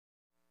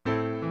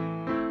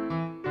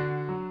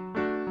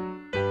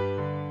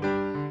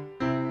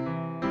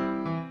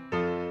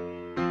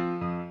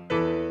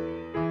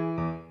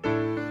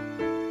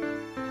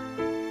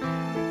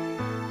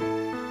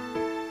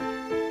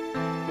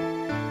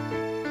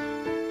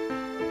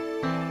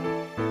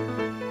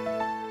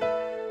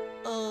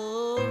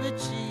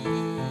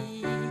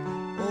Richie,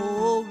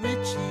 oh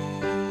Richie,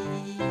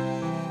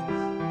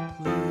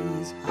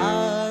 please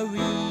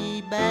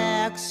hurry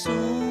back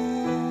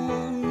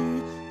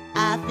soon.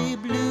 I feel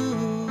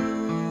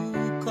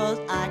blue 'cause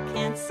I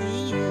can't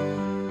see you.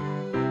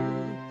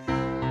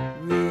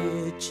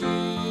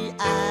 Richie,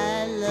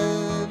 I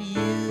love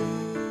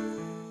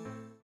you.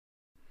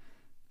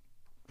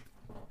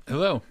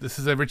 Hello, this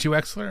is Richie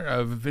Wexler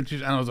of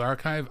Vintage Annals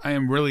Archive. I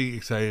am really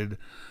excited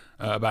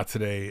about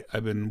today.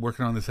 I've been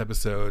working on this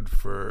episode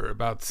for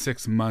about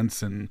 6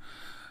 months, and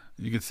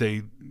you could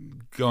say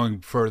going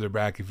further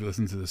back if you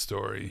listen to the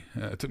story.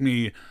 It took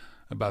me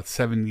about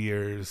 7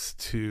 years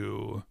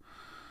to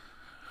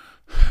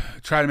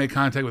try to make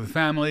contact with the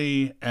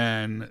family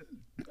and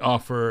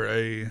offer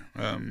a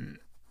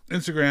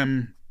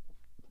Instagram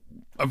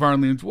of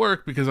Arlene's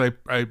work, because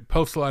I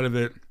post a lot of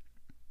it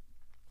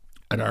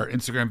at our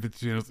Instagram,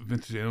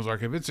 Vintage Annals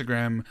Archive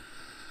Instagram,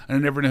 and I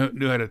never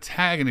knew how to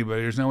tag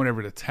anybody. There's no one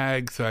ever to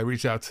tag, so I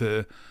reached out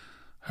to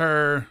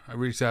her. I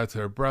reached out to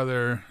her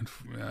brother,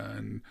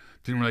 and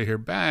didn't really hear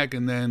back.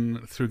 And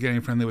then through getting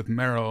friendly with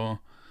Meryl,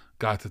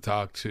 got to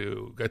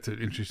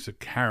introduce to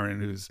Karen,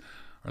 who's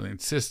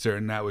Arlene's sister,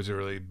 and that was a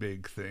really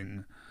big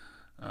thing.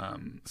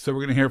 So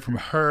we're gonna hear from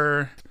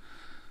her,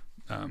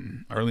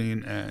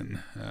 Arlene,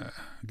 and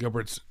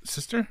Gilbert's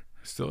sister,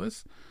 still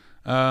is.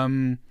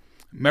 Meryl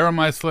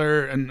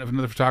Meisler, and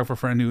another photographer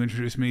friend who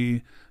introduced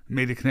me,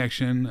 made a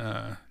connection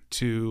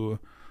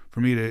for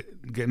me to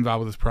get involved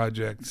with this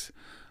project.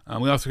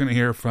 We're also going to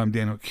hear from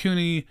Daniel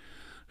Cuny,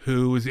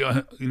 who was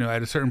at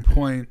a certain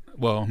point,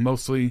 well,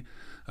 mostly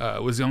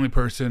was the only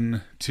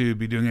person to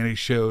be doing any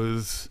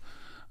shows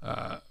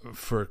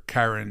for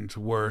Karen's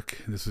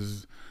work. This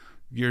was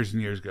years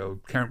and years ago.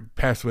 Karen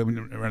passed away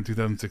around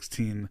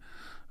 2016,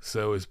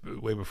 so it was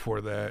way before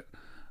that.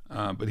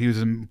 But he was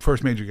the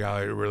first major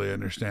gallery to really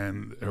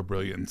understand her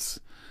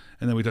brilliance.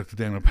 And then we talked to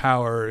Daniel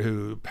Power,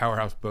 who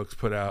Powerhouse Books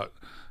put out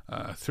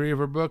 3 of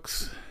her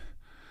books,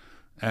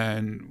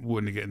 and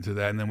wouldn't get into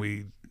that. And then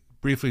we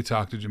briefly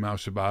talked to Jamal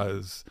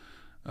Shabazz,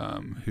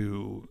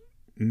 who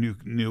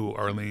knew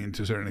Arlene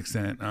to a certain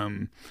extent.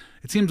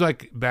 It seems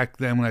like back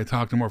then when I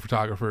talked to more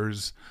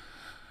photographers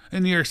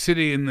in New York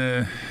City in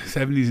the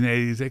 70s and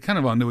 80s, they kind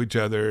of all knew each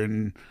other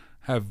and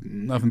have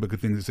nothing but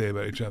good things to say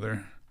about each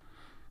other.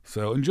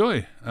 So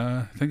enjoy.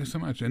 Thank you so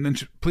much. And then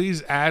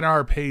please add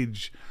our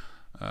page,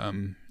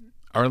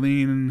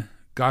 Arlene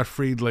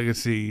Gottfried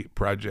Legacy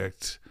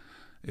Project.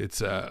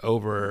 It's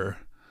over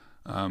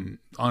on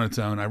its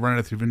own. I run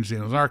it through Vintage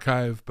Annals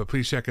Archive, but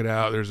please check it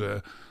out.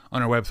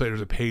 On our website,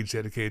 there's a page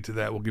dedicated to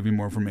that. We'll give you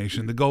more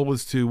information. The goal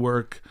was to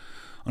work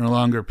on a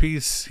longer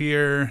piece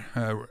here,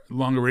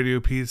 longer radio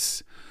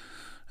piece,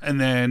 and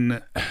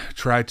then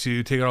try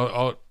to take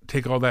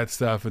all that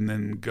stuff and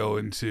then go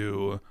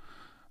into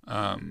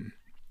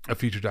a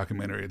feature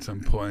documentary at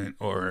some point,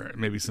 or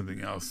maybe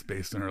something else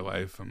based on her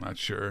life. I'm not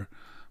sure,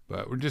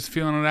 but we're just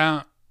feeling it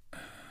out.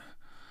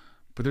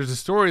 But there's a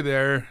story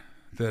there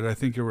that I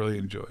think you'll really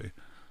enjoy.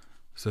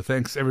 So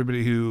thanks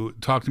everybody who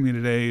talked to me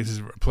today. This is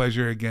a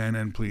pleasure again,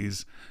 and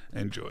please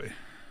enjoy.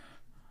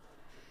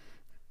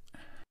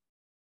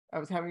 I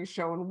was having a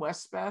show in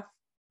Westbeth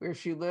where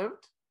she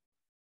lived,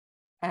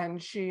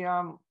 and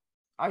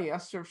I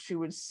asked her if she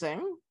would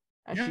sing,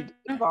 and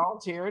she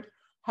volunteered.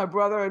 Her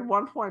brother, at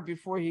one point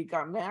before he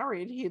got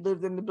married, he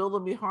lived in the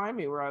building behind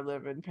me where I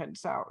live in Penn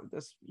South,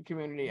 this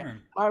community. Yeah.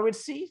 I would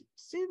see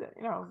that,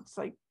 it's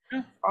like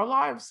our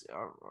lives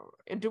are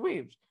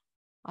interweaved.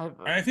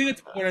 I think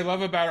that's what I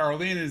love about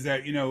Arlene, is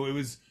that, it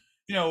was,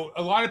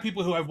 a lot of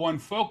people who have one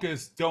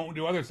focus don't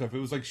do other stuff. It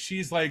was like,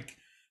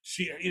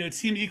 it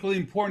seemed equally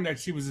important that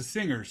she was a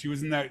singer. She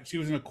was in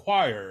a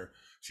choir.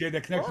 She had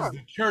that connection to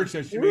the church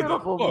that she made the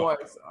book.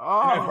 Voice.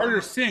 Oh, and I've heard her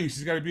sing.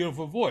 She's got a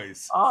beautiful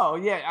voice. Oh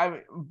yeah,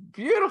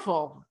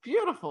 beautiful.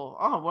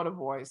 Oh, what a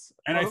voice!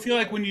 And I feel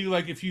like when you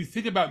if you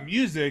think about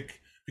music,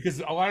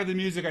 because a lot of the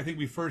music I think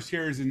we first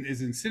hear is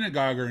in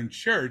synagogue or in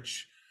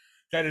church,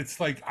 that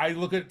it's like I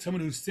look at someone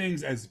who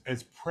sings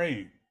as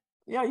praying.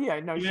 Yeah,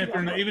 no.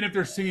 Even if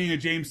they're singing a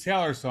James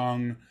Taylor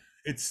song,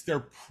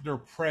 they're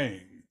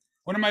praying.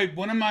 One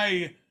of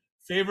my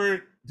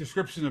favorite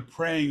descriptions of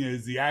praying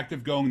is the act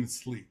of going to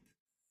sleep.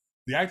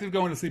 The act of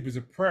going to sleep is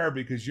a prayer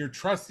because you're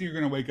trusting you're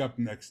going to wake up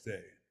the next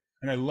day.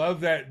 And I love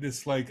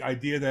this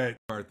idea that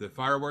the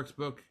fireworks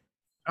book.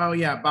 Oh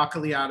yeah,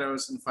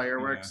 Baccaliados and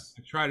fireworks.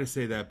 Yeah, I try to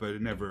say that, but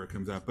it never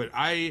comes out. But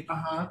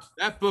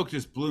that book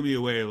just blew me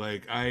away.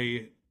 Like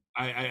I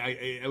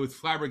was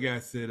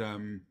flabbergasted.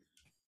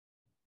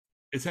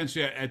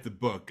 Essentially at the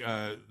book,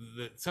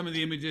 some of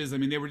the images. I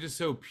mean, they were just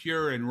so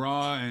pure and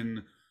raw,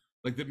 and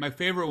my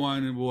favorite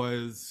one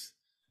was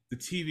the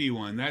TV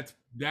one. That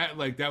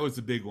was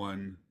the big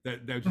one.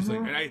 That was just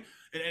and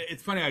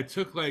it's funny. I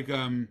took it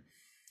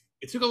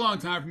took a long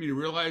time for me to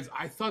realize.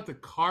 I thought the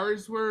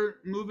cars were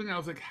moving. I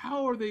was like,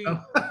 how are they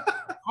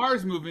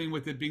cars moving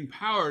with it being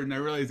powered? And I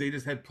realized they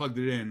just had plugged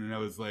it in, and I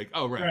was like,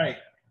 oh right.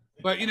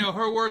 But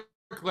her work,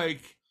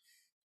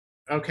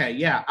 okay,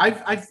 yeah,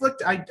 I've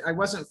looked. I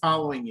wasn't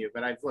following you,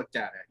 but I've looked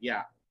at it.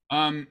 Yeah.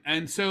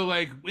 And so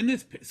like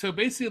so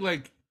basically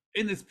like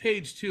in this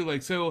page too,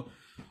 like so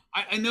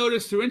I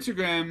noticed through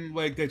Instagram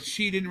like that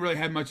she didn't really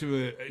have much of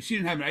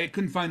I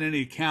couldn't find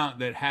any account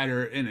that had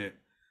her in it.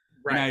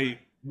 Right. And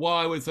while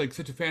I was like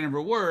such a fan of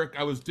her work,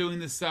 I was doing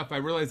this stuff. I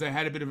realized I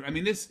had a bit of, I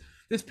mean, this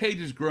page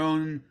has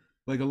grown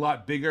like a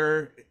lot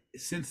bigger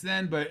since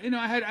then, but you know,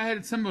 I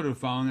had somewhat of a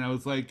following, and I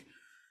was like,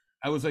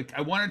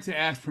 I wanted to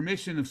ask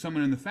permission of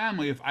someone in the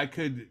family if I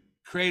could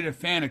create a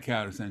fan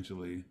account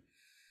essentially.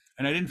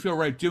 And I didn't feel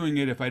right doing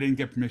it if I didn't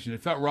get permission.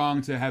 It felt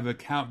wrong to have an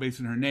account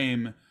based on her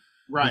name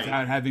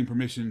without having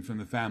permission from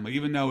the family.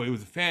 Even though it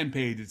was a fan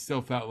page, it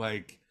still felt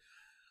like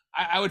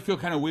I would feel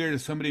kind of weird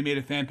if somebody made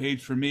a fan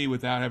page for me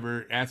without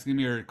ever asking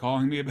me or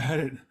calling me about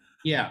it.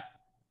 Yeah.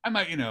 I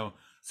might, you know.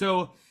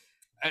 So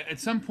at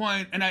some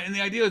point, and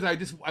the idea is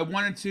I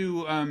wanted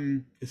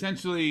to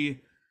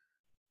essentially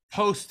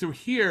post through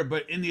here,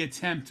 but in the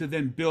attempt to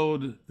then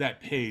build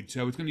that page.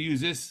 So I was going to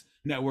use this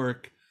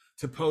network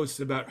to post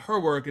about her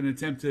work in an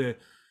attempt to,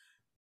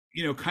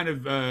 you know, kind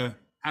of, I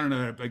don't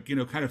know, like, you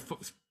know, kind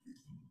of,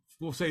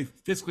 we'll say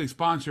fiscally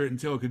sponsor it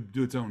until it could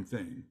do its own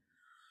thing.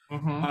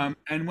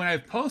 And when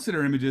I've posted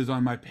her images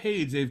on my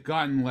page, they've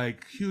gotten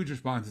like huge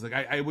responses. Like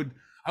I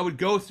would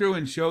go through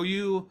and show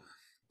you,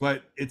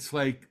 but it's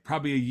like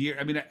probably a year.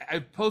 I mean,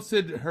 I've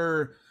posted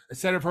a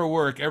set of her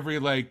work every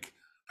like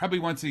probably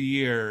once a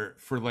year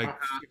for like 6-7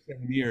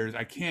 years.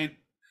 I can't.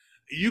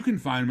 You can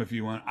find them if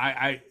you want.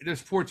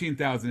 There's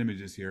 14,000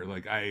 images here.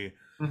 Like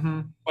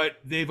but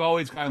they've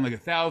always gotten like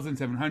 1,000,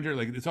 700.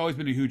 Like it's always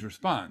been a huge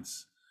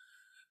response.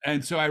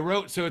 And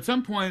so so at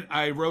some point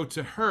I wrote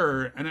to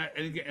her, and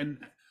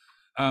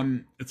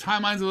the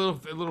timeline's a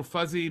little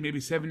fuzzy.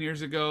 Maybe 7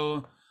 years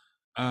ago,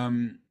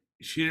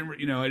 she didn't.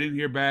 You know, I didn't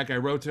hear back. I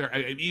wrote to her.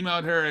 I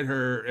emailed her at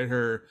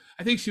her.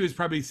 I think she was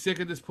probably sick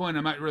at this point.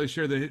 I'm not really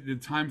sure the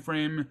time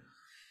frame.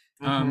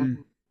 I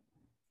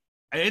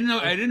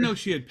didn't know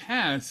she had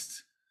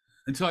passed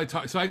until I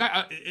talked. So I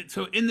got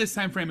so in this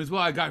time frame as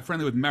well. I got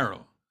friendly with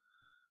Meryl.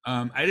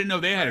 I didn't know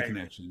they had a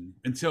connection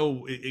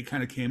until it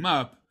kind of came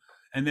up,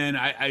 and then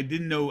I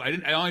didn't know.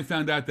 I only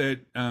found out that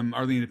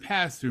Arlene had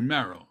passed through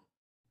Meryl.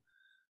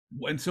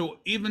 And so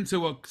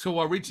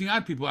while reaching out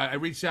to people, I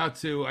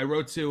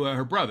wrote to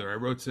her brother. I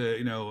wrote to,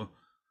 you know,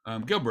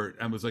 Gilbert.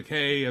 I was like,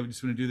 hey, I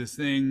just want to do this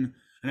thing.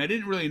 And I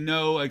didn't really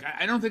know, like,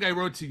 I don't think I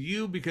wrote to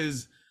you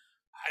because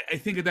I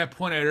think at that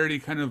point I'd already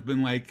kind of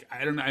been like,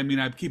 I don't know. I mean,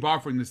 I keep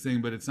offering this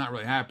thing, but it's not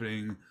really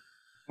happening.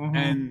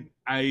 And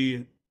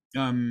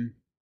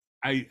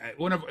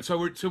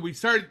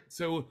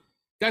so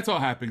that's all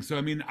happening. So,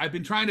 I mean, I've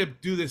been trying to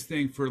do this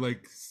thing for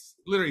like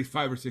literally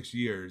 5 or 6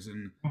 years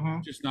and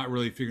just not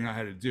really figuring out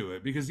how to do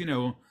it because, you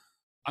know,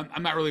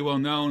 I'm not really well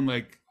known.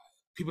 Like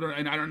people don't,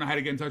 and I don't know how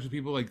to get in touch with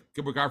people. Like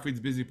Gilbert Gottfried's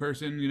a busy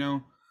person, you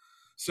know?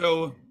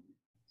 So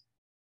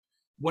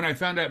when I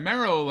found out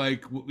Meryl,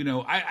 like, you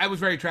know, I was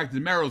very attracted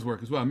to Meryl's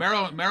work as well.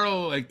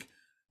 Meryl, like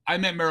I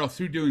met Meryl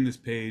through doing this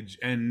page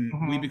and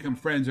we become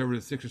friends over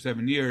the 6 or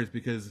 7 years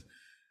because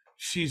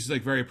she's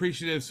like very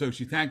appreciative. So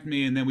she thanked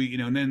me. And then we, you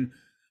know, and then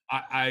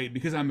I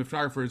because I'm a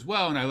photographer as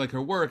well and I like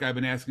her work, I've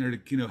been asking her to,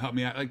 you know, help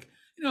me out, like,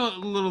 you know, a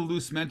little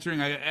loose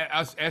mentoring. I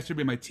asked her to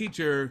be my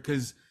teacher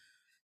because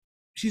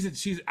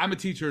I'm a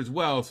teacher as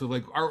well, so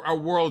like our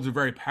worlds are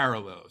very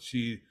parallel.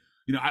 You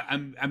know,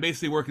 I'm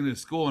basically working at a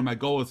school and my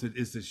goal is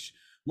to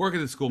work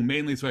at the school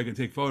mainly so I can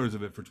take photos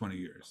of it for 20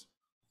 years.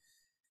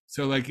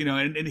 So like, you know,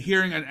 and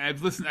hearing,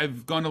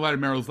 I've gone to a lot of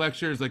Meryl's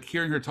lectures, like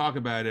hearing her talk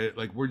about it,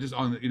 like we're just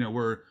on, you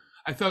know,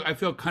 I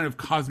feel kind of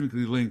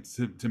cosmically linked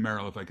to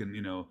Meryl if I can,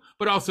 you know,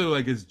 but also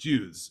like as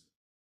Jews,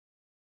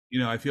 you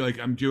know, I feel like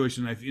I'm Jewish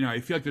and I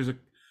feel like there's a,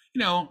 you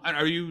know,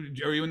 are you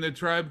in the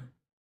tribe?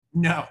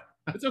 No.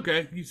 It's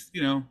okay.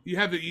 You know,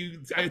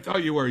 I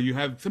thought you were,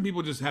 some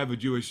people just have a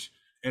Jewish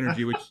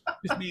energy, which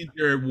just means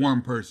you're a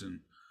warm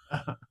person.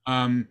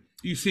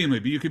 You seem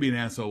like, but you could be an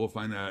asshole. We'll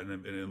find out in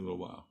a little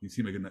while. You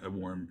seem like a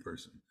warm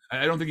person.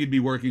 I don't think he'd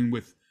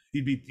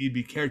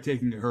be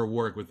caretaking her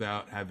work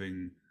without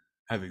having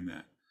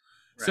that.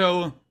 Right.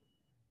 So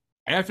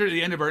after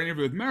the end of our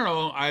interview with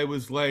Meryl, I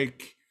was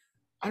like,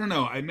 I don't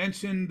know. I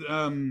mentioned,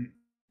 I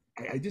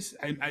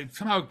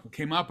somehow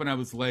came up and I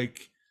was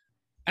like,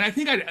 and I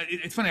think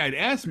it's funny. I'd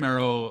asked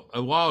Meryl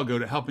a while ago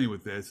to help me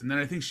with this. And then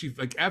I think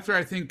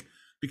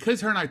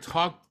because her and I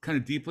talked kind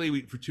of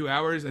deeply for 2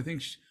 hours, I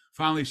think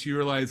finally she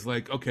realized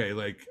like, okay,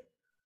 like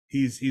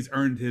he's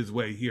earned his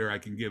way here. I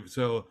can give.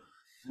 So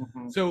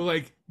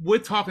like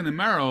with talking to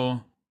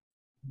Meryl,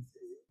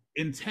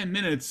 in 10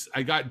 minutes,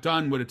 I got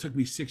done what it took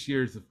me 6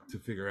 years to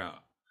figure out.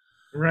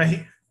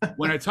 Right.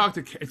 When I talked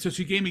so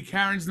she gave me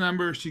Karen's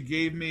number. She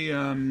gave me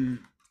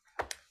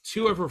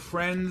 2 of her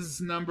friends'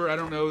 number. I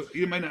don't know.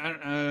 You might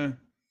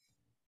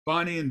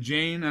Bonnie and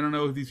Jane. I don't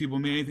know if these people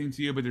mean anything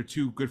to you, but they're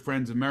 2 good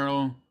friends of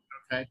Meryl.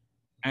 Okay.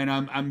 And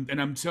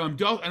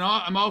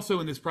I'm also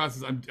in this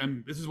process.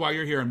 This is why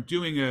you're here. I'm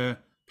doing a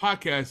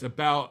podcast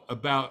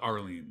about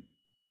Arlene.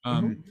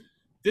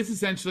 This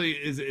essentially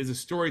is a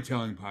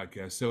storytelling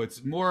podcast. So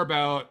it's more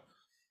about,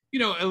 you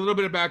know, a little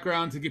bit of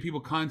background to give people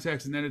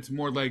context, and then it's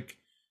more like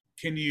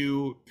can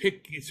you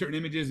pick certain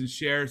images and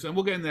share? So, and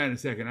we'll get into that in a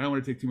second. I don't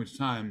want to take too much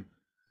time.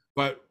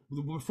 But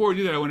before we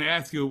do that, I want to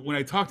ask you, when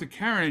I talked to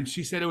Karen,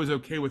 she said it was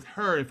okay with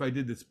her if I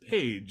did this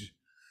page,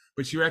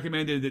 but she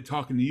recommended that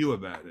talking to you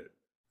about it.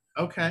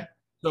 Okay.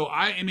 So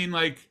I mean,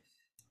 like,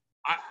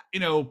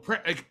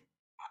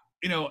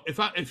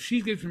 if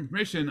she gives me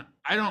permission,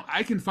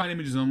 I can find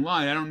images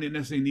online. I don't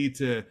necessarily need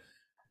to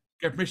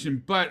get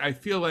permission, but I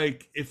feel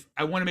like if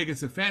I want to make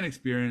this a fan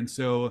experience,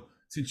 so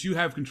since you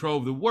have control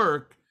of the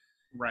work,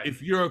 Right.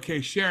 if you're okay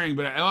sharing,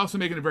 but I'm also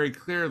making it very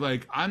clear,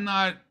 like, I'm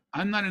not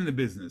in the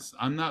business.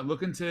 I'm not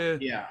looking to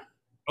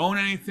own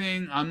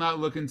anything. I'm not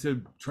looking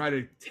to try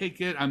to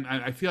take it.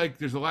 I feel like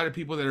there's a lot of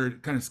people that are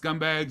kind of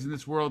scumbags in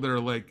this world that are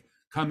like,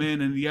 come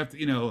in and you have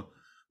to,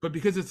 but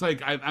because it's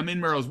like, I'm in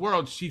Meryl's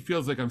world, she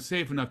feels like I'm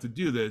safe enough to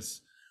do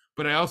this.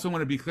 But I also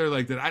want to be clear,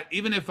 like, that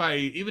even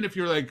if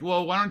you're like,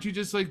 well, why don't you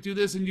just like do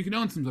this and you can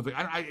own some stuff? Like,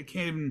 I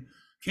can't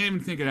even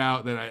think it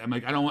out that I'm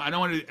like, I don't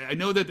want to, I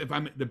know that if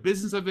I'm the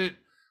business of it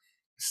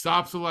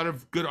stops a lot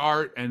of good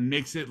art and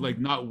makes it like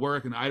not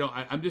work. And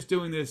I'm just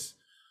doing this.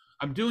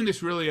 I'm doing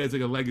this really as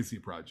like a legacy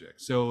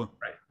project. So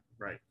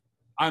Right.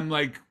 I'm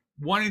like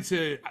wanting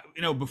to,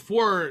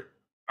 before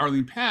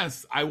Arlene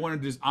passed, I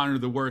wanted to just honor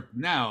the work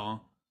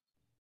now,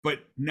 but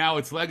now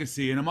it's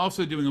legacy. And I'm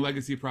also doing a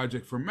legacy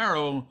project for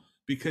Meryl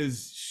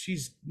because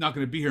she's not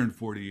going to be here in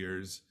 40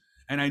 years.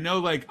 And I know,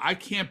 like, I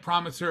can't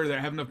promise her that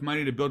I have enough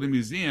money to build a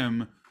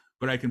museum,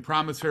 but I can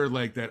promise her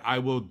like that I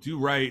will do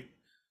right.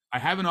 I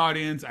have an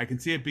audience. I can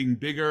see it being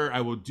bigger.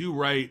 I will do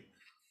right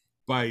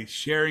by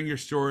sharing your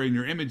story and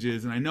your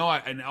images. And I know,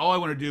 and all I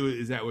want to do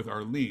is that with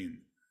Arlene.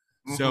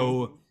 Mm-hmm.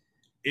 So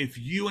if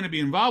you want to be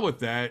involved with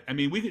that, I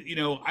mean, we could,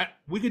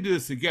 we could do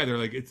this together.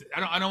 Like,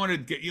 I don't want to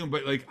get you,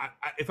 but like,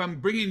 if I'm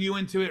bringing you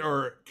into it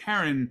or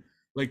Karen,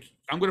 like,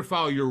 I'm going to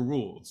follow your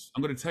rules.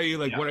 I'm going to tell you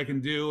like what I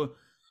can do.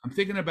 I'm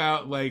thinking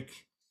about like,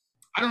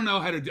 I don't know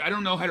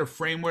how to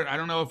frame it. I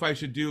don't know if I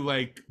should do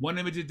like one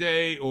image a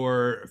day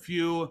or a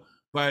few,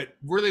 but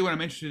really what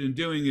I'm interested in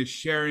doing is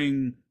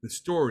sharing the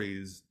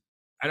stories.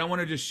 I don't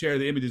want to just share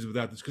the images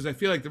without this, because I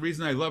feel like the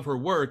reason I love her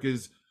work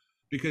is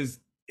because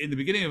in the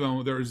beginning of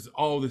it, there's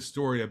all this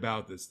story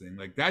about this thing.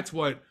 Like, that's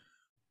what,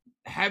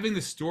 having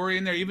the story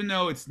in there, even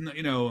though it's,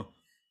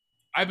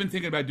 I've been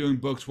thinking about doing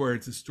books where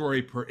it's a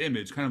story per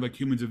image, kind of like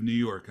Humans of New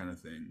York kind of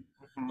thing.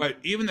 Mm-hmm. But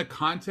even the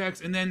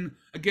context, and then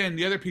again,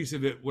 the other piece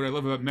of it, what I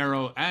love about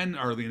Meryl and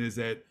Arlene is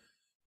that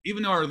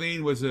even though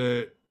Arlene was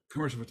a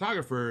commercial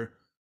photographer,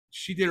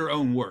 she did her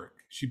own work.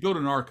 She built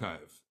an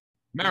archive.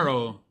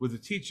 Meryl was a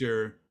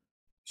teacher.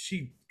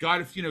 She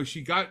got,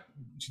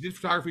 she did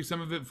photography,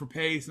 some of it for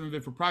pay, some of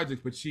it for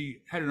projects, but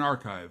she had an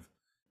archive.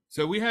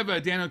 So we have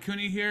Daniel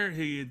Cooney here,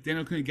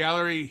 Daniel Cooney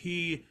Gallery.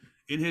 He,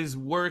 in his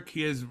work,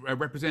 he has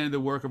represented the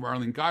work of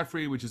Arlene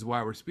Gottfried, which is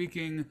why we're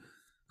speaking.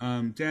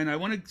 Dan, I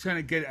want to kind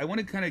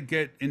of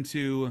get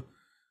into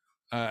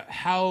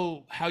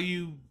how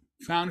you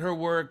found her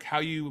work, how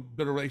you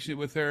built a relationship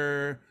with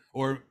her,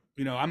 or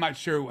I'm not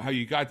sure how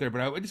you got there,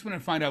 but I just want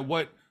to find out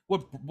what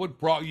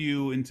brought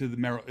you into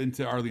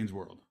Arlene's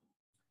world.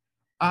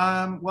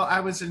 Well,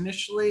 I was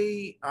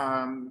initially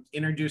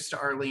introduced to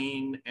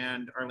Arlene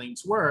and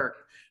Arlene's work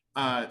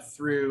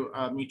through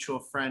a mutual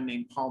friend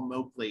named Paul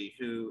Moakley,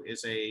 who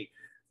is a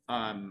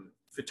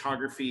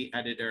photography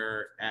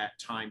editor at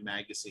Time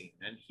magazine.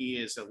 And he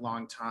is a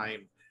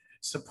longtime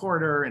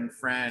supporter and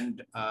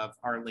friend of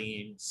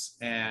Arlene's.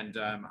 And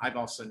I've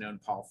also known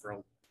Paul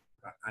for,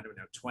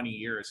 20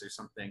 years or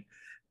something.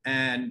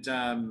 And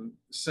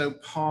so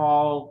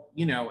Paul,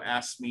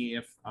 asked me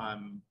if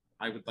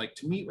I would like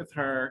to meet with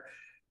her.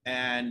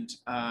 And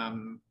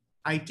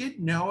I did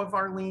know of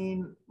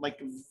Arlene,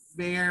 like,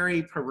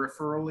 very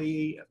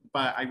peripherally,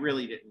 but I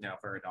really didn't know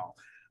her at all.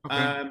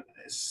 Okay.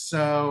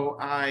 So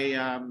I,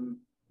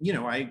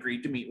 I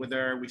agreed to meet with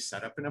her. We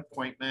set up an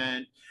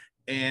appointment,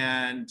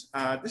 and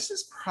this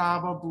is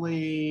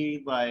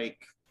probably like,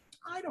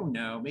 I don't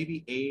know,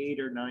 maybe 8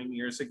 or 9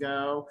 years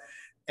ago.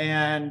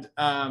 And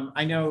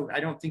I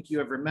don't think you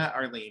ever met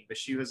Arlene, but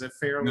she was a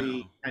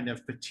fairly kind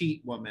of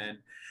petite woman.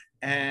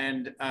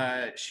 And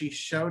she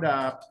showed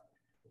up,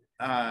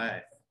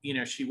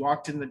 she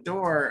walked in the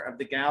door of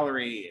the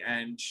gallery,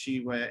 and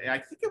I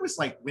think it was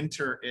like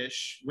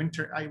winter-ish.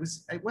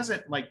 It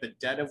wasn't like the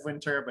dead of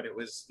winter, but it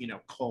was,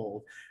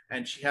 cold.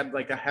 And she had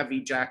like a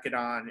heavy jacket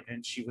on,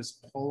 and she was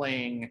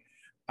pulling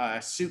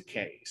a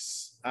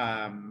suitcase.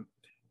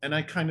 And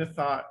I kind of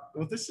thought,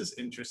 well, this is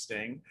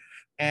interesting.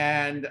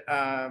 And,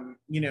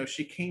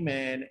 she came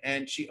in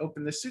and she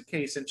opened the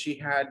suitcase, and she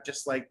had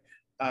just like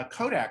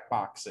Kodak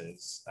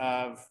boxes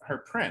of her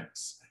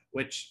prints,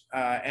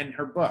 and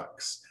her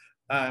books,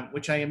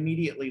 which I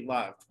immediately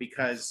loved,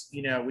 because,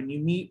 when you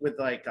meet with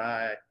like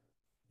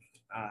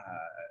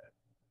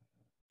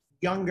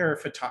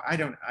younger I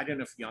don't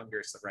know if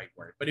younger is the right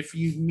word, but if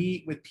you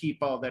meet with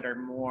people that are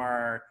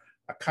more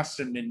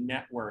accustomed to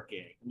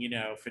networking,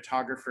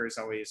 photographers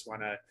always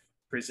want to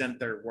present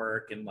their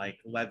work in like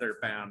leather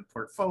bound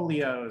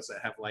portfolios that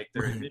have like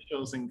their Right.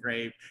 initials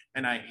engraved.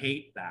 And I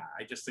hate that.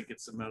 I just think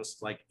it's the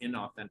most like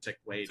inauthentic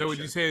way So to would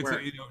show you say it's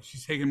work.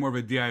 she's taking more of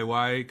a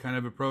DIY kind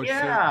of approach to it?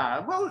 Yeah,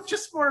 well, it's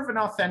just more of an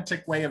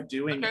authentic way of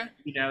doing Okay.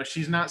 it.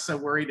 She's not so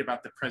worried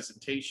about the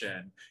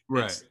presentation.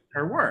 Right. It's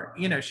her work.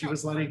 She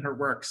was letting her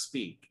work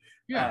speak,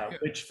 Yeah.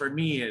 which for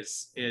me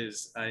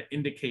is an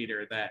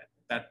indicator that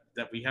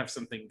we have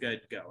something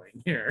good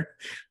going here.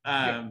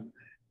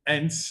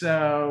 And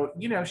so,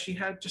 she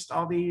had just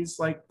all these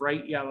like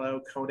bright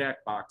yellow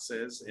Kodak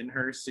boxes in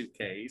her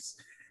suitcase.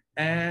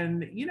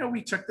 And,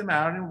 we took them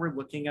out and we're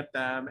looking at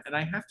them. And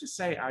I have to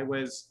say, I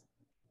was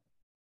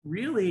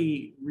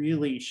really,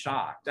 really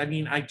shocked. I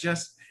mean, Arlene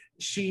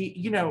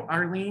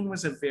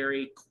was a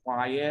very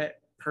quiet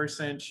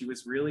person. She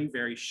was really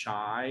very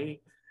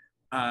shy.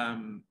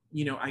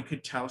 I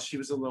could tell she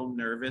was a little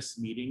nervous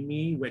meeting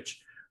me,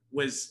 which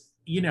was,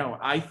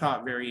 I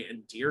thought very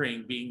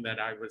endearing, being that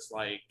I was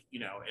like,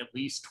 at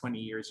least 20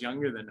 years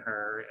younger than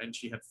her, and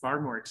she had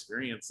far more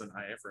experience than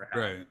I ever had.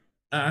 Right.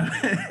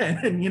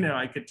 And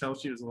I could tell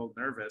she was a little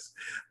nervous.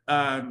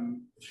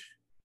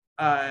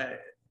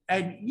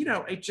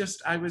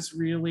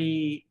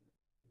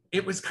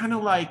 It was kind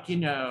of like,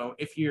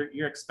 if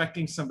you're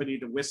expecting somebody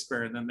to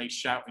whisper and then they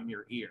shout in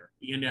your ear,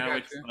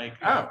 it's like,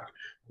 oh,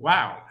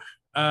 wow.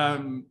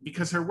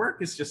 Because her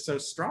work is just so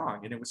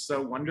strong and it was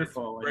so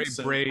wonderful. It's very and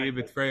so brave.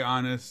 It's very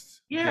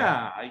honest.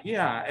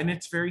 Yeah. And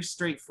it's very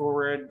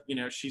straightforward.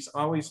 She's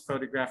always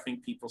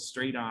photographing people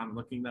straight on,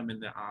 looking them in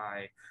the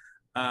eye.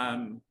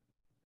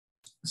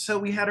 So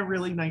we had a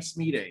really nice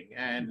meeting,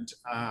 and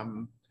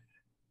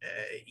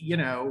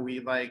we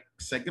like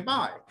said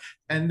goodbye.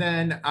 And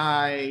then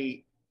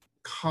I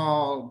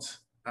called,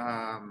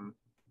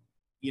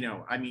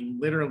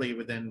 literally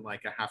within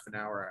like a half an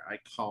hour, I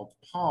called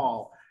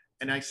Paul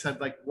and I said,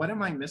 like, what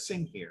am I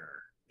missing here?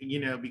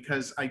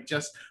 Because I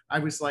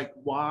was like,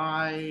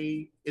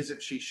 why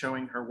isn't she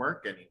showing her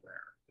work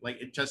anywhere?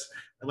 Like, it just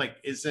like,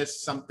 is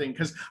this something?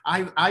 Because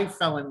I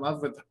fell in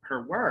love with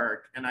her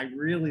work and I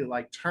really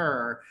liked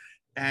her.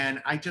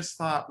 And I just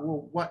thought,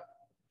 well,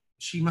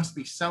 she must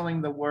be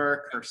selling the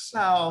work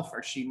herself,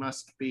 or she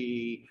must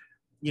be,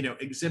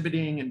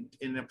 exhibiting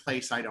in a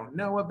place I don't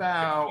know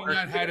about. Has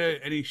she not had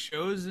any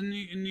shows in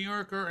New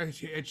York, or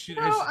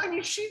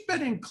she'd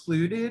been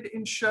included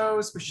in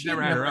shows, but she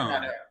never had her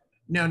own.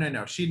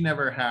 No. She'd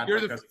never had.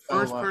 You're the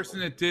first person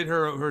that did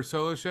her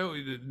solo show.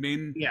 The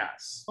main.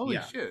 Yes. Holy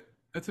shit,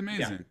 that's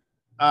amazing.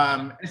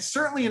 It's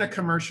certainly in a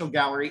commercial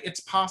gallery.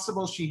 It's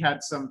possible she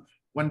had some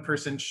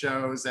one-person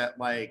shows at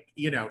like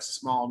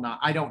small.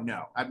 I don't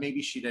know.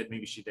 Maybe she did.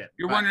 Maybe she did.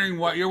 You're wondering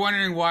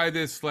why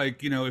this,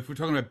 like, if we're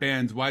talking about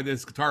bands, why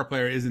this guitar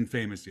player isn't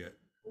famous yet.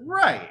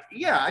 Right.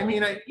 Yeah. I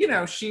mean,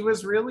 she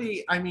was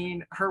really. I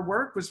mean, her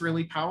work was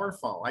really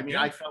powerful. I mean,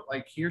 I felt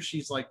like here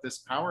she's like this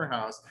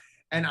powerhouse,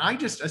 and I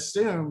just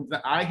assumed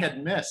that I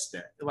had missed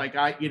it. Like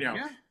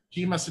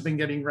she must have been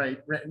getting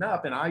written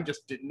up, and I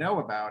just didn't know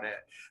about it.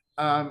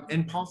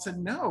 And Paul said,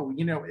 no.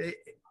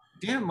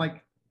 Dan,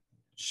 like,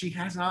 she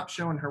has not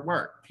shown her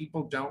work.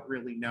 People don't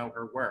really know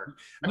her work.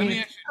 I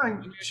mean,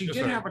 she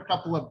did have a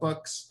couple of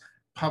books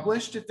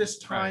published at this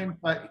time,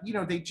 but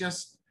they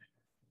just,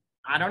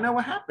 I don't know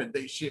what happened.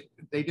 They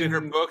did.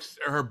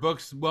 Are her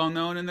books well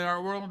known in the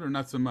art world, or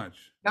not so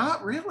much?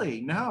 Not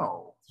really.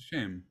 No. It's a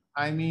shame.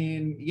 I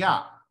mean,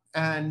 yeah,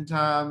 and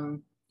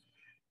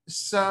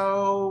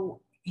so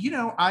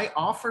I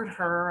offered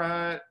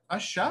her a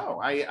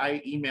show.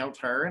 I emailed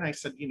her and I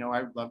said,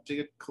 I would love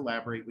to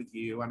collaborate with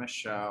you on a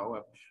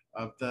show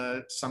of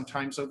the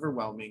sometimes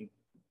overwhelming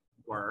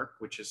work,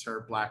 which is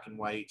her black and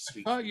white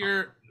sweet.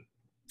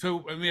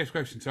 So let me ask a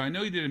question. So I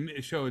know you did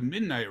a show at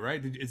midnight,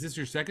 right? Was that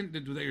your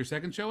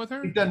second show with her?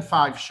 We've done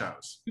 5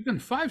 shows. You've done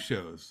 5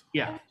 shows.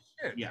 Yeah. Oh,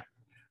 shit. Yeah.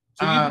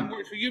 So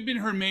you've been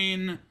her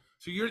main.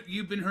 So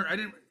you've been her.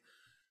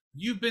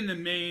 You've been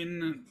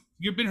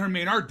her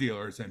main art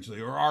dealer,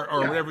 essentially, or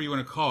whatever you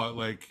want to call it.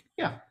 Like.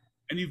 Yeah.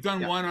 And you've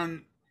done one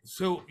on.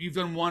 So you've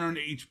done one on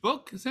each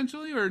book,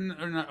 essentially, or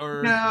not?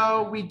 Or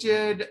no, we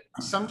did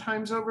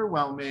Sometimes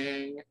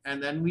Overwhelming,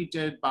 and then we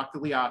did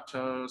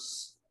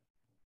Baccaliatos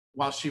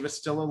while she was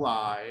still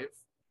alive,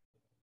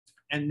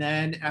 and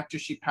then after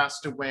she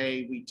passed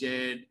away, we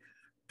did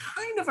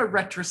kind of a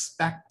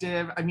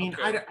retrospective. I mean,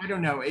 okay. I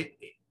don't know.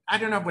 I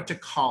don't know what to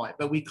call it,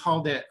 but we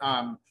called it.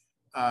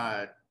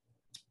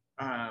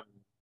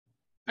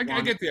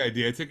 I get the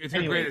idea.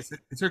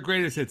 It's her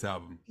greatest hits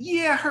album.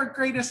 Yeah, her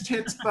greatest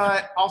hits,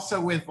 but also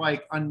with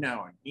like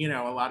unknown,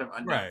 a lot of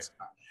unknown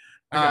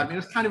stuff. It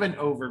was kind of an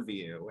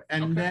overview.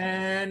 And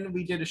then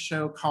we did a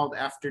show called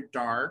After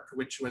Dark,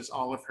 which was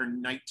all of her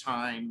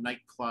nighttime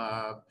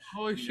nightclub.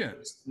 Holy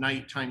shit.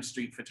 Nighttime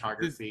street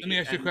photography. Let me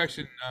ask you a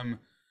question.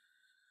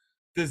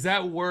 Does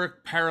that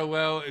work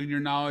parallel in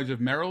your knowledge of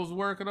Meryl's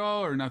work at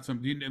all, or not?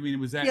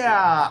 Was that?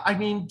 Yeah, I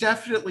mean,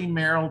 definitely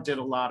Meryl did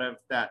a lot of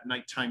that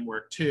nighttime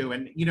work too.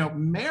 And,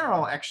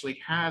 Meryl actually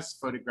has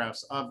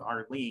photographs of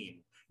Arlene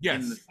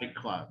in the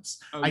nightclubs.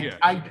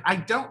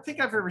 I don't think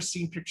I've ever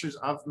seen pictures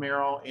of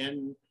Meryl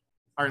in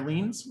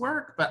Arlene's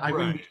work, but I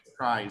wouldn't be Right.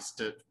 surprised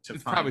to It's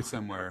find probably it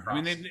somewhere.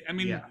 I mean, across. I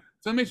mean, Yeah.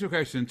 so let me ask you a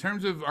question. In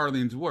terms of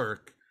Arlene's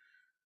work,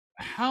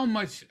 how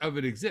much of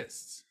it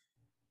exists?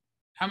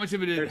 How much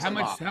of it is There's a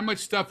lot. how much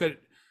stuff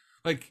that,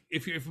 like,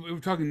 if we're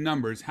talking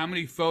numbers, how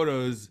many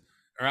photos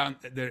are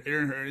out that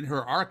are in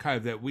her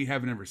archive that we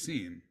haven't ever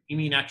seen? You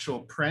mean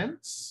actual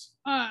prints?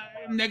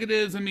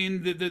 Negatives. I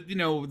mean, the you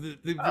know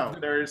Oh,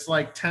 there's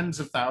like tens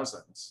of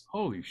thousands.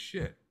 holy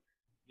shit,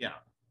 Yeah.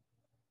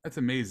 that's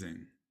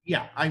amazing.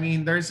 Yeah. I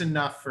mean, there's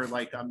enough for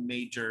like a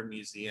major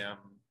museum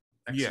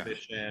Yeah.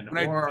 exhibition When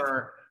I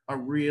or a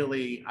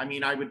really, I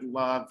mean, I would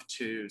love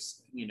to,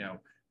 you know,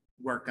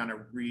 work on a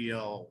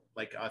real,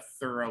 like a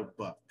thorough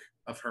book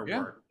of her Yeah.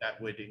 work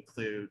that would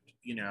include,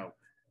 you know,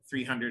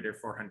 300 or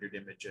 400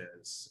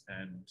 images.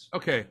 And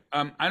Okay.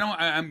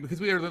 I'm because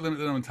we are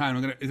limited on time.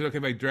 Is it okay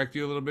if I direct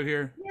you a little bit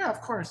here? yeah,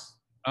 of course.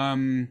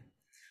 Um,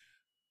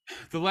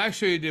 the last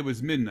show you did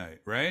was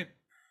Midnight, right?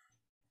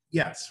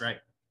 Yes,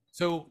 right.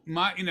 So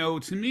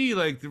to me,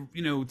 like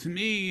to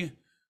me,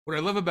 what I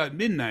love about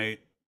Midnight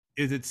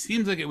is it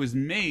seems like it was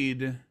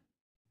made.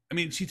 I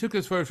mean, she took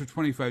those photos for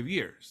 25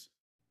 years.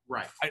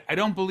 Right. I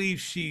don't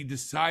believe she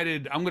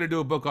decided I'm going to do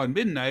a book on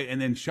Midnight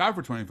and then shot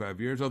for 25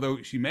 years,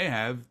 although she may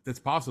have. That's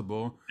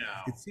possible. No.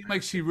 It seemed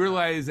like she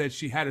realized that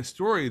she had a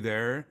story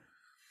there,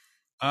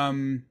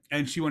 and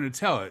she wanted to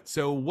tell it.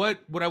 So what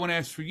I want to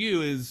ask for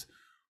you is,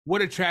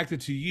 what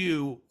attracted to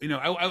you? You know,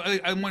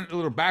 I want a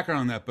little background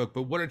on that book,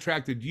 but what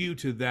attracted you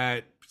to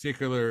that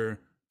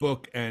particular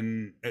book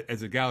and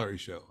as a gallery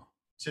show?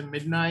 To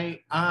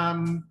Midnight.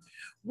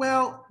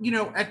 Well, you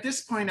know, at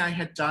this point, I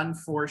had done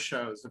 4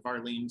 shows of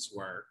Arlene's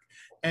work,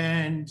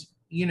 and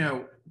you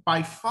know,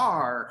 by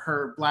far,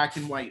 her black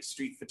and white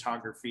street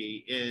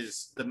photography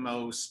is the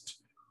most,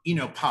 you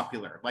know,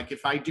 popular. Like,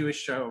 if I do a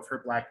show of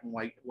her black and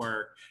white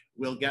work,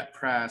 we'll get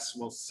press,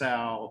 we'll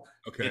sell.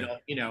 Okay. It'll,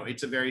 you know,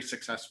 it's a very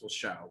successful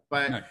show.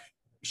 But Nice.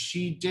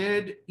 she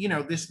did, you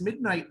know, this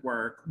Midnight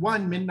work.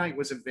 One, Midnight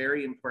was a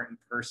very important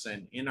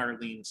person in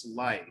Arlene's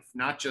life,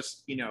 not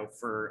just, you know,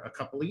 for a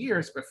couple of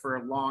years, but for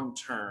a long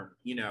term,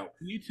 you know.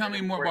 Can you tell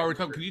me more while we're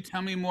talking? Can you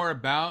tell me more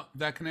about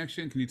that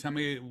connection? Can you tell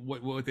me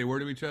what they were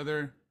to each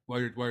other while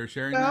you're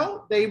sharing that?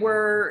 Well, they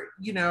were,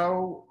 you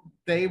know,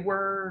 they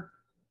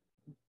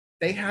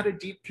had a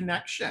deep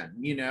connection,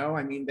 you know.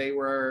 I mean, they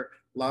were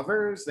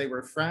lovers, they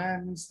were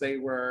friends, they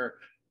were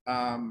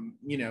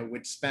you know,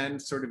 would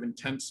spend sort of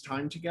intense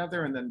time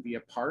together and then be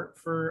apart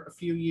for a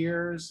few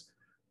years.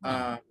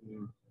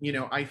 You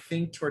know, I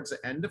think towards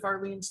the end of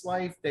Arlene's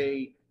life,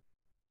 they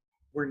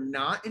were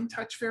not in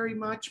touch very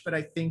much, but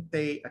I think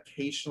they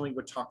occasionally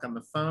would talk on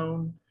the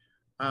phone.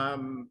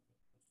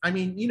 I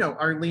mean, you know,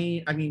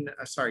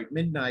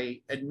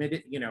 Midnight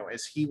admitted, you know,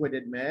 as he would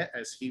admit,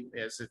 as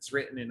it's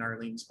written in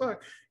Arlene's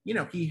book, you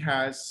know, he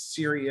has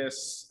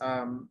serious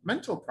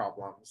mental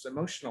problems,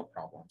 emotional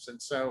problems.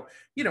 And so,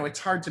 you know, it's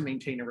hard to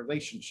maintain a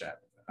relationship.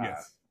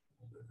 Yes.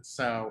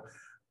 So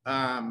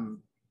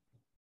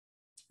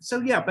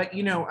yeah, but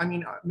you know, I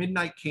mean,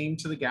 Midnight came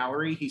to the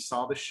gallery, he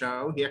saw the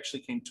show, he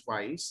actually came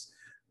twice.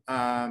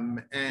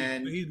 And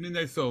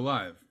Midnight's still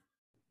alive.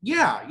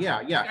 Yeah.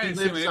 I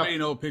assume anybody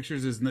in old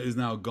pictures is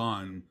now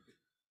gone.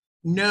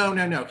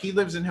 No. He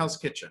lives in Hell's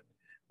Kitchen.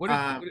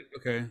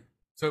 Okay.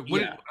 So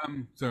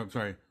so I'm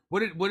sorry.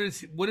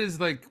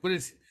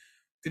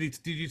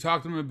 Did you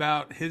talk to him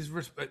about his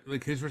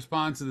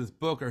response to this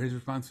book or his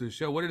response to the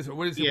show? What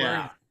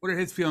are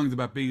his feelings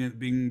about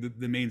being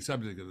the main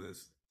subject of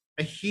this?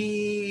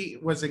 He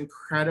was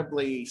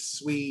incredibly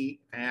sweet,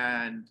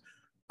 and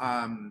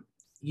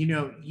you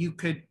know, you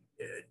could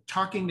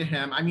talking to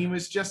him, I mean, it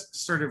was just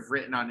sort of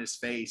written on his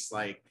face,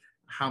 like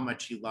how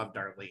much he loved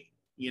Arlene.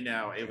 You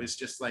know, it was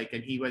just like,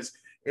 and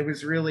it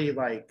was really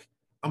like,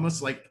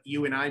 almost like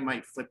you and I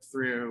might flip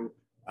through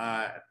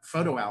a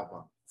photo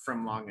album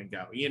from long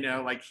ago, you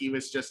know, like he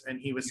was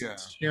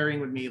sharing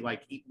with me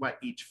like what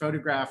each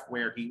photograph,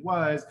 where he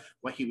was,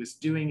 what he was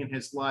doing in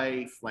his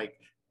life, like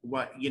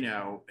what, you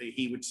know,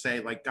 he would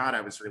say like, God,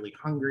 I was really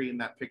hungry in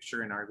that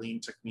picture and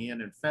Arlene took me in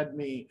and fed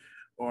me.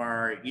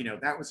 Or, you know,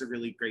 that was a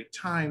really great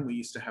time. We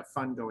used to have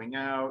fun going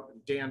out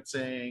and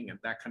dancing and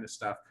that kind of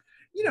stuff.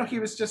 You know, he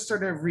was just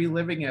sort of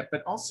reliving it,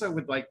 but also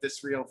with like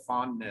this real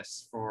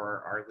fondness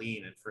for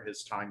Arlene and for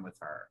his time with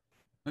her.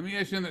 Let me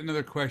ask you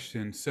another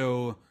question.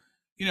 So,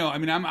 you know, I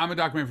mean, I'm a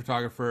documentary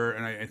photographer,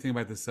 and I think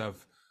about this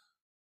stuff.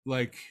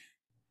 Like,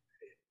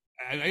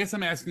 I guess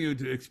I'm asking you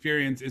to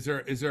experience. Is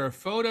there a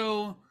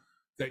photo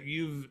that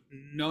you've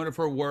known of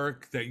her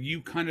work that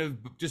you kind of,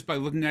 just by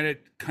looking at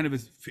it, kind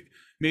of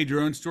made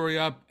your own story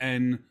up,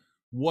 and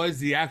was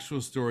the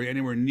actual story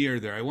anywhere near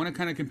there? I want to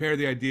kind of compare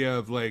the idea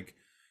of like,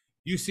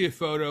 you see a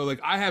photo, like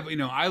I have, you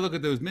know, I look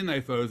at those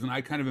Midnight photos and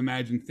I kind of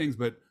imagine things,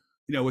 but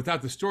you know,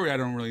 without the story, I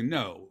don't really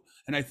know.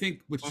 And I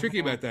think what's tricky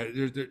about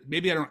that,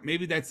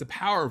 maybe that's the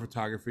power of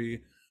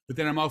photography, but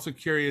then I'm also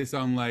curious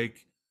on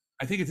like,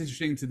 I think it's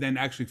interesting to then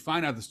actually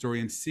find out the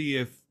story and see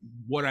if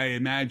what I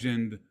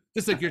imagined,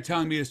 just like you're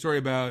telling me a story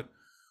about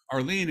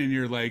Arlene and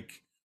you're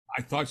like,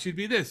 I thought she'd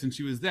be this and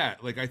she was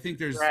that. Like, I think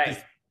there's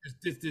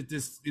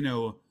this, you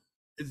know,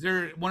 Is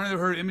there one of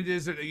her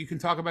images that you can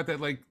talk about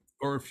that, like,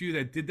 or a few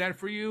that did that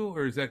for you,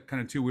 or is that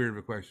kind of too weird of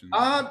a question?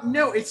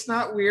 No, it's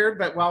not weird,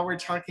 but while we're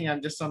talking,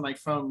 I'm just on my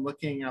phone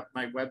looking up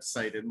my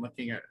website and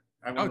looking at,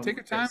 I Oh, want to take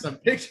look your at time. some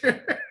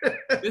picture.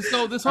 This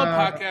whole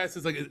podcast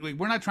is like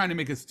we're not trying to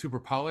make it super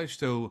polished.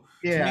 So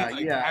to me, Yeah,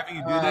 like yeah. having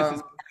you do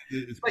this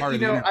is But part of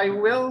the interview. I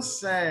will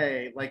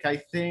say, like, I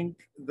think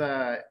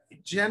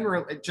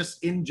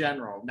just in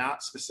general,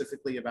 not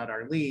specifically about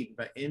Arlene,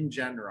 but in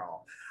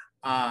general,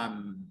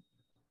 um,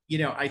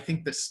 I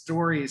think the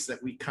stories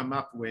that we come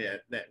up with,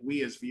 that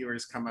we as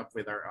viewers come up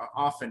with, are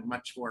often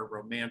much more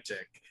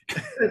romantic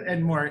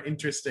and more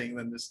interesting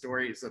than the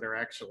stories that are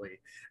actually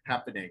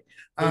happening.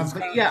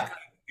 But yeah,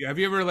 Yeah, have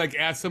you ever like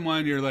asked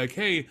someone, you're like,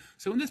 hey,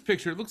 so in this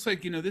picture, it looks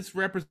like, this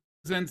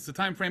represents the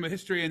time frame of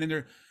history, and then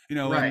they're,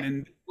 right.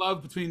 and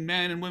love between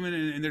men and women,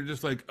 and they're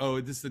just like,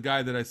 oh, this is the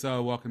guy that I saw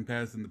walking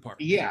past in the park.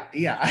 Yeah,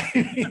 yeah.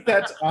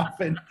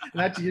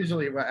 That's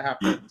usually what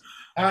happens.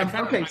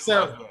 Okay,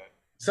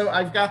 so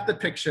I've got the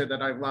picture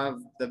that I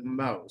love the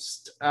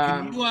most.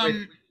 Can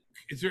you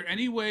is there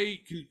any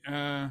way can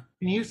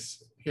you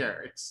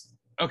here?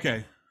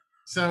 Okay.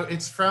 So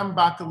it's from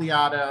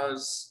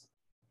Baccaliados.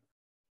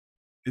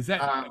 Is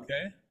that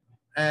okay?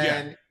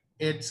 And Yeah.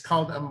 it's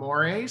called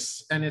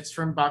Amores, and it's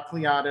from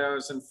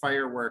Baccaliados and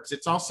Fireworks.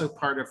 It's also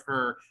part of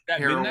her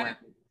heroine Midnight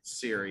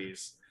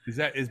series.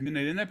 is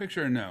Midnight in that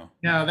picture or no?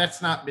 No,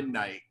 that's not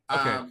Midnight.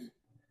 Okay.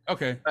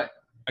 Okay. But,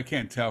 I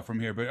can't tell from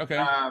here, but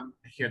okay.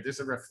 Here, there's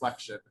a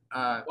reflection.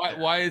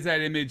 Why does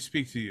that image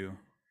speak to you?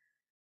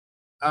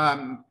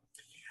 I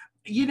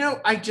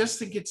just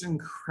think it's an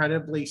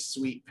incredibly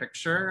sweet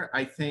picture.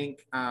 I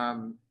think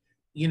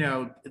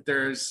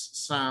there's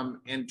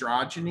some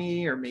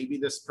androgyny, or maybe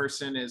this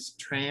person is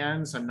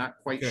trans. I'm not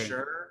quite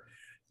sure.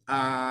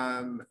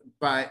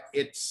 But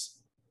it's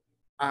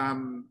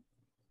a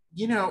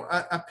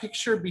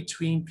picture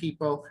between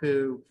people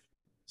who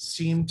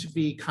seem to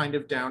be kind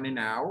of down and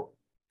out.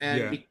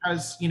 And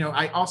because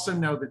I also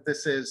know that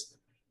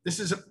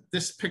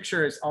this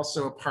picture is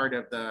also a part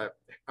of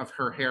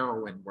her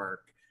heroine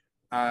work.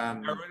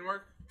 Heroine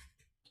work?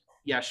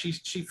 Yeah,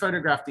 she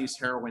photographed these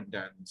heroin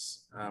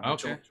dens,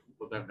 which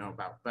people don't know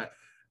about. But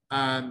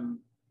I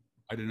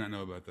did not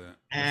know about that.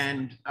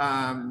 And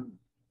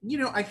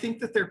I think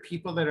that there are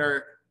people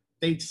that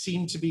they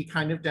seem to be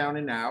kind of down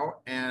and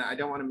out, and I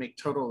don't want to make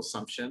total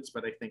assumptions,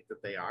 but I think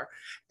that they are.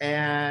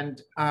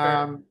 And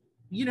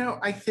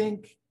I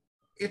think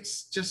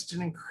it's just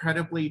an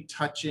incredibly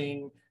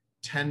touching,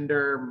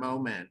 tender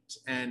moment,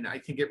 and I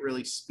think it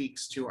really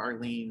speaks to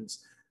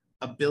Arlene's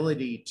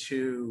ability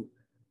to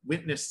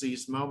witness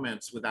these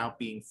moments without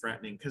being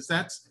threatening, because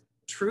that's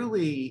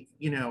truly,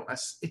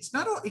 it's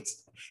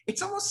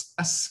almost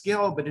a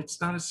skill, but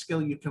it's not a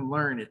skill you can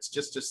learn. It's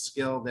just a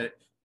skill that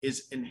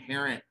is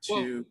inherent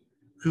to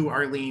who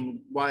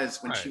Arlene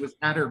was when she was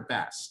at her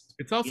best.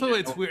 It's also,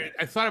 it's weird.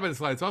 I thought about this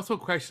a lot. It's also a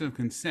question of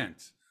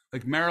consent.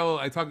 Like Meryl,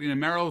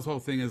 Meryl's whole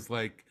thing is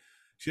like,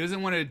 she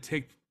doesn't want to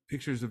take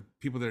pictures of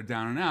people that are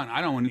down and out.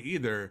 I don't want to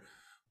either.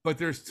 But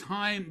there's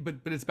time, but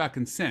it's about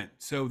consent.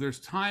 So there's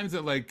times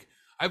that like,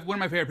 one of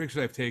my favorite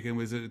pictures I've taken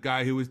was a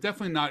guy who was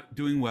definitely not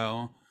doing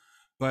well,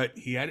 but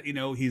he had,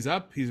 he's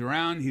up, he's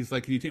around, he's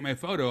like, can you take my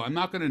photo? I'm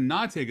not going to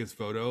not take his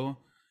photo.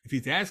 If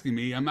he's asking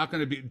me, I'm not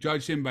going to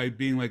judge him by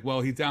being like,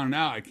 well, he's down and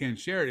out, I can't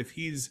share it. If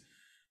he's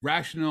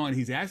rational and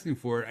he's asking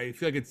for it, I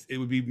feel like it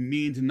would be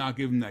mean to not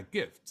give him that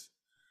gift.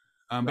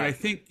 But I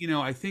think,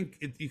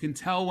 you can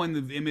tell when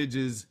the image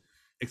is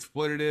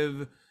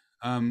exploitative.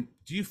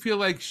 Do you feel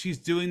like she's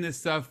doing this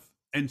stuff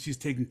and she's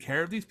taking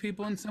care of these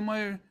people in some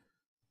way?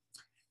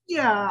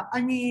 Yeah,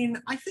 I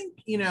mean, I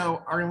think,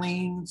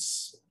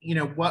 Arlene's,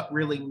 what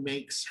really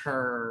makes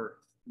her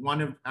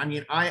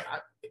I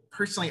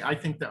personally, I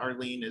think that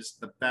Arlene is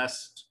the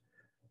best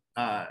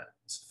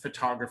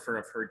photographer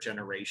of her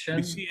generation. I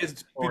mean, she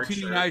is, between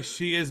you and I,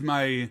 she's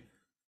my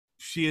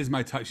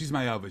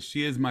Elvis.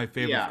 She is my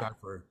favorite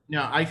photographer.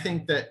 No, I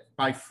think that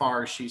by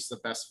far she's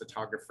the best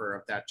photographer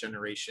of that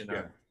generation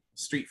of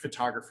street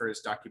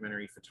photographers,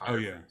 documentary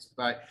photographers.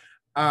 But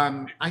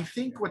I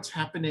think what's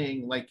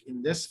happening, like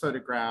in this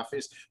photograph,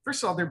 is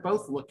first of all, they're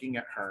both looking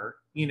at her.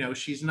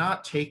 She's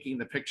not taking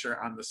the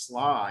picture on the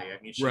sly.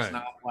 I mean, she's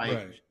not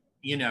like,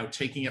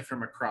 taking it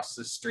from across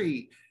the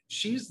street.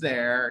 She's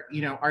there.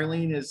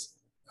 Arlene is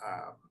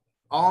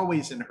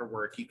always in her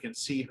work. You can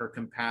see her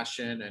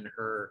compassion and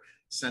her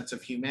sense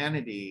of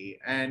humanity.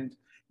 And,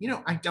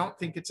 I don't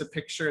think it's a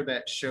picture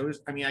that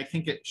shows, I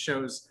think it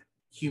shows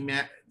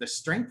the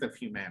strength of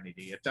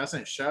humanity. It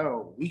doesn't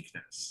show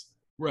weakness.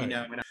 Right.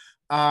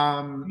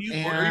 Are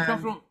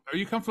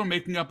you comfortable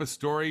making up a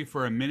story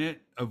for a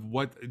minute of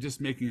just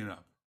making it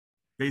up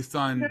based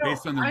on the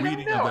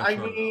reading of that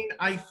photo?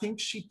 I think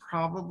she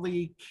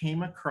probably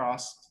came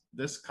across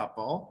this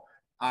couple.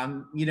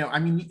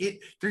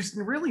 There's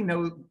really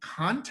no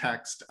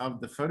context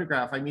of the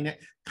photograph. It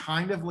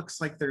kind of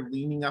looks like they're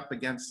leaning up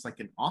against like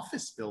an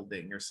office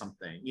building or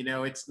something.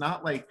 It's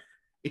not like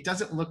it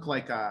doesn't look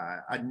like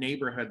a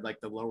neighborhood like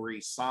the Lower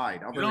East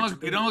Side. They Although don't it's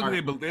look, they really don't look hard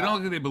like to they tell. don't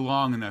look like they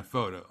belong in that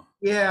photo.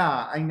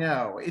 Yeah, I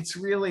know. It's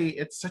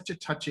such a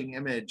touching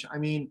image. I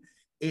mean,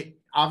 it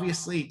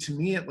obviously to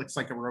me it looks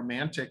like a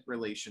romantic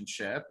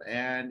relationship,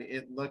 and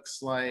it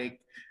looks like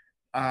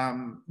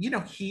the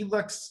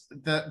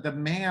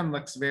man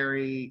looks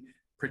very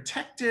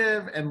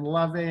protective and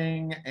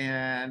loving,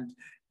 and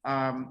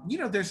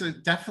there's a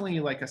definitely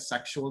like a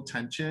sexual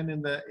tension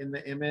in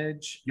the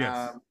image.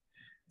 Yes.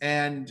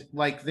 And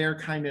like they're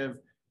kind of,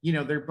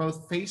 they're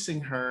both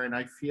facing her, and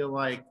I feel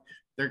like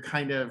they're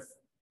kind of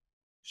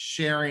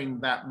sharing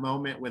that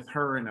moment with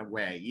her in a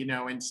way,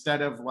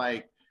 instead of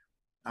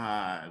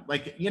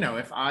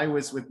if I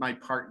was with my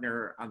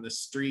partner on the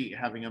street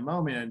having a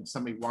moment and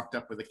somebody walked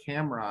up with a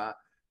camera,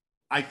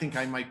 I think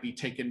I might be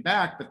taken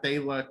back, but they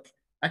look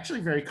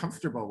actually very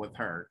comfortable with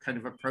her, kind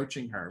of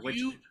approaching her, which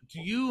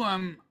You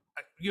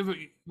have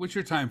what's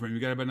your time frame? You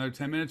got about another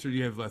 10 minutes, or do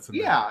you have less than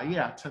that?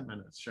 yeah, 10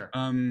 minutes, sure.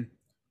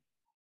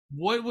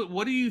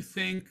 What do you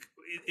think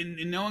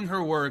in knowing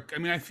her work? I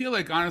mean, I feel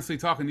like honestly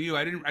talking to you,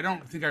 I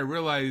don't think I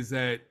realized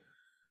that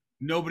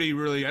nobody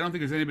really, I don't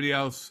think there's anybody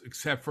else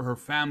except for her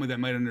family that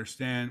might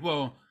understand.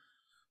 Well,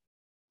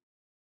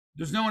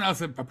 there's no one else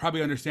that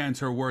probably understands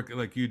her work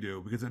like you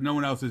do, because no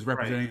one else is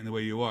representing it in the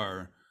way you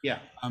are. Yeah.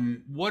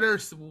 What are,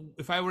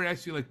 if I were to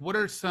ask you, like, what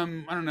are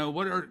some, I don't know,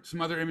 what are some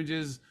other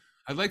images?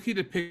 I'd like you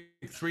to pick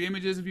 3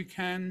 images if you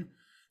can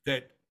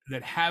that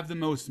have the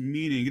most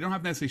meaning. You don't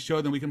have to necessarily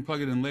show them. We can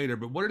plug it in later.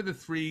 But what are the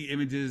 3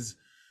 images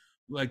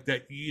like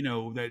that?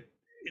 That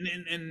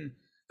and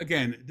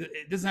again,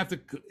 it doesn't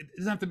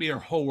have to be our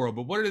whole world.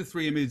 But what are the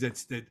 3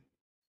 images that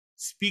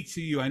speak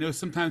to you? I know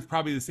sometimes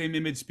probably the same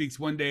image speaks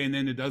one day and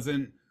then it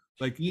doesn't.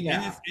 Like in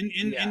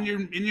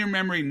your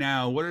memory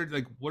now, what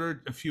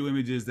are a few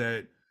images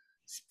that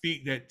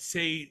speak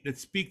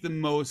the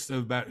most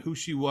about who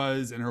she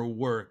was and her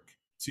work,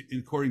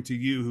 according to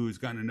you, who's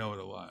gotten to know it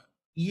a lot?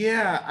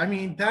 Yeah, I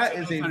mean, that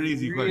is a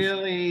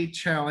really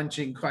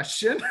challenging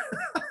question.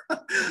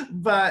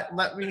 But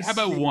let me How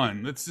about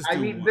one? Let's just I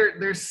mean,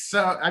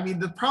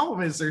 the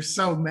problem is there's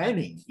so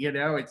many,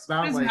 it's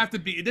not, it doesn't like, have to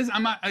be, it doesn't,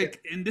 I'm not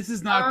like, and this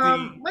is not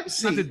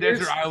not the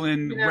desert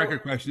island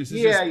record question. This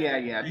is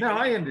yeah. No,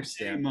 I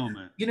understand.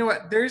 Moment. You know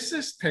what? There's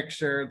this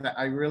picture that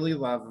I really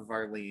love of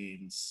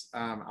Arlene's.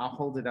 I'll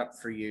hold it up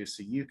for you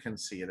so you can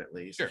see it at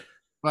least. Sure.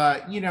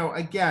 But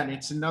again,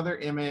 it's another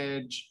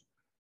image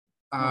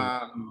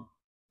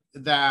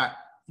that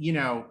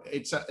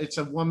it's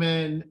a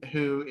woman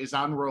who is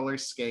on roller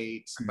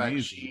skates.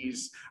 Amazing.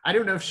 But I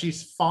don't know if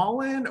she's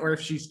fallen or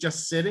if she's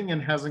just sitting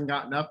and hasn't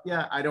gotten up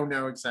yet. I don't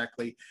know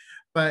exactly.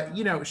 But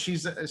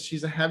she's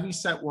a heavy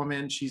set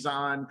woman. She's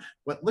on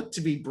what look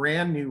to be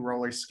brand new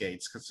roller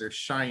skates because they're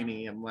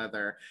shiny and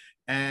leather.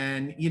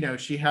 And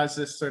she has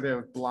this sort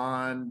of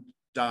blonde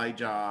dye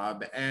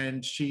job,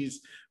 and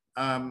she's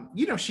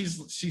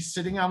she's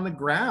sitting on the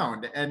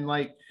ground, and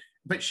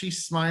but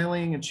she's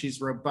smiling and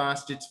she's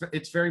robust.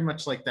 It's very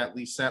much like that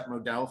Lisette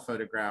Model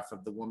photograph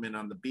of the woman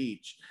on the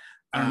beach.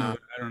 I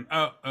don't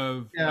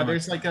know.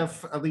 There's like a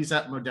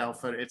Lisette Model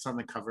photo. It's on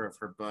the cover of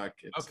her book.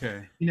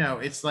 Okay.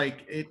 It's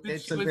like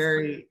it's a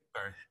very.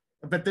 Sorry.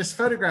 But this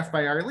photograph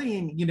by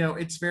Arlene,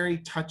 it's very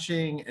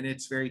touching and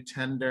it's very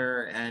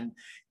tender, and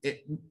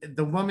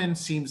the woman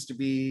seems to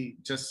be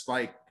just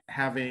like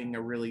having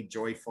a really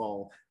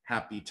joyful,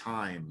 happy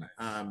time.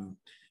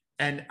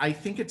 And I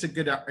think it's a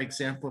good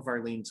example of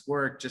Arlene's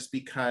work, just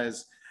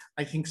because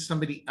I think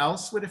somebody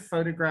else would have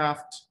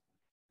photographed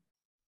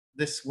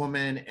this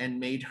woman and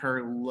made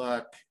her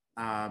look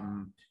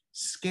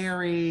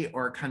scary,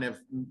 or kind of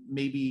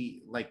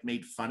maybe like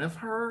made fun of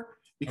her,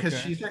 because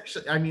she's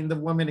actually, I mean, the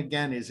woman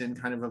again is in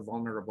kind of a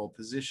vulnerable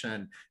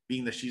position,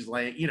 being that she's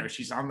like,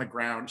 she's on the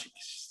ground, she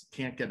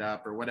can't get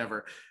up or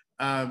whatever.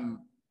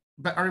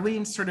 But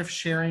Arlene's sort of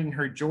sharing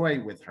her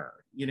joy with her.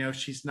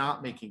 She's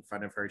not making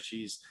fun of her.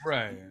 She's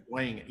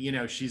enjoying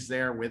it. She's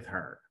there with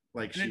her.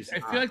 Like, I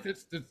feel like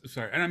that's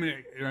sorry. And I mean,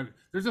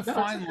 there's a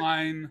fine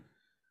line.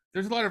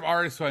 There's a lot of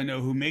artists who I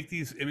know who make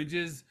these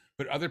images,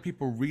 but other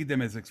people read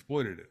them as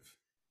exploitative.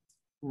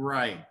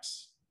 Right.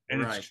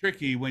 And it's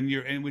tricky when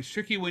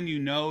you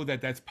know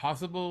that that's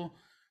possible,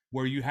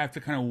 where you have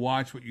to kind of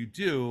watch what you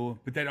do,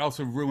 but that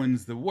also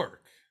ruins the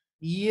work.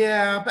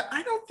 Yeah, but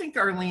I don't think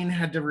Arlene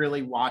had to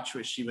really watch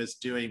what she was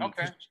doing.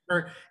 Okay.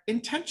 Her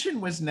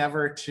intention was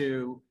never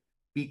to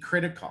be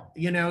critical.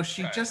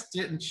 She just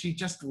didn't. She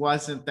just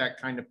wasn't that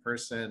kind of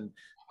person.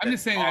 I'm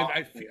just saying,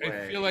 I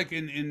feel like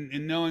in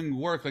knowing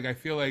work, like I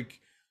feel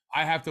like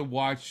I have to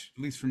watch,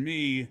 at least for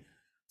me,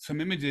 some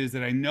images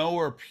that I know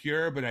are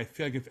pure, but I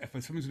feel like if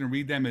someone's going to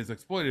read them as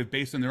exploitative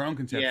based on their own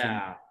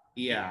conception,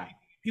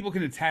 people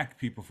can attack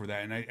people for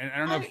that, and I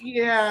don't know.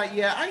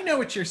 I know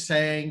what you're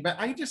saying, but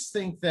I just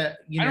think that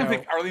I don't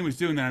think Arlene was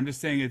doing that. I'm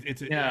just saying it's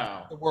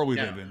the world we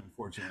live in,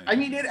 unfortunately. I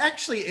mean,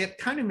 it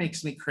kind of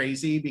makes me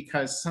crazy,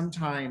 because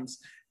sometimes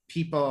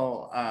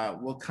people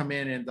will come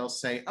in and they'll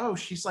say, "Oh,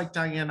 she's like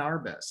Diane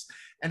Arbus,"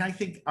 and I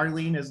think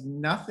Arlene is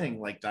nothing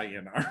like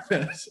Diane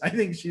Arbus. I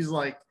think she's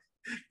like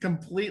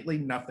completely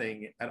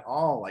nothing at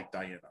all like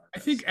Diane I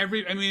Arbus. think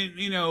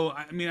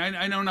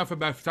I know enough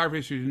about photography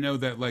history to know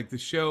that like the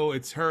show,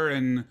 it's her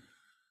and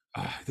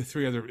the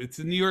three other. It's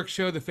a New York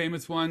show, the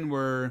famous one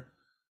where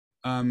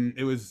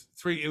it was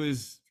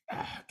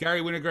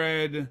Gary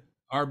Winograd,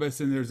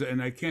 Arbus,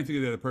 and I can't think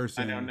of the other I don't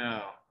person.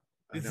 know.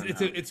 I It's don't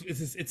it's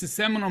know. it's a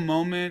seminal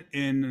moment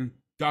in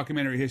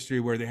documentary history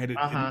where they had it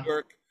in New Uh-huh.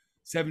 York,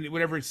 70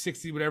 whatever,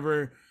 60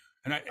 whatever,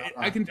 and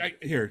Uh-huh.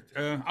 here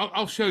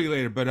I'll show you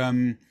later, but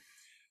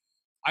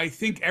I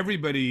think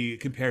everybody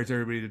compares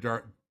everybody to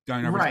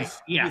Diane Arbus Right.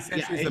 because she Yeah. Yeah.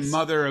 essentially is the It's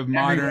mother of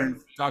everyone. modern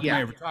Yeah.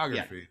 documentary Yeah.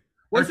 photography.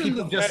 Or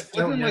people just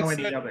don't know any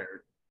Lisette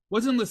other.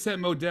 wasn't Lisette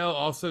Modell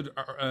also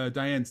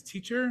Diane's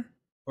teacher,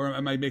 or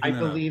am I making that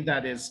up?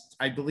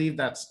 I believe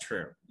that's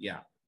true.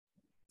 Yeah.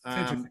 It's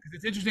interesting. Um,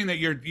 It's interesting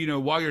that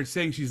while you're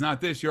saying she's not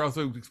this, you're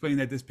also explaining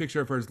that this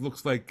picture of hers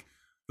looks like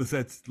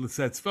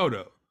Lisette's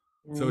photo.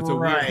 So it's a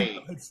weird, right.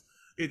 it's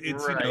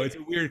Right.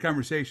 a weird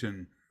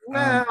conversation.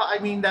 Well, I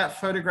mean, that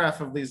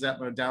photograph of Lisette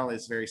Modell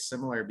is very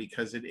similar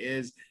because it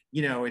is,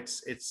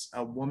 it's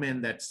a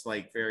woman that's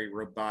like very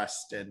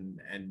robust and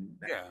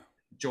Yeah,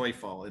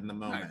 joyful in the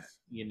moment.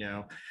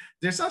 nice.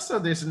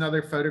 There's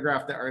another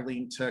photograph that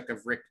Arlene took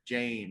of Rick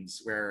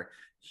James where Oh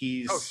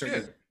he's sort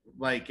of shit,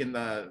 like in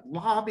the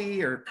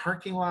lobby or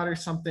parking lot or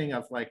something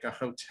of like a you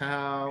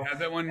hotel. have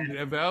that one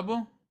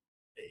available?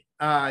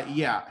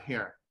 Yeah,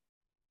 here.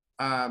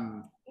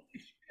 Um,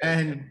 Shit.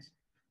 and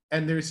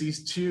and there's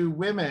these two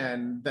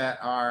women that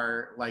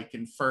are like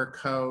in fur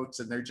coats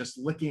and they're just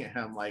looking at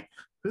him like,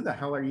 who the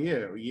hell are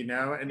you,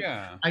 and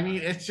Yeah. I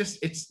mean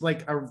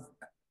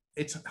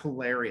it's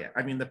hilarious.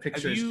 I mean, the Have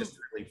picture is you just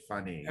really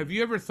funny. have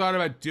you ever thought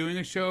about doing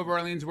a show of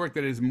Arlene's work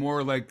that is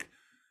more like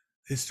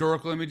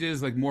historical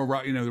images, like more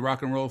rock, the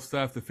rock and roll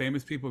stuff, the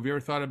famous people? Have you ever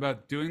thought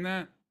about doing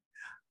that?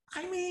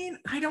 I mean,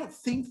 I don't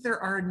think there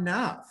are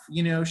enough.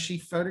 She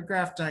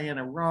photographed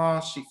Diana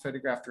Ross, she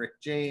photographed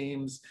Rick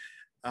James.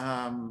 But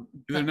Are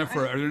there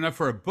enough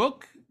for a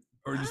book,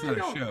 or just I not a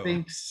don't show?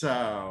 think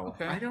so.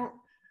 Okay.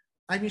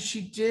 I mean,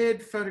 she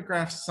did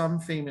photograph some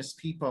famous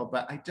people,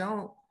 but I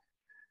don't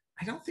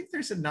think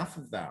there's enough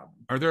of them.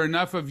 Are there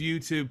enough of you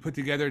to put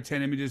together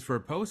 10 images for a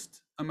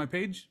post on my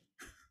page?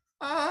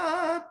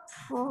 Uh,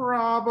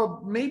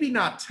 Probably, maybe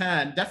not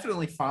 10,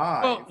 definitely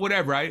Well, 5.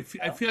 whatever. I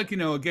feel like,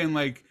 again,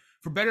 like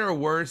for better or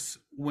worse,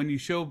 when you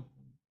show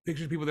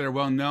pictures of people that are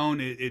well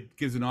known, it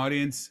gives an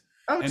audience.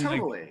 Oh, And like,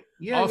 totally.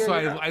 Yeah, yeah, also,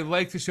 yeah. I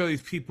like to show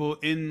these people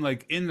in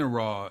the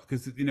raw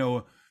because,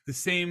 the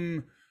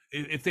same,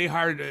 if they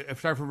hired a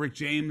photographer, Rick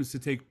James, to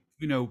take,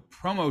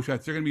 promo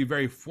shots, they're going to be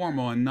very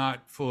formal and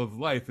not full of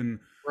life. And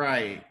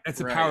Right, that's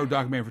the power right. of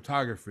documentary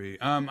photography.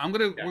 Yeah.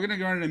 We're gonna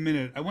go on in a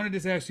minute. I want to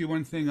just ask you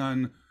one thing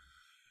on.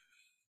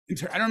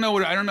 I don't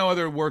know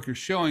other work you're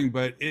showing,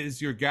 but is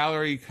your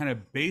gallery kind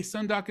of based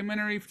on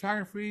documentary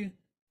photography?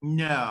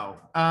 No.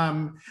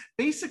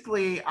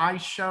 Basically, I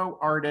show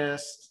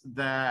artists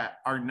that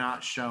are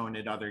not shown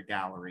at other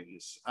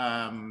galleries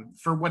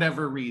for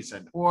whatever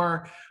reason,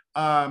 or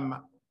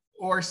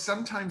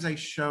sometimes I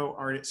show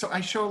artists. So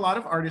I show a lot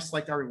of artists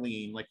like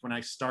Arlene. Like when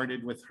I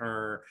started with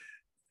her,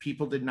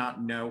 people did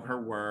not know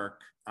her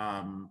work.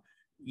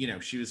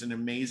 She was an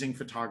amazing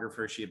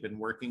photographer. She had been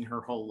working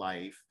her whole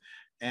life,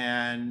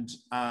 and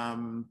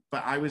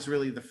but I was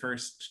really the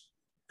first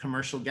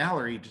commercial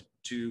gallery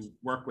to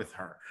work with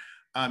her.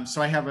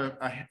 So I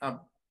have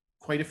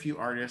quite a few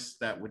artists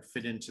that would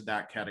fit into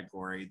that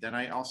category. Then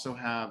I also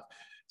have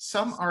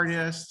some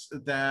artists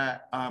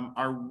that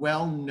are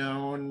well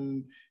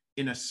known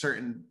in a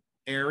certain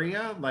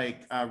area,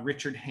 like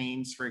Richard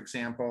Haynes, for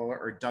example,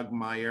 or Doug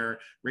Meyer.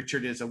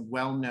 Richard is a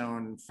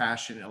well-known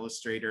fashion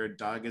illustrator.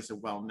 Doug is a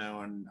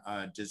well-known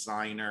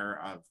designer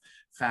of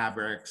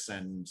fabrics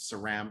and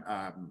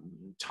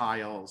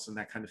tiles and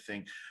that kind of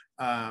thing.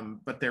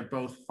 But they're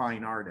both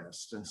fine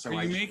artists, and so Are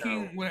I you show.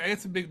 making? Well, I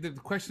guess the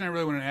question I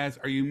really want to ask: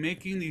 are you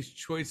making these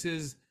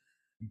choices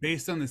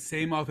based on the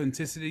same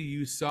authenticity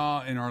you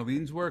saw in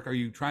Arlene's work? Are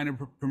you trying to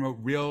promote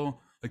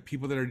real, like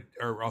people that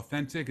are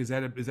authentic? Is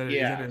that a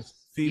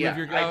Yes. theme of Yeah,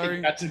 your I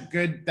think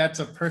gallery? that's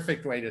a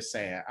perfect way to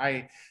say it.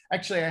 I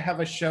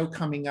have a show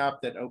coming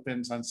up that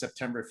opens on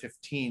September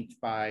 15th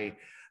by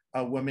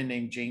a woman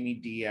named Jamie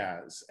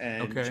Diaz.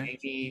 And Okay.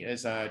 Jamie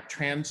is a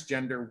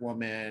transgender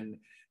woman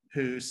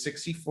who's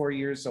 64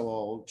 years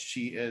old.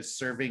 She is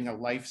serving a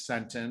life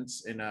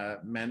sentence in a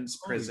men's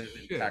Holy prison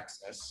in shit!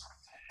 Texas.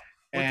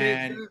 What date is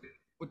And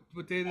that?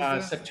 What date is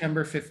that?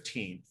 September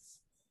 15th.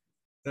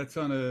 That's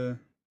on a.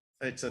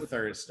 It's a What,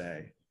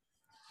 Thursday.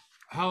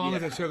 how long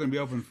is Yeah. that show going to be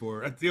open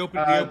for? At the Uh,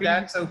 opening.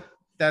 that's a,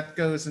 that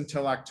goes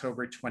until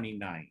October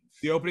 29th.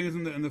 The opening is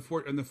in the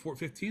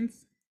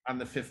 15th. On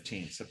the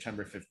 15th,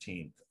 September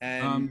 15th.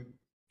 And, Um.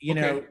 you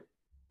Okay.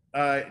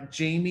 know,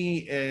 Jamie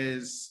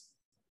is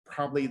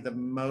probably the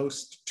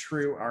most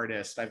true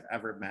artist I've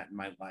ever met in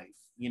my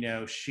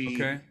life. She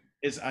Okay.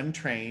 is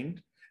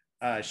untrained.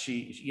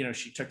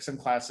 She took some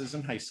classes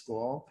in high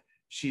school.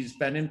 She's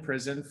been in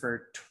prison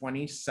for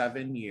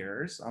 27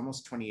 years,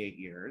 almost 28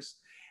 years.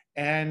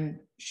 And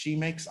she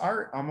makes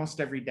art almost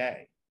every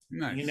day. you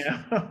Nice.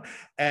 know.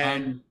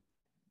 Um,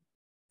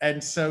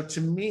 And so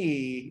to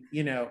me,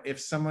 if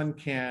someone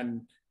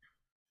can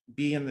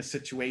be in the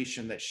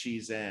situation that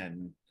she's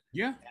in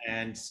yeah.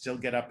 and still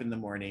get up in the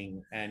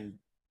morning and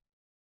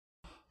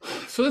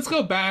So let's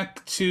go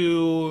back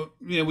to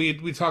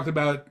we talked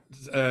about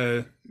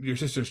your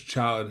sister's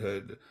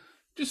childhood.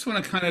 Just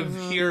want to kind of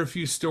Mm-hmm. hear a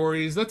few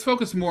stories. Let's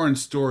focus more on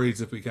stories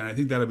if we can. I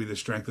think that'll be the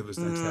strength of this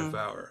next half Mm-hmm.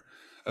 hour,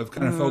 of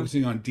kind of Mm-hmm.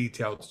 focusing on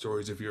detailed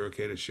stories. If you're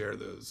okay to share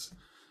those,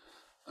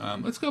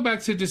 let's go back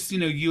to just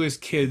you as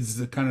kids,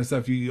 the kind of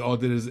stuff you all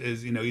did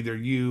as either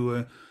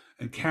you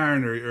and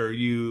Karen or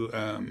you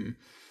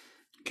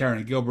Karen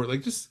and Gilbert.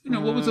 Like just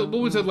what was it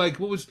Mm-hmm. like?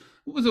 What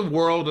was the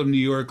world of New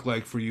York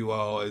like for you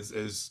all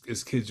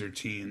as kids or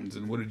teens?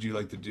 And what did you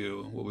like to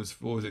do? What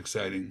was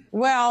exciting?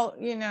 Well,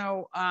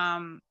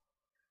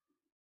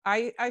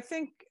 I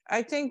think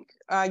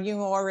you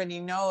already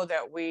know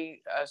that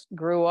we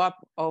grew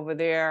up over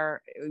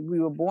there. We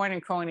were born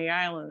in Coney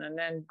Island and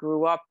then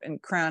grew up in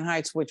Crown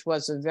Heights, which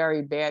was a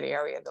very bad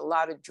area, a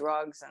lot of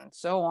drugs and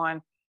so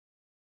on.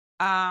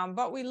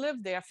 But we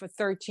lived there for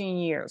 13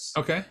 years,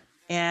 Okay.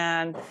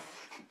 and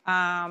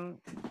um,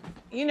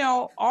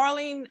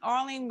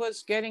 Arlene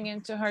was getting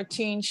into her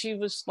teens. She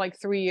was like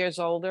 3 years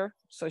older,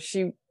 so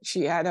she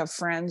had her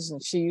friends,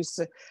 and she used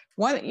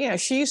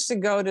to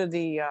go to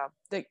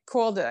they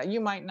called it, you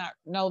might not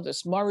know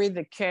this, Murray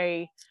the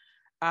K.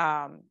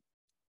 Um,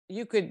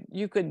 you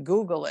could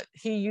Google it.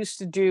 He used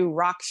to do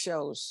rock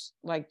shows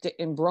like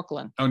in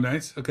Brooklyn. Oh,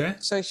 nice. Okay.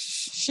 So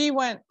she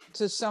went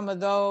to some of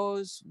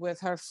those with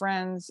her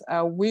friends.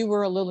 We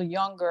were a little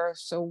younger,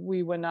 so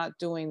we were not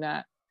doing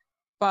that.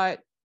 But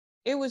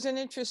it was an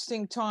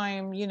interesting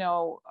time.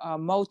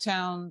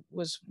 Motown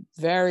was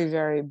very,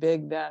 very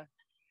big then.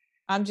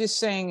 I'm just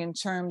saying in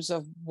terms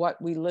of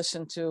what we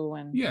listened to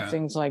and Yeah.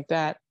 things like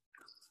that.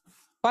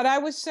 But I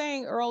was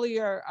saying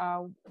earlier,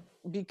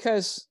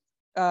 because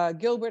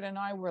Gilbert and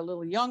I were a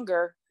little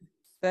younger,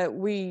 that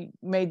we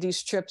made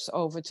these trips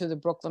over to the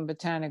Brooklyn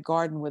Botanic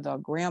Garden with our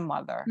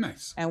grandmother.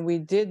 Nice. And we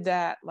did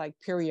that like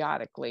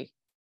periodically.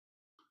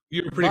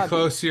 You were pretty But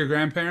close to your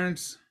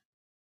grandparents?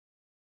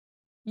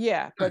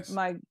 yeah, but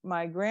Nice.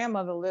 my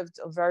grandmother lived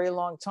a very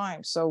long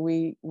time. So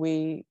we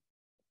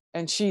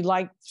and she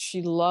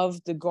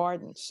loved the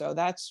garden. So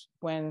that's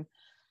when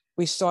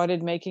we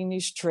started making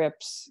these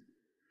trips.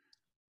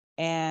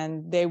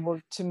 And they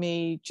were, to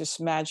me,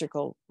 just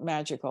magical.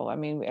 I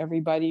mean,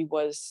 everybody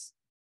was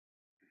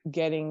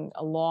getting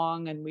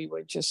along and we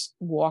were just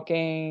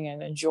walking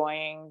and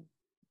enjoying.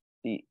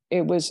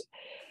 It was,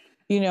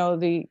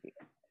 the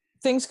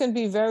things can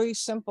be very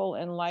simple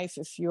in life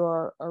if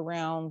you're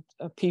around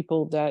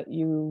people that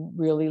you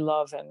really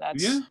love, and Yeah.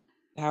 that's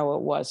how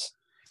it was.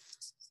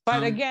 But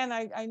Um, again,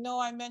 I know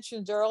I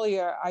mentioned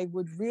earlier, I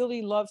would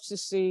really love to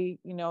see,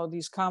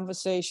 these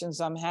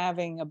conversations I'm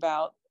having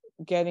about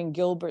getting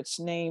Gilbert's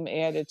name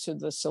added to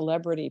the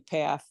celebrity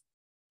path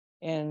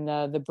in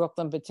the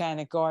Brooklyn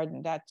Botanic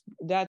Garden.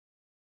 That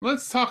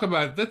let's talk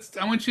about that's.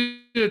 I want you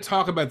to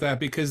talk about that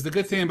because the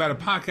good thing about a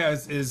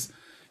podcast is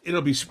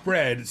it'll be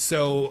spread.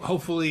 So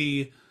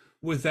hopefully,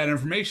 with that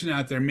information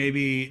out there,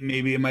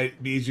 maybe it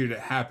might be easier to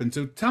happen.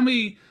 So tell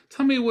me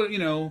what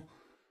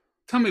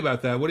Tell me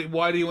about that.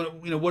 Why do you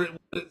want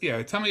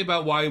Yeah, tell me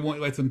about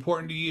what's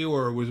important to you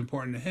or was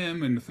important to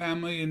him and the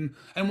family,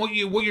 and what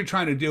you're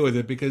trying to do with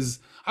it, because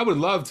I would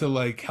love to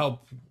like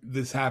help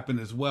this happen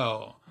as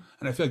well.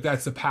 And I feel like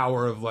that's the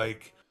power of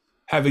like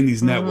having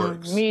these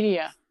networks.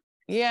 media.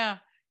 Yeah.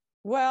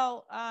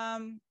 Well,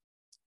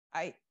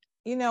 I,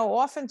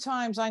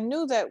 oftentimes I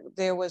knew that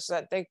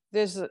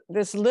there's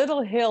this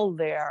little hill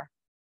there.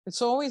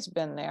 It's always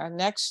been there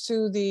next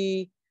to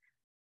the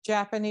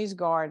Japanese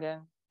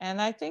garden. And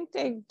I think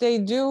they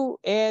do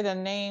add a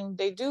name.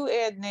 They do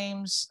add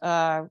names,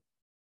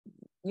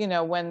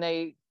 when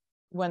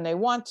they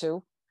want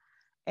to.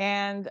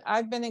 And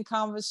I've been in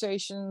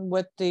conversation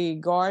with the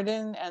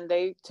garden, and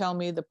they tell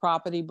me the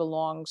property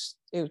belongs.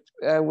 It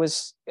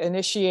was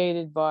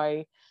initiated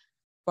by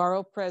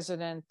Borough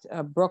President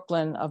of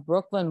Brooklyn,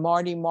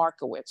 Marty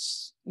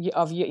Markowitz.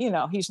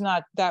 He's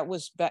not. That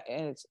was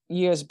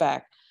years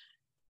back.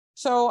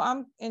 So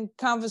I'm in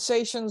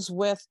conversations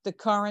with the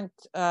current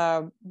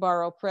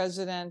borough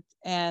president,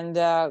 and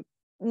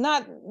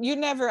you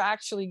never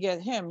actually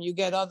get him. You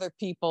get other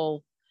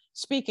people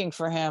speaking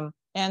for him.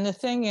 And the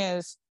thing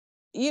is,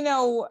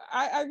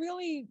 I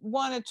really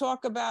want to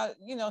talk about,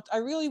 I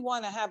really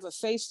want to have a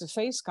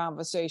face-to-face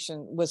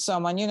conversation with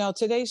someone.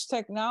 Today's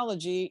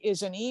technology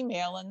is an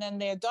email and then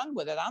they're done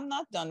with it. I'm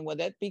not done with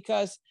it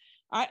because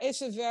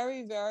it's a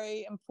very,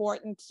 very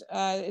important,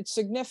 it's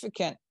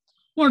significant.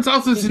 Well, it's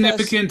also Because,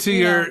 significant to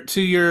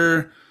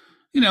your,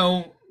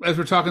 as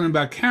we're talking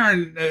about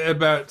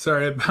about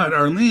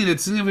Arlene,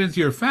 it's significant to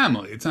your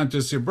family. It's not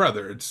just your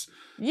brother. It's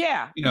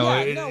yeah, you know, yeah,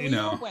 it- no, you we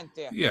all know, went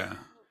there. yeah.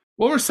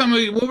 What were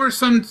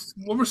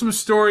some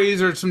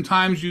stories or some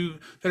times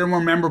that are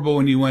more memorable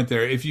when you went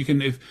there? If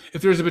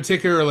there's a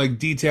particular like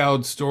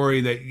detailed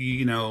story that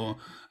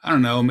I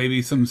don't know,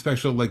 maybe some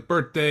special like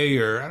birthday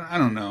or I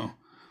don't know,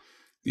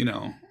 you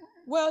know.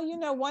 Well,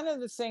 one of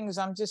the things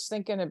I'm just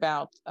thinking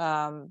about,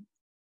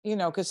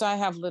 because I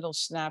have little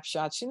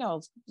snapshots,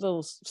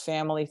 little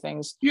family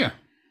things. Yeah.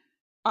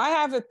 I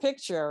have a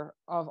picture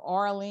of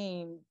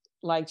Arlene,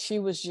 like she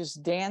was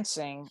just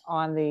dancing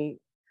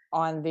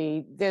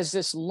there's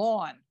this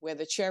lawn where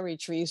the cherry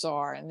trees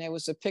are, and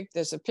there's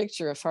a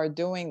picture of her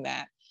doing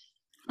that.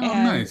 Oh,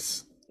 And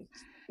nice.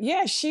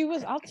 yeah,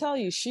 I'll tell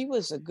you, she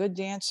was a good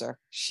dancer.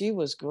 She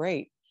was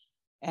great.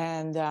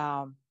 And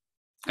I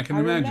can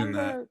imagine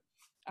that.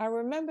 I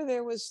remember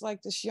there was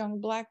like this young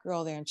Black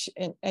girl there,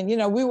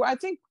 and we were, I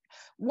think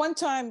one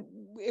time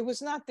it was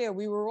not there,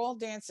 we were all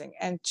dancing,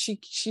 and she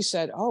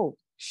said, "Oh,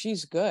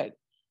 she's good."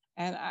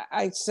 And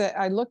I said,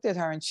 I looked at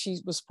her, and she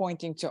was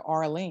pointing to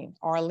Arlene.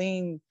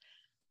 Arlene,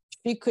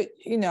 she could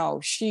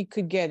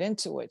get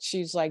into it.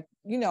 She's like,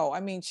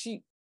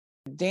 she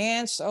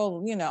danced.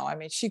 Oh,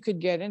 she could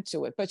get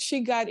into it, but she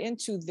got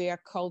into their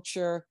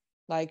culture.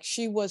 Like,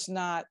 she was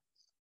not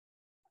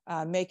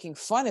making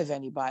fun of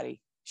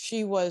anybody.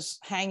 She was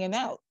hanging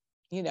out.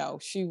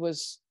 She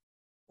was,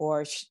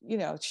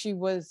 she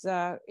was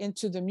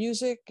into the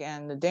music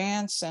and the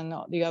dance and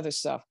the other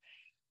stuff.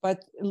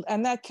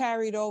 And that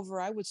carried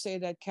over, I would say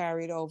that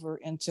carried over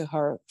into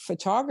her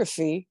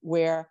photography,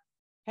 where,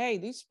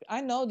 hey,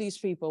 I know these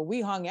people,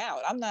 we hung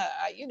out. I'm not,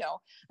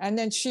 and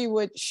then she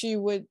would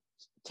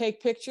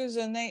take pictures,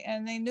 and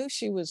they knew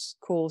she was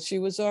cool. She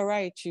was all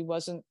right. She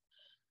wasn't,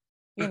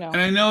 And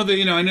I know that,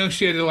 I know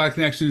she had a lot of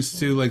connections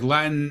to like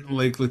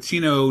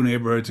Latino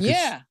neighborhoods.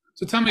 Yeah.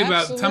 So tell me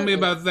about that.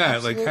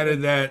 Absolutely. Like,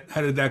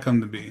 how did that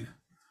come to be?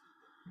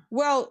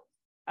 Well,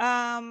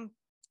 I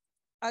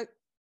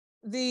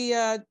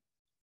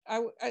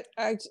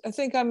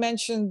think I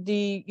mentioned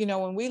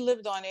when we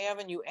lived on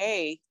Avenue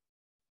A,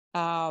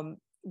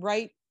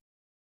 right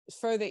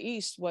further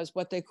east was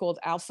what they called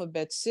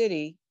Alphabet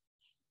City.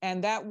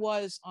 And that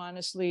was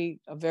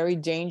honestly a very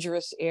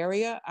dangerous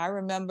area. I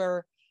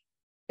remember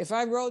if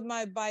I rode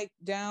my bike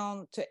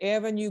down to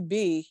Avenue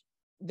B,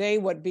 they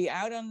would be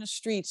out on the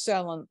street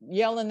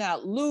yelling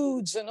out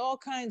lewds and all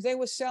kinds. They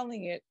were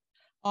selling it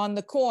on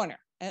the corner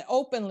and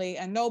openly,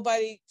 and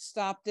nobody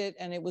stopped it,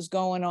 and it was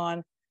going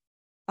on.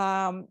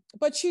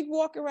 But she'd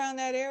walk around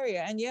that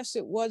area, and yes,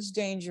 it was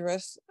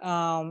dangerous.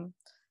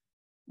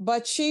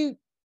 But she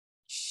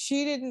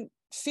didn't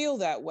feel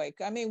that way.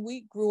 I mean,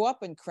 we grew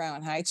up in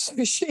Crown Heights.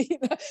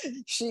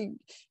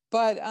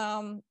 But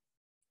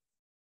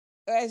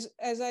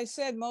as I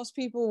said, most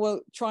people were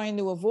trying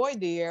to avoid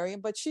the area,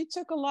 but she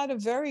took a lot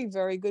of very,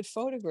 very good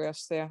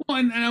photographs there. Well,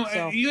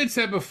 and you had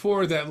said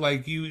before that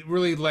like you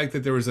really liked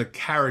that there was like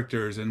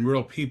characters and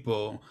real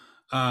people,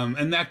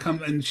 and that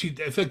comes. And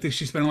I feel like that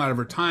she spent a lot of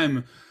her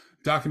time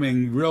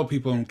documenting real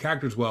people and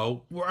characters.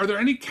 Well, are there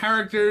any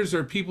characters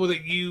or people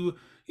that you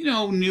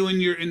knew in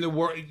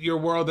your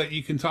world that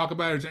you can talk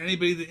about? Or is there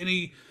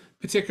any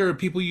particular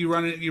people you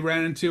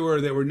ran into,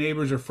 or that were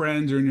neighbors or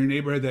friends or in your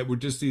neighborhood that were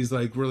just these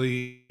like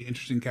really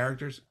interesting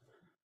characters?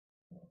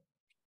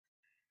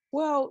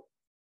 Well,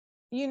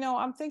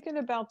 I'm thinking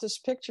about this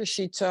picture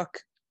she took.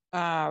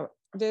 There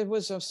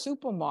was a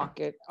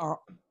supermarket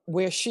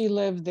where she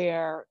lived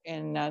there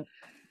in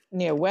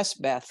near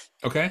Westbeth.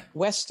 Okay.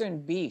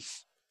 Western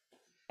Beef.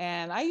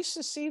 And I used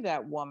to see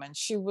that woman.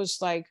 She was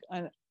like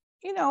an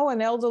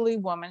elderly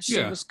woman.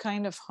 She was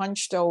kind of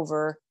hunched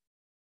over,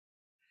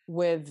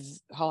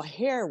 with her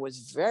hair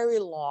was very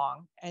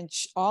long, and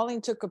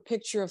Arlene took a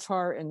picture of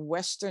her in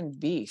Western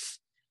Beef,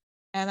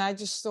 and I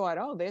just thought,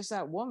 oh, there's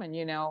that woman,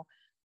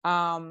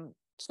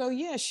 so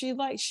yeah, she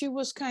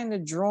was kind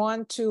of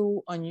drawn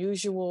to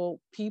unusual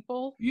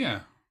people.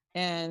 Yeah.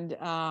 And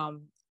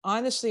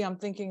honestly, I'm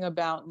thinking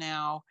about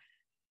now,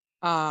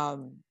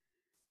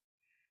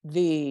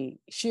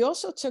 she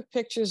also took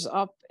pictures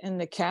up in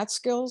the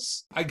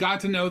Catskills. I got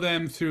to know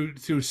them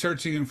through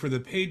searching for the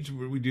page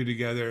we do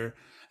together.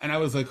 And I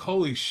was like,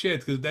 holy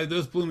shit, because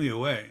those blew me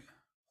away.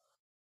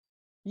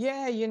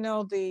 Yeah,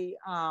 the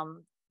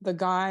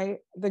guy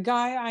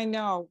I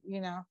know,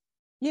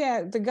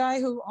 the guy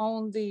who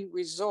owned the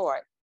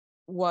resort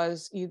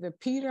was either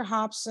Peter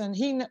Hobson.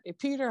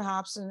 Peter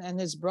Hobson and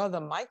his brother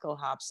Michael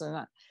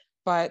Hobson,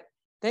 but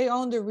they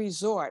owned a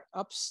resort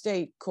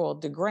upstate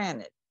called the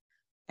Granite,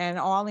 and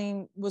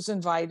Arlene was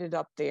invited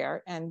up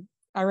there. And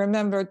I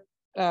remember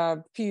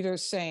Peter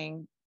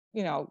saying,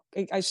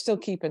 I still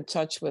keep in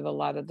touch with a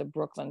lot of the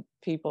Brooklyn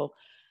people.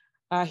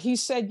 He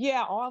said,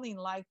 yeah, Arlene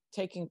liked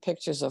taking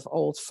pictures of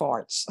old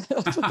farts.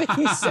 That's what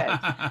he said.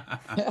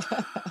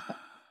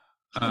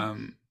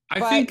 I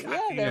think,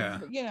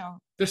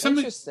 there's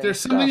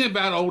something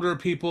about older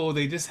people.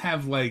 They just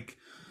have like,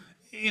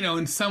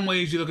 in some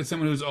ways you look at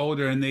someone who's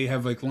older and they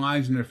have like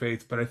lines in their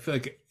face, but I feel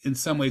like in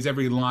some ways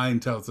every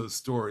line tells a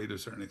story to a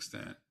certain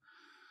extent.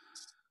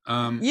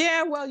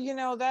 Yeah, well,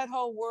 that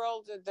whole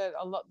world,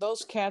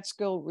 those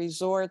Catskill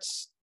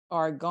resorts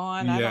are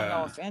gone. I don't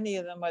know if any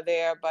of them are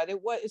there, but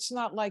it's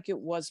not like it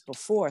was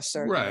before,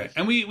 certainly. Right.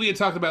 And we had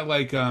talked about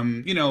like, a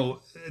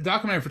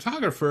documentary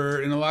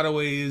photographer in a lot of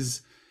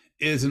ways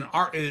is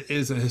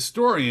a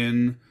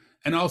historian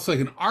and also like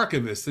an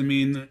archivist. I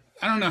mean,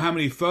 I don't know how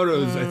many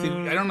photos. I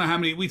don't know how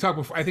many we talked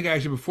before. I think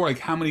actually before, like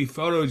how many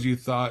photos you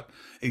thought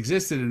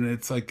existed, and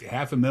it's like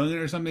 500,000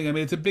 or something. I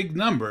mean, it's a big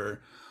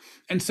number,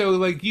 and so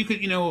like you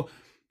could,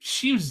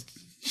 she was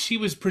she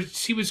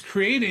was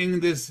creating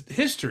this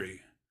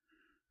history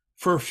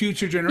for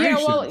future generations.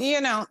 Yeah,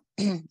 well,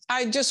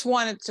 I just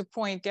wanted to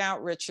point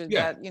out, Richard,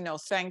 Yeah.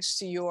 that thanks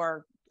to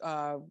your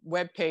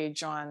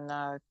webpage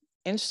on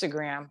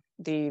Instagram,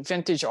 the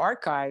Vintage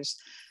Archives,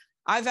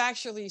 I've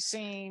actually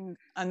seen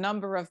a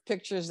number of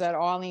pictures that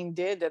Arlene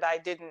did that I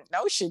didn't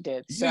know she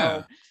did. So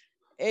Yeah.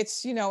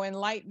 it's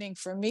enlightening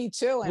for me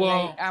too. And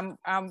Well,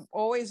 I'm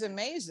always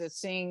amazed at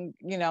seeing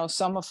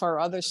some of her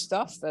other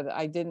stuff that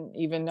I didn't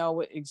even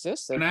know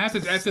existed. and I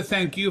have to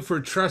thank you for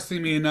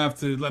trusting me enough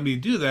to let me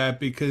do that,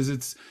 because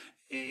it's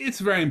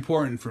very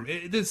important for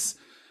me.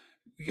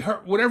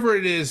 Whatever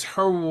it is,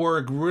 her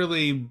work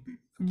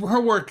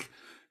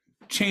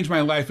changed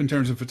my life in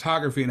terms of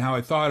photography and how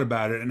I thought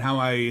about it, and how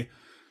I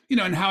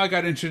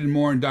got interested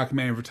more in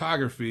documentary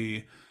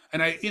photography.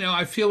 And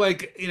I feel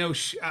like,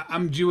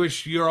 I'm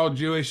Jewish, you're all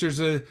Jewish. There's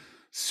a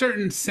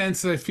certain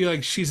sense that I feel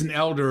like she's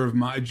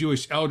a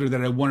Jewish elder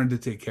that I wanted to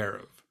take care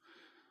of.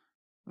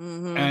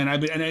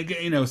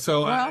 Mm-hmm.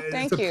 So well,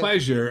 it's a you.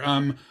 pleasure.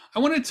 I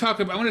want to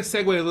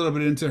segue a little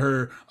bit into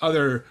her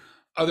other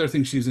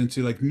things she's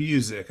into, like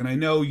music. And I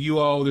know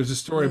there's a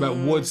story about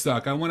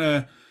Woodstock. I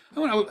know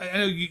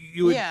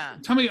you would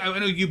tell me, I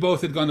know you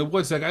both had gone to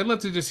Woodstock. I'd love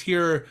to just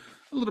hear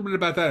a little bit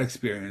about that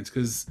experience,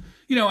 because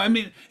I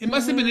mean, it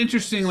must have been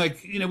interesting.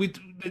 Like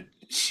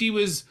she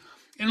was,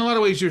 in a lot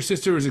of ways, your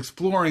sister was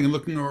exploring and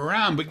looking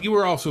around, but you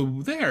were also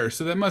there,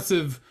 so that must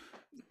have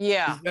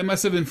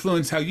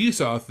influenced how you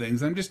saw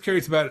things. I'm just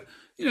curious about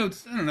I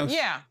don't know,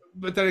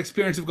 but that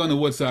experience of going to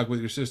Woodstock with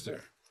your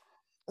sister.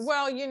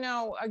 Well,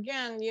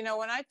 again,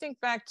 when I think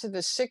back to the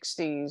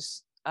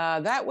 60s,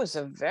 that was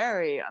a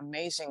very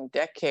amazing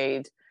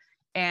decade.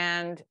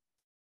 And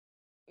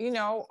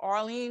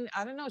Arlene,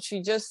 I don't know,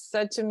 she just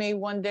said to me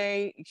one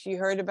day, she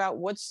heard about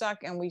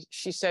Woodstock, and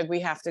she said, we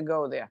have to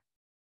go there.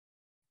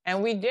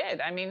 And we did.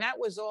 I mean, that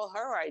was all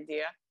her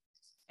idea.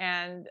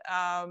 And,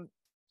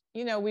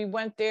 we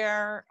went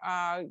there,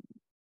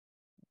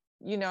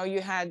 you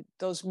had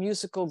those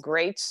musical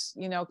greats,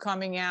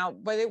 coming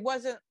out, but it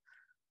wasn't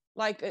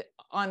like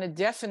on a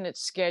definite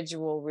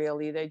schedule,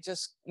 really. They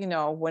just,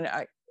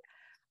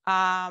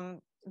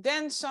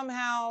 then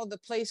somehow the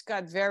place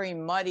got very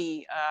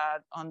muddy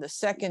on the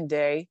second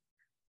day,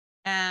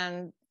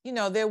 and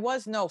there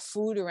was no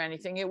food or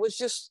anything. It was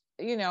just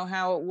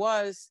how it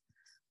was.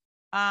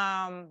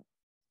 And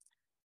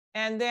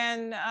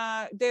then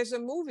there's a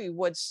movie,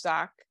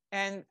 Woodstock,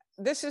 and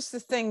this is the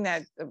thing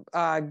that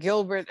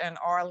Gilbert and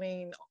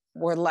Arlene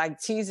were like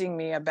teasing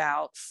me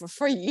about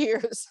for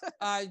years.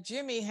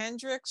 Jimi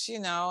Hendrix,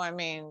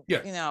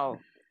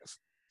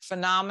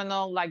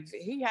 phenomenal. Like,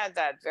 he had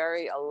that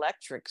very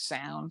electric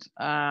sound.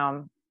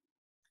 The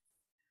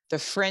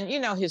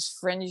fringe, his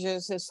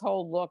fringes, his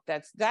whole look,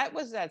 that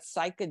was that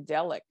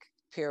psychedelic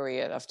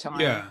period of time.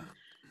 Yeah.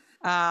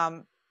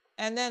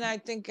 And then I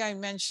think I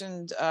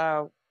mentioned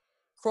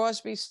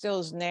Crosby,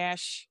 Stills,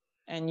 Nash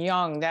and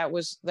Young. That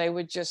was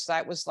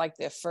like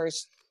their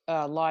first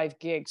live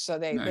gig. So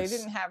they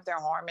didn't have their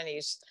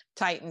harmonies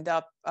tightened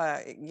up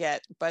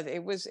yet, but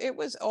it was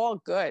all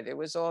good. It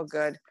was all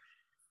good.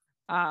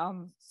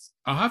 I'll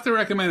have to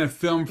recommend a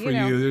film for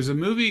you. There's a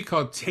movie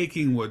called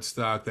Taking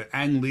Woodstock that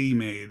Ang Lee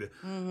made.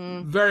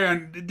 It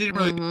didn't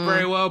really do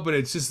very well, but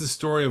it's just the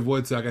story of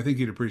Woodstock. I think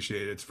you'd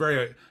appreciate it. It's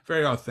very,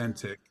 very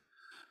authentic.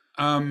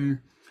 I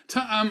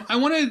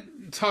want to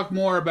talk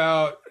more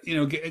about,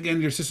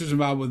 again, your sister's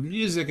involved with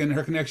music and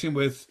her connection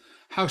with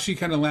how she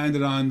kind of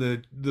landed on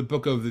the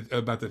book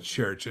about the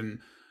church. And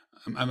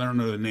I don't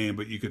know the name,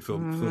 but you could fill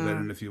that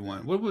in if you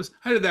want.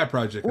 How did that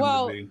project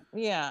come to be?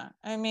 Yeah,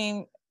 I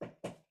mean,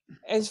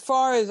 as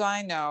far as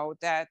I know,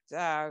 that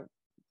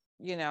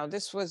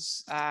this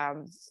was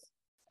Paul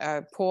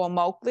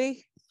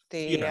Moakley.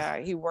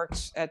 He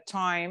works at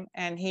Time,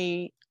 and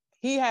he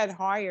had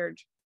hired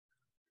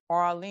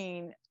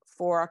Arlene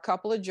for a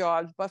couple of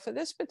jobs, but for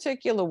this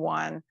particular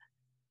one,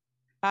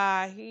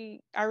 I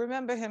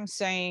remember him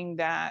saying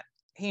that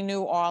he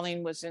knew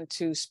Arlene was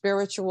into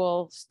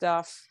spiritual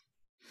stuff,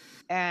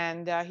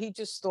 and he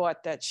just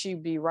thought that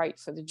she'd be right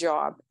for the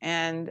job.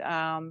 And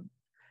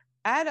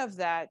out of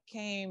that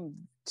came,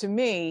 to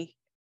me,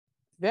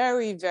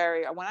 very,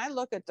 very, when I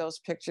look at those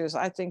pictures,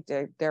 I think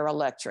they're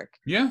electric.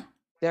 Yeah.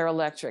 They're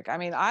electric. I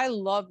mean, I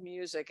love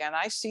music, and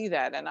I see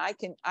that, and I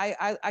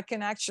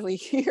can actually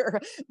hear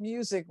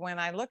music when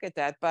I look at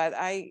that, but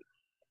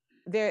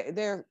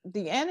the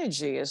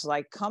energy is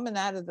like coming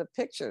out of the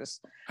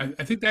pictures. I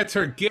think that's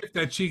her gift,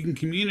 that she can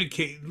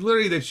communicate,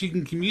 literally, that she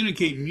can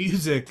communicate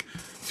music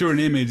through an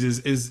image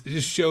is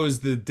just shows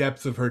the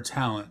depth of her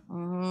talent.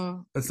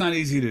 That's not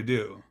easy to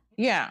do.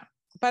 Yeah.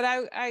 But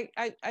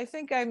I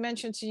think I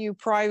mentioned to you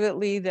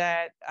privately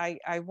that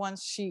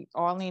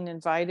Arlene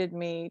invited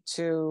me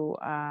to,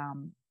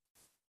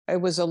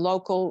 it was a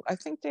local, I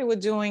think they were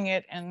doing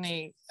it in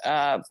the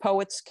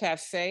Poets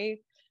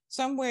Cafe.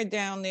 somewhere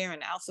down there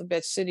in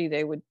Alphabet City,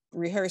 they were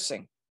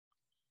rehearsing.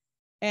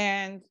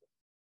 And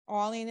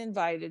Arlene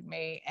invited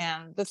me.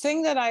 And the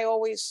thing that I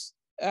always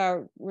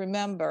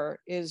remember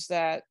is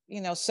that,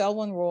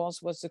 Selwyn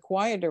Rawls was the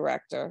choir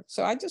director.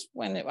 So I just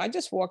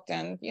walked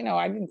in,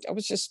 I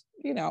was just,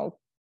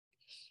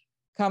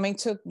 coming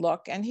to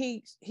look, and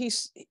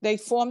they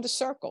formed a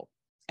circle,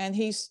 and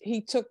he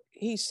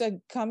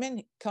said, come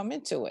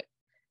into it.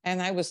 And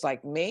I was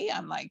like, me?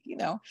 I'm like,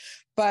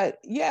 but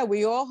yeah,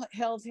 we all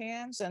held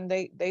hands, and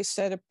they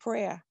said a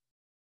prayer.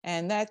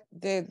 And that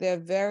they're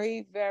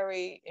very,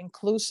 very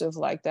inclusive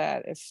like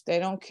that. If they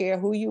don't care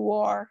who you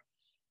are,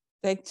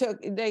 they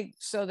did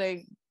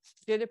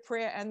a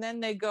prayer, and then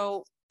they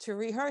go to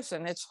rehearse,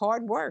 and it's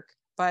hard work,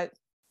 but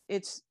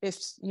it's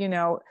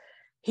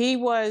he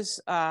was,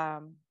 I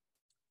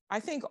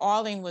think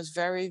Arlene was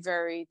very,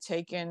 very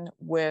taken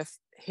with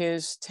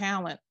his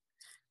talent.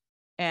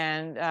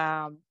 And,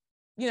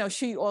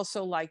 she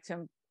also liked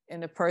him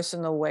in a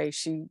personal way.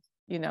 She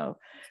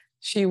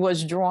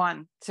was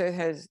drawn to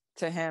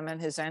him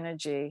and his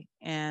energy.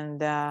 And,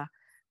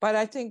 but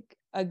I think,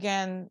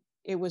 again,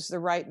 it was the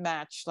right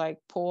match, like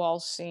Paul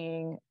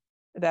seeing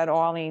that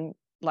Arlene,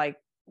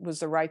 was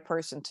the right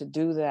person to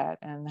do that,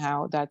 and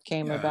how that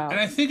came about. And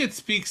I think it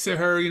speaks to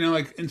her,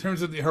 like in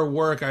terms of her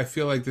work, I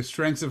feel like the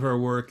strengths of her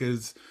work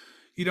is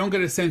you don't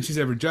get a sense she's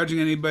ever judging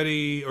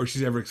anybody or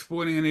she's ever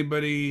exploiting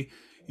anybody.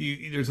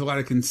 There's a lot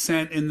of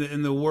consent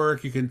in the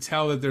work. You can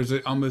tell that there's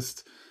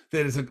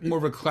more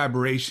of a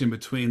collaboration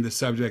between the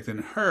subject and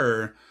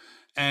her.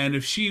 And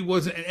if she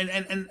wasn't,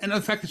 and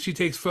the fact that she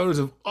takes photos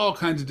of all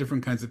kinds of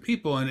different kinds of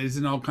people and is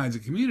in all kinds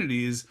of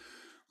communities,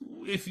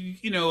 if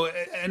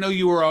I know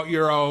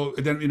you're all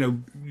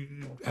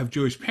have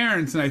Jewish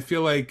parents, and I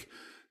feel like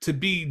to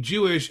be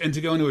Jewish and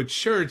to go into a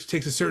church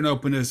takes a certain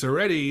openness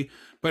already.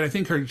 But I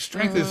think her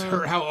strength is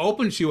how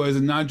open she was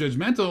and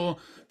non-judgmental,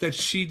 that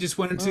she just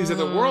went into these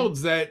other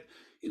worlds that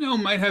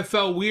might have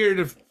felt weird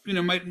if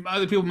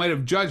other people might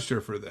have judged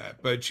her for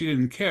that, but she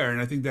didn't care.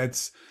 And I think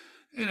that's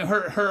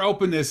her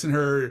openness and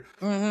her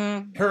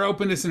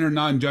openness and her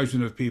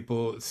non-judgment of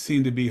people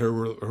seemed to be her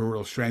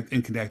real strength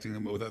in connecting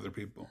them with other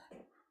people.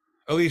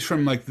 At least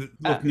from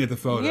looking at the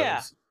photos.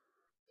 Yeah.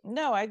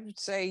 No, I would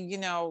say,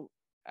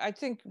 I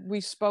think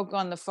we spoke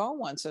on the phone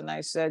once, and I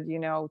said,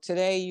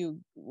 today you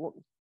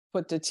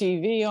put the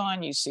TV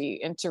on, you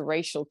see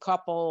interracial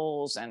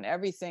couples, and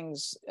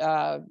everything's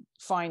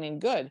fine and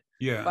good.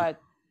 Yeah. But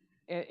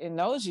in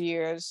those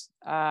years,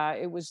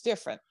 it was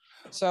different.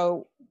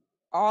 So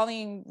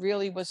Arlene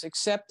really was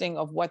accepting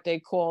of what they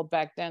called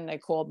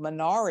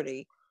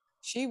minority.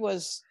 She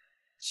was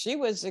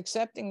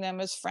accepting them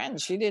as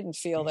friends. She didn't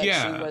feel that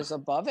she was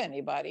above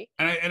anybody.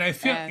 And I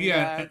feel like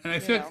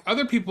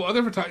other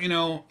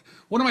photographers,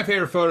 one of my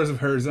favorite photos of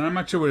hers, and I'm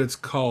not sure what it's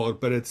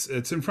called, but it's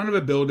in front of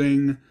a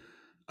building.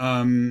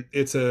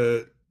 It's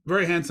a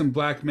very handsome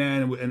black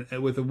man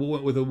with a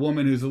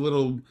woman who's a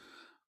little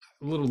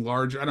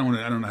larger. I don't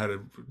know how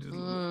to.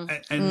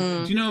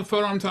 Do you know what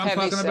photo I'm talking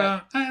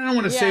about? I don't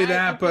want to say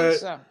that, but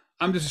so.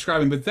 I'm just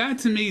describing. But that,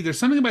 to me, there's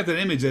something about that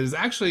image that is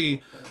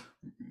actually.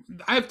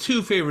 I have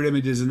two favorite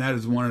images, and that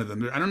is one of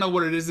them. I don't know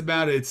what it is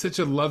about it. It's such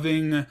a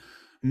loving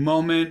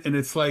moment, and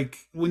it's like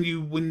when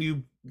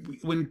your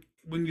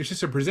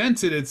sister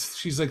presents it,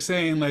 she's like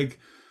saying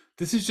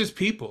this is just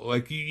people.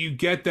 Like you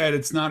get that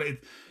it's not.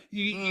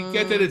 You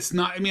get that it's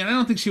not. I mean, I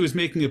don't think she was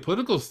making a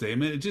political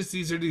statement. It just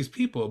these are these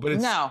people, but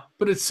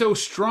it's so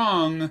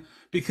strong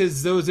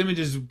because those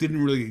images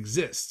didn't really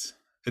exist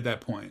at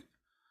that point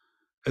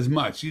as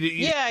much.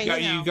 You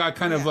got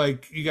kind of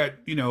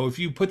if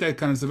you put that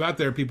kind of stuff out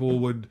there, people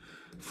would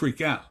freak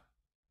out.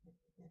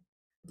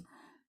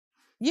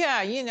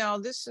 Yeah,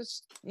 this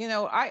is,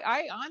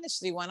 I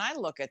honestly, when I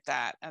look at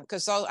that,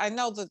 because I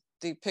know the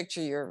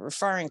picture you're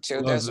referring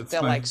to, they're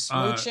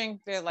smooching,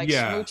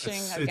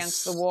 smooching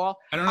against the wall.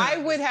 I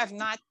would have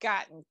not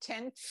gotten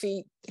 10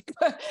 feet,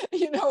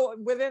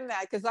 within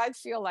that, because I'd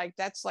feel like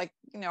that's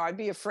I'd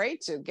be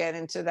afraid to get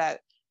into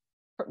that.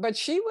 But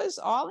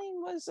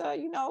Arlene was,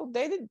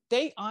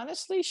 they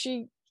honestly,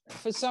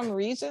 for some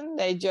reason,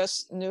 they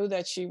just knew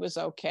that she was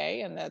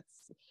okay, and that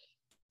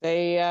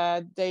they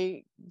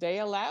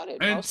allowed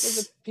it. Most of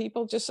the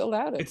people just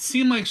allowed it. It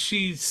seemed like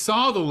she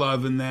saw the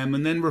love in them,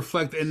 and then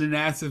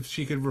asked if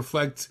she could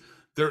reflect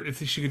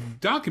if she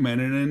could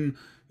document it, and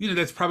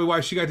that's probably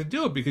why she got to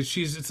do it, because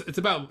she's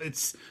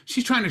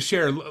trying to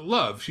share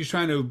love. She's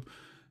trying to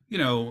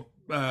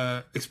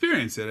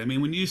experience it. I mean,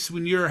 when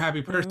you're a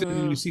happy person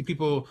and you see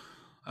people.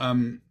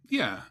 The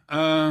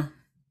other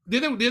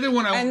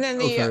one.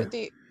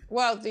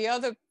 The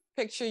other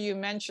picture you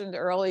mentioned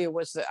earlier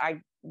was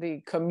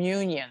the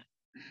communion.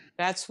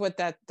 That's what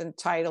the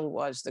title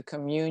was, the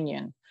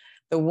communion.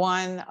 The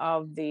one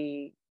of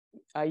the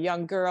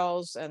young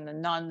girls and the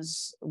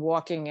nuns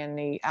walking in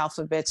the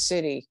Alphabet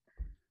City.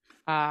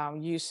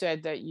 You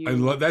said that you. I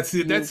love that's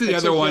the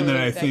other one that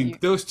I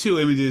think those two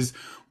images.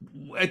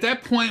 At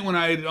that point, when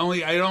I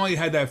only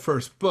had that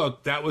first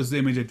book, that was the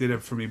image that did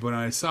it for me. But when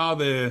I saw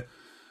the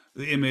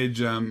the image,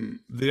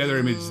 the other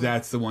image,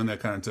 that's the one that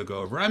kind of took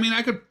over. I mean,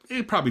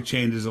 it probably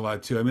changes a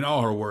lot too. I mean,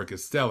 all her work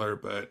is stellar,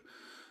 but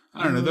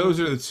I don't know. Those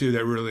are the two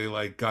that really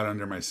like got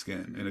under my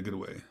skin in a good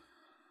way.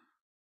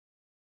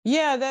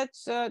 Yeah,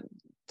 that's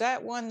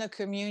that one, the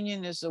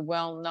communion, is a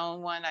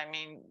well-known one. I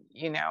mean,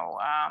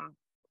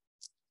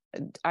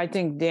 I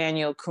think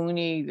Daniel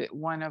Cooney,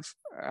 one of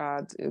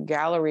the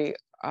gallery,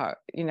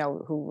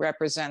 who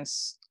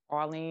represents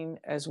Arlene,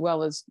 as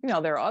well as,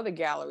 there are other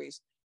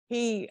galleries.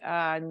 He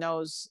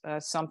knows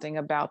something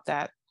about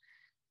that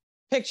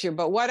picture.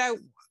 But what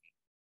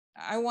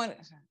I want,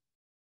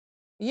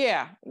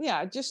 yeah,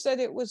 just that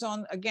it was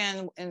on,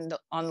 again,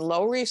 on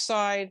Lower East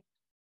Side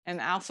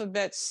and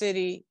Alphabet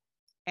City,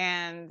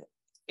 and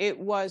it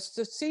was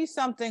to see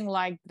something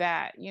like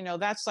that.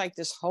 That's like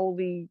this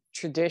holy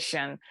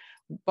tradition.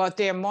 But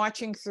they're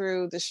marching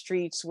through the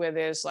streets where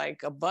there's like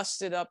a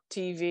busted up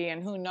TV,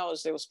 and who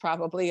knows, there was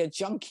probably a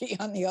junkie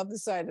on the other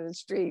side of the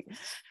street.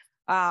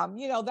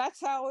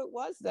 That's how it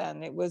was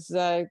then. It was,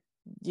 that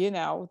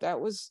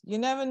was, you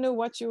never knew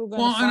what you were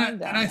going to find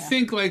down and I there.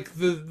 think like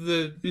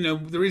the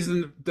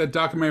reason that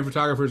documentary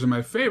photographers are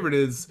my favorite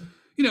is,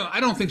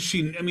 I don't think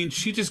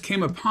she just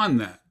came upon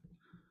that.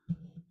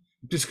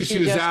 Just because she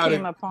was just out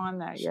came upon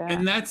that, yeah.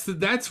 And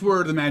that's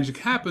where the magic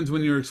happens,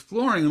 when you're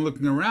exploring and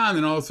looking around,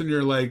 and all of a sudden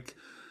you're like,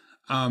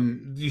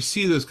 you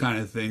see those kind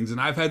of things. And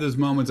I've had those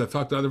moments. I've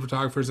talked to other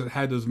photographers that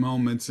had those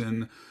moments,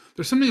 and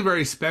there's something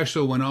very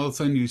special when all of a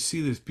sudden you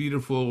see this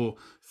beautiful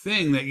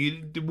thing that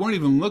you weren't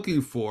even looking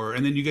for,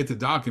 and then you get to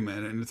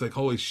document it, and it's like,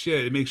 holy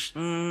shit! It makes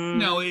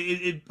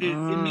it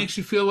makes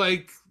you feel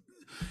like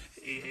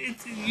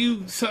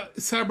you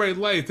celebrate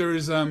life.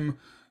 There's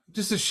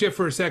just a shift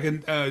for a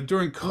second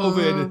during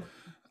COVID.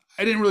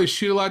 I didn't really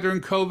shoot a lot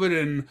during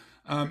COVID, and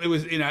it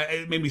was,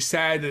 it made me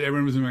sad that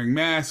everyone was wearing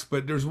masks.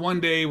 But there's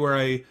one day where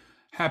I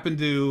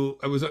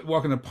was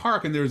walking the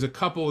park, and there was a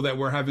couple that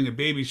were having a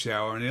baby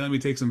shower, and they let me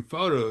take some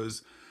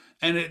photos,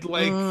 and it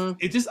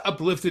just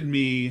uplifted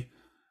me,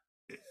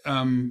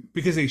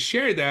 because they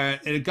shared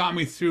that, and it got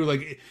me through.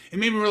 Like, it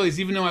made me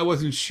realize, even though I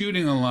wasn't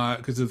shooting a lot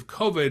because of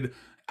COVID,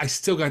 I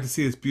still got to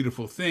see this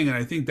beautiful thing. And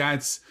I think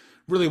that's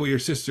really what your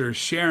sister is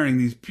sharing,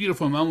 these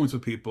beautiful moments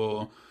with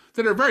people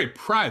that are very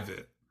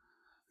private,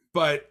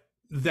 but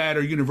that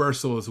are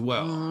universal as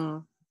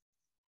well.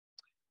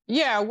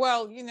 Yeah,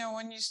 well,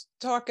 when you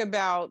talk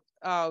about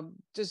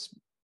just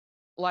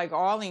like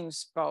Arlene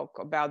spoke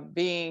about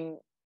waiting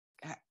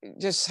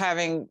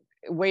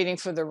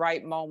for the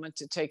right moment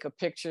to take a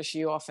picture,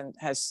 she often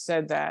has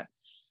said that.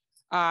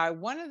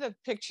 One of the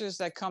pictures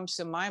that comes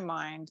to my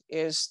mind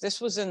is, this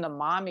was in the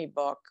Mommy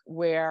book,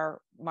 where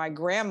my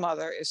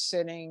grandmother is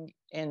sitting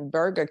in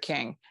Burger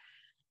King,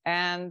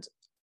 and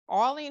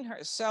Arlene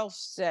herself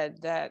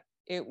said that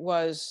it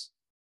was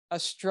a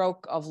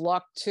stroke of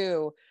luck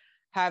too,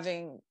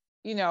 having,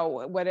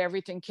 what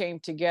everything came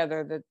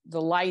together,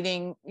 the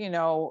lighting,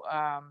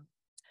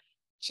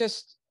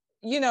 just,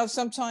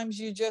 sometimes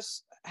you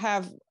just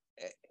have,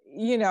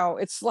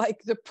 it's like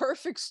the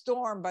perfect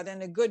storm, but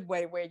in a good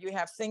way, where you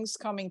have things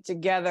coming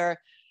together,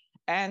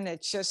 and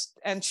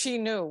and she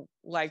knew,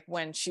 like,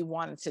 when she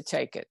wanted to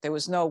take it. There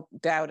was no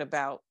doubt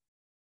about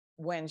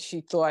when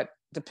she thought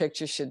the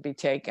picture should be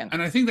taken.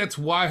 And I think that's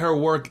why her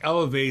work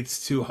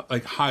elevates to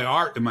like high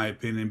art, in my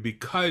opinion,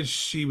 because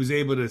she was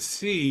able to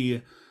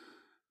see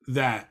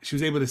that. She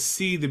was able to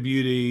see the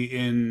beauty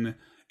in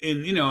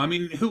not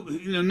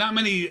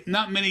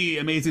many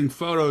amazing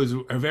photos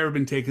have ever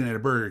been taken at a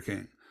Burger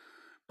King,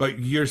 but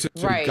your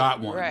sister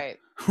got one. Right.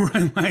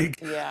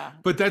 Like, yeah.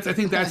 But I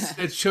think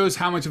it shows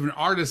how much of an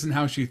artist and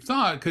how she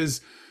thought,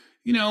 because,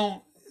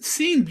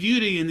 seeing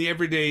beauty in the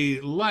everyday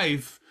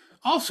life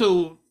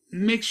also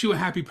makes you a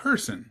happy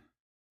person.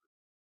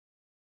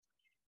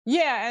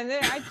 Yeah, and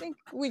then I think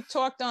we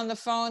talked on the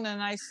phone,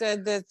 and I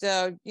said that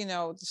that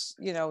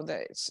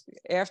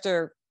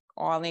after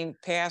Arlene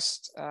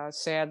passed,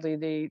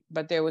 sadly,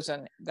 but there was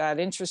that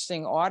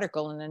interesting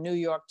article in the New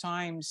York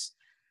Times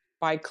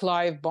by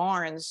Clive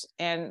Barnes,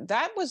 and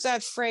that was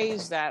that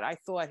phrase that I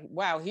thought,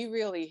 wow, he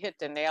really hit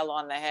the nail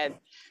on the head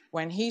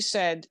when he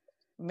said,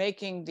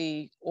 making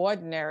the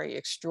ordinary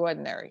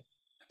extraordinary.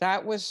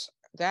 That was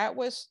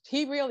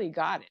he really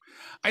got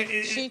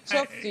it. She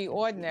took the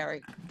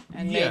ordinary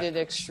and made it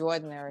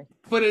extraordinary.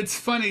 But it's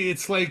funny.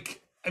 It's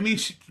like,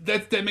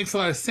 that makes a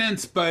lot of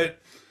sense,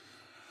 but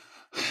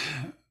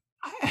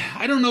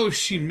I don't know if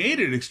she made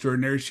it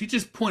extraordinary. She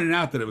just pointed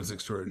out that it was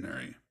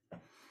extraordinary.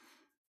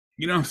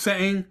 You know what I'm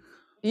saying?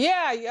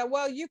 Yeah.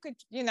 Well, you could,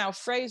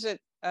 phrase it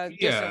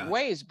different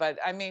ways, but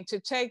to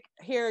take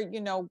here,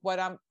 what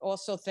I'm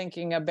also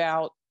thinking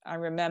about, I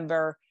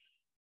remember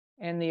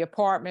in the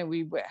apartment,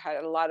 we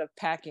had a lot of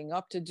packing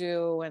up to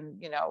do,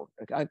 and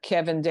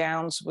Kevin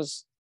Downs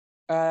was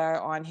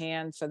on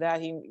hand for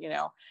that.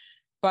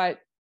 But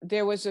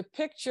there was a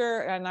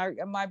picture, and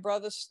my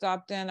brother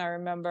stopped in, I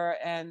remember,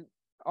 and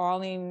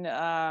Arlene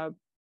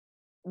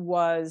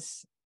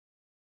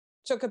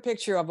took a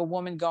picture of a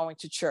woman going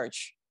to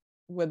church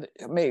with,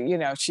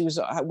 she was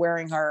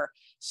wearing her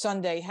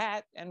Sunday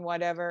hat and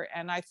whatever,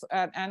 and I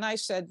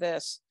said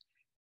this.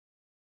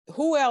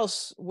 who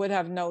else would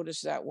have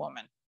noticed that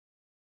woman?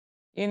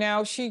 You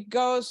know,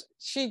 certain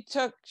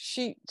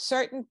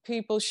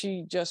people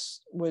she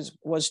just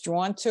was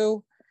drawn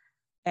to.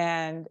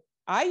 And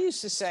I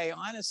used to say,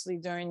 honestly,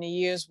 during the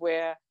years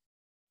where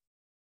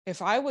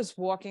if I was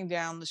walking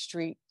down the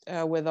street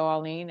with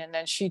Arlene, and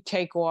then she'd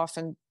take off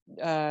and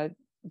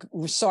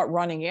start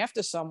running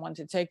after someone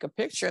to take a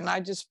picture, and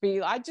I'd just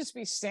be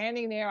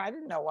standing there. I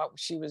didn't know what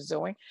she was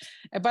doing,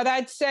 but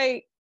I'd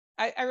say,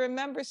 I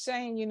remember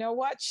saying, you know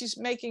what, she's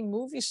making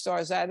movie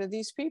stars out of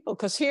these people,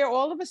 because here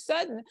all of a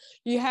sudden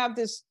you have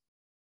this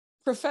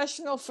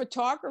professional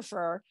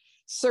photographer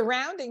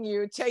surrounding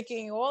you,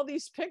 taking all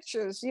these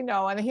pictures, you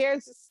know, and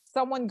here's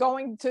someone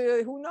going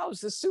to, who knows,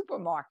 the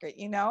supermarket,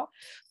 you know.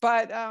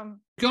 But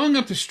going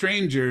up to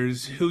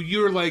strangers who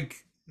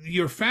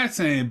you're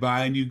fascinated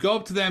by, and you go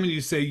up to them and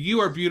you say, you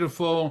are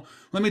beautiful,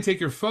 let me take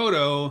your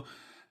photo.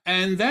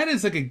 And that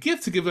is like a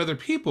gift to give other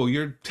people.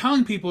 You're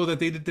telling people that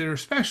they're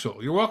special.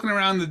 You're walking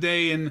around the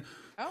day and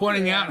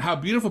pointing out how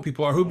beautiful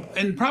people are,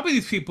 and probably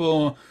these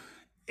people,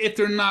 if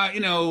they're not,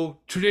 you know,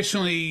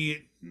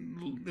 traditionally,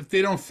 if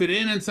they don't fit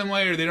in some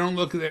way, or they don't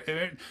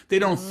they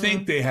don't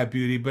think they have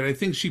beauty. But I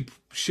think she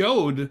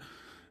showed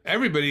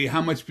everybody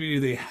how much beauty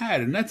they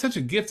had, and that's such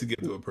a gift to give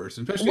to a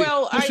person, especially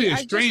a stranger.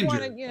 I just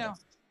wanted, you know,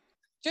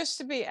 just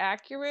to be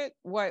accurate,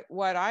 what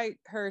I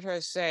heard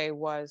her say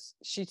was,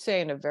 she'd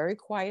say in a very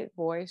quiet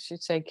voice,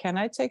 she'd say, "Can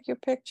I take your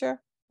picture?"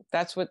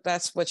 That's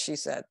what she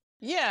said.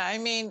 Yeah, I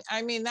mean,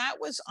 that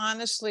was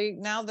honestly,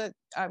 now that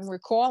I'm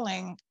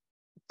recalling,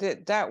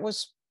 that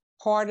was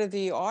part of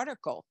the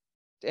article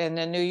in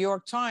the New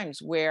York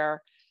Times,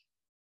 where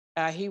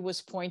he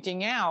was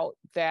pointing out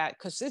that,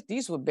 because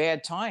these were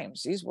bad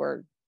times. These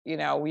were, you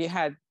know,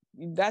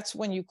 that's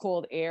when you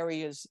called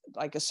areas,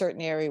 like a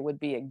certain area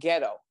would be a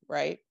ghetto,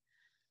 right?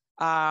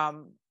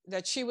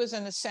 That she was,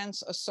 in a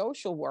sense, a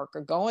social worker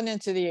going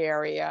into the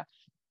area,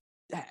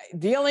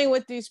 dealing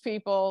with these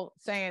people,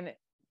 saying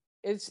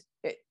it's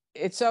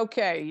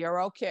okay,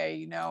 you're okay,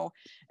 you know,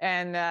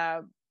 and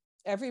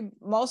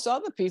most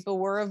other people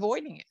were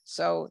avoiding it.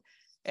 So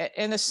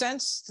in a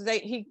sense,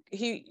 the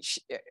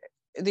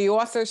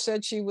author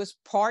said she was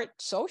part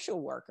social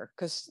worker,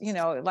 because, you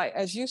know, like,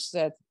 as you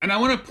said. And I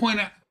want to point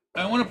out,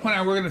 we're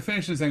going to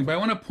finish this thing, but I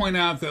want to point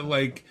out that,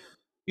 like,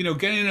 you know,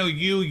 getting to know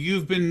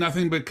you've been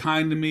nothing but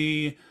kind to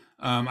me.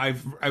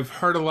 I've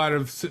heard a lot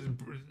of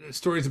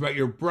stories about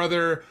your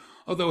brother,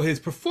 although his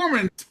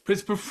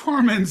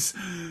performance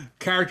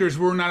characters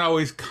were not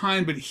always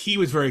kind, but he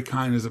was very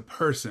kind as a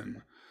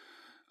person.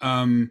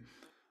 I'm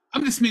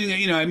just meaning,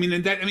 you know, I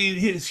mean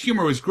his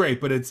humor was great,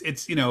 but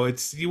it's you know,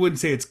 you wouldn't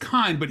say it's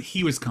kind, but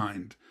he was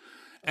kind.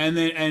 And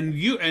then and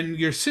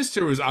your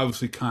sister was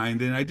obviously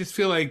kind, and I just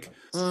feel like,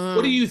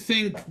 what do you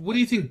think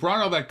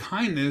brought all that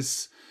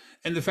kindness,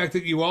 and the fact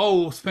that you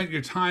all spent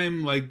your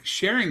time like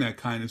sharing that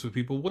kindness with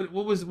people?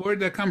 Where did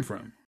that come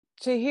from?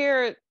 To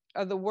hear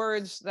the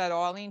words that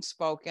Arlene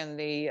spoke in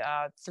the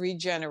 3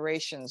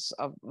 generations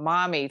of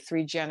mommy,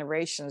 3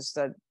 generations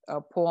that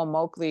Paul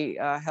Moakley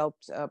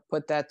helped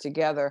put that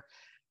together,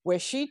 where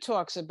she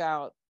talks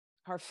about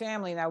her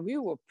family. Now, we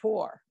were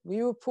poor,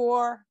 no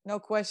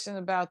question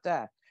about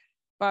that,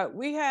 but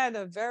we had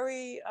a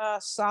very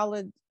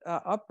solid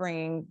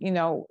upbringing, you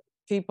know,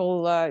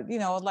 people, you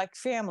know, like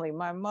family.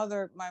 My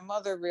mother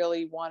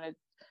really wanted,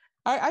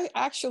 I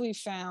actually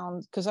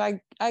found, because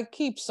I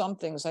keep some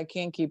things, I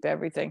can't keep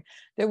everything.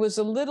 There was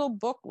a little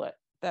booklet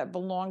that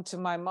belonged to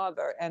my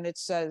mother, and it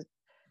says,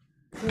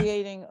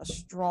 "Creating a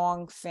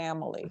Strong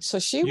Family." So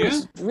she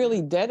was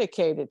really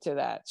dedicated to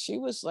that. She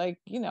was like,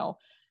 you know,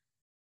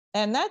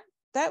 and that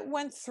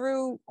went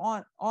through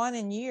on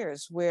in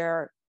years,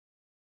 where,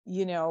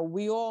 you know,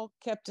 we all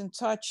kept in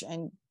touch.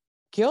 And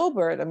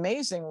Gilbert,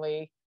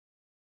 amazingly,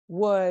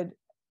 would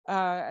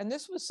and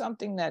this was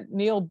something that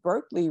Neil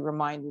Berkeley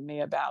reminded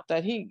me about,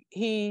 that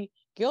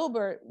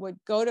Gilbert would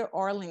go to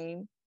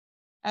Arlene,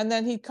 and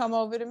then he'd come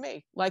over to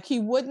me. Like, he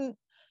would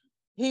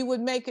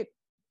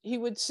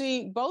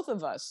see both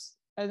of us,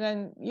 and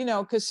then, you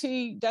know, because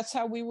that's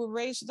how we were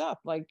raised up.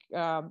 Like,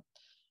 but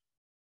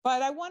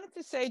I wanted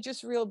to say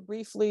just real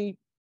briefly,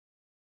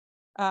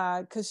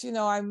 because, you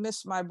know, I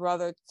miss my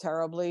brother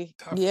terribly.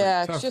 Tough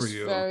it's just for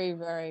you. very,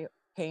 very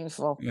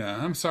painful.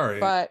 Yeah, I'm sorry.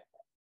 But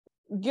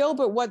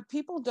Gilbert, what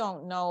people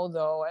don't know,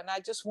 though, and I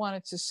just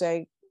wanted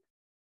to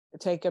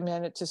take a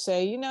minute to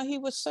say, you know, he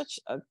was such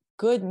a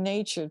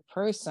good-natured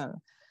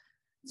person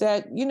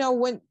that, you know,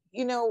 when,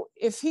 you know,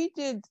 if he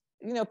did,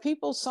 you know,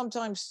 people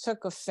sometimes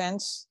took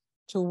offense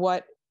to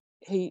what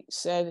he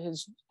said,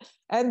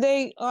 and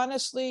they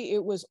honestly,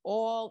 it was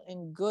all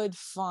in good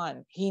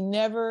fun. He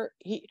would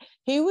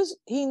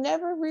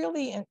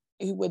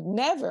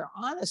never,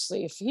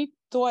 honestly, if he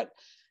thought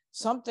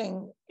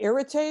something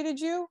irritated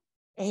you,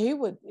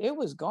 it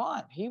was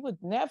gone. He would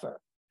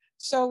never.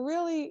 So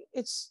really,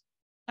 it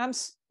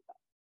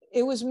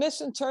was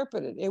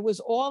misinterpreted. It was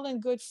all in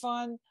good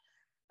fun.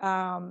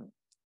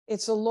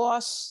 It's a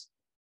loss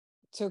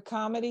to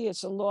comedy.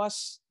 It's a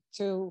loss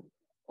to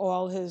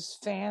all his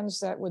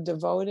fans that were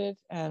devoted.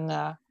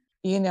 And,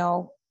 you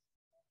know,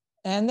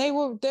 And they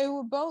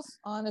were both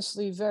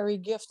honestly very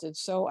gifted.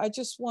 So I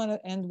just want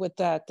to end with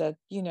that,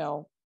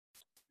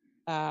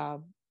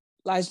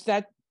 like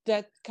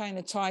that kind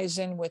of ties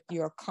in with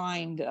your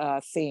kind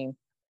theme.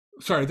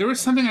 Sorry, there was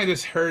something I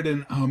just heard,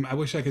 and I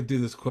wish I could do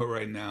this quote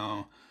right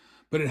now,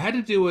 but it had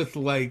to do with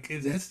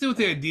it has to do with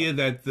the idea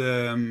that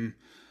the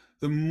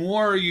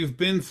more you've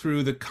been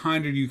through, the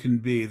kinder you can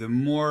be. The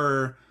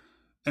more,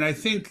 and I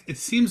think it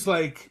seems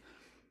like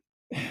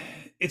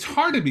it's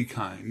hard to be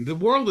kind. The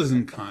world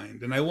isn't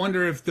kind, and I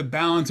wonder if the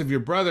balance of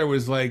your brother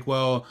was like,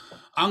 well,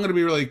 I'm going to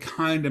be really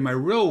kind in my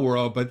real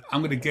world, but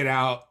I'm going to get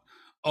out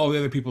all the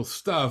other people's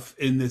stuff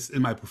in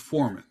my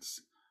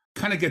performance.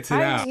 Kind of gets it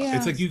out. Yeah,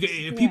 It's like if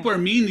yeah. people are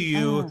mean to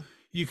you,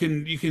 you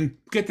can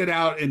get that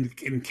out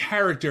in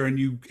character, and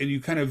you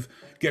kind of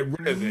get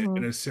rid of it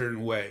in a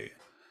certain way.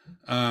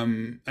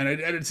 And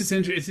it's just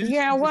interesting. It's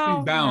Yeah, interesting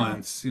well,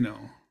 balance,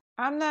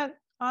 I'm not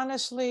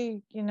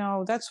honestly,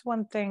 that's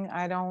one thing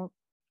I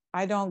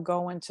don't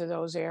go into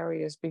those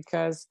areas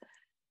because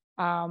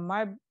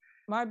my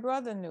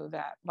brother knew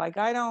that. Like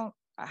I don't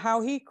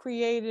how he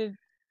created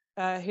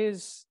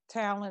his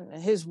talent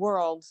and his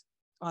world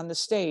on the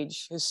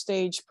stage, his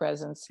stage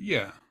presence.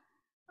 Yeah.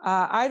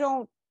 I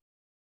don't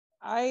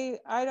I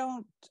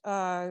don't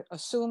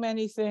assume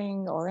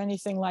anything or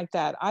anything like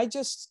that. I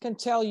just can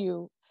tell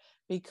you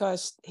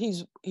because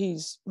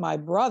he's my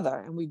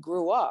brother and we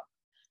grew up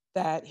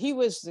that he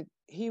was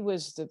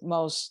the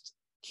most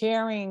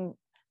caring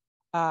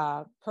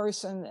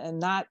person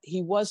and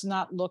he was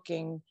not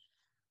looking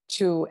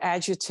to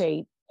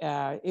agitate.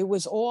 It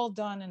was all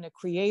done in a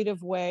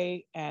creative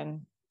way.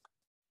 And,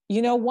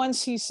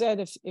 once he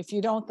said, if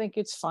you don't think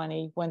it's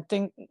funny,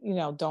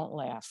 don't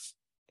laugh.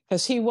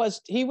 Because he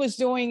was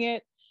doing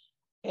it.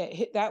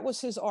 That was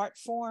his art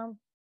form.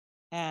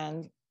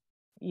 And,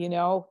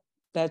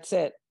 that's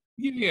it.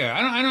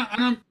 Yeah, I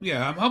don't.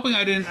 Yeah, I'm hoping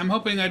I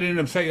didn't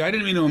upset you. I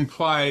didn't mean to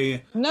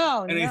imply anything.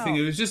 No.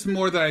 It was just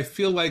more that I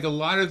feel like a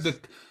lot of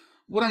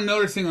what I'm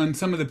noticing on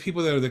some of the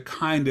people that are the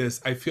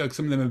kindest, I feel like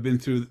some of them have been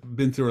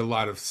through a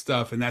lot of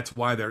stuff, and that's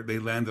why they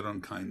landed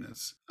on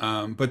kindness.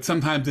 But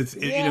sometimes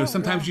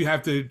sometimes you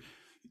have to,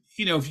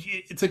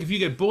 it's like if you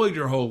get bullied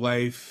your whole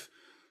life,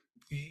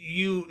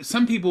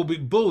 some people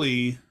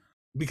bully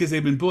because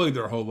they've been bullied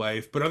their whole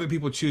life, but other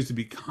people choose to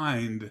be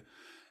kind.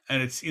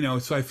 And it's,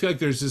 so I feel like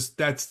there's just,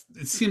 it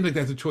seems like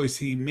that's a choice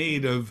he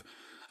made of,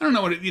 I don't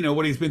know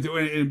what he's been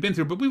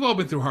through, but we've all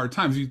been through hard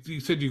times. You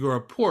said you grew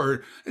up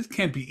poor. It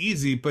can't be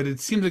easy, but it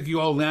seems like you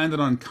all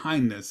landed on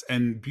kindness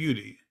and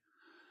beauty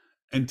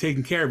and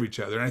taking care of each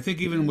other. And I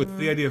think even with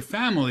the idea of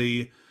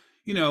family,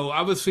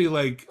 obviously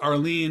like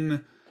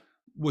Arlene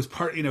was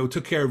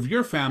took care of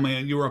your family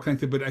and you were all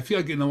connected, but I feel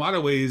like in a lot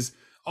of ways,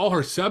 all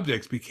her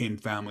subjects became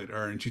family to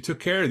her, and she took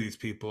care of these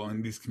people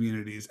and these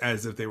communities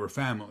as if they were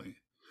family.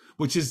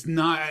 Which is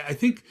not, I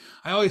think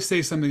I always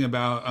say something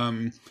about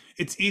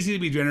it's easy to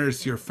be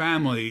generous to your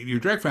family, your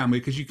direct family,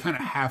 because you kind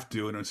of have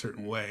to in a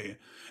certain way,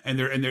 and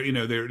they're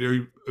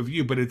of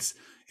you. But it's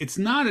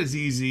not as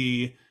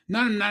easy.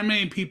 Not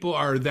many people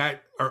are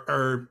that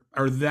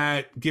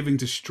giving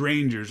to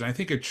strangers. And I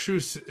think a true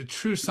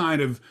sign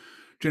of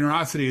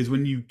generosity is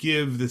when you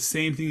give the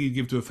same thing you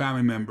give to a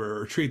family member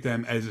or treat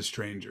them as a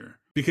stranger,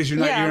 because you're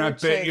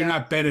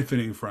not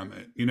benefiting from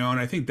it. And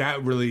I think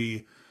that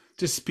really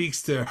just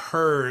speaks to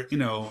her,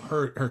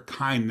 her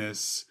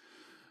kindness.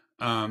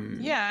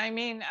 Yeah, I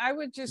mean, I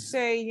would just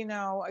say,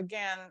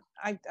 again,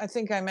 I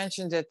think I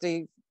mentioned it,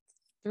 the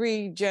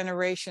 3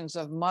 generations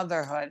of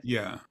motherhood.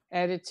 Yeah.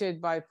 Edited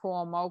by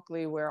Paul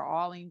Moakley, where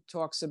Arlene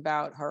talks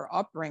about her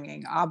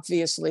upbringing.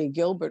 Obviously,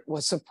 Gilbert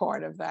was a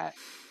part of that.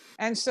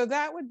 And so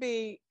that would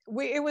be,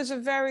 it was a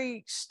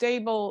very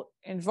stable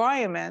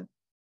environment,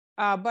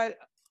 but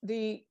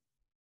the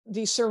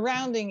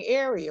surrounding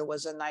area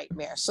was a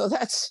nightmare. So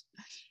that's,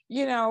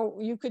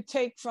 you could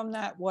take from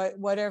that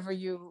whatever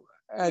you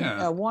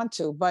want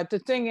to. But the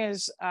thing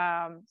is,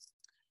 I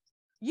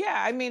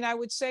mean, I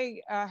would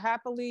say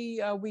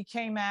happily we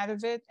came out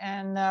of it,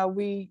 and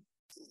we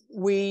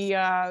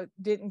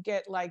didn't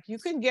get you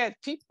can get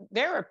people.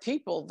 There are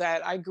people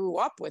that I grew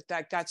up with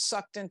that got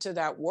sucked into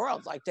that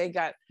world. Like they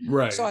got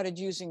started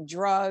using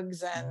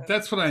drugs, and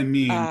that's what I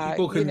mean.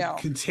 People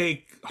can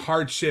take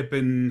hardship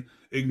and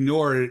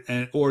ignore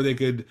it, or they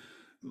could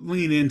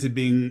lean into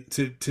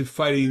to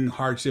fighting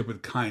hardship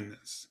with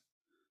kindness.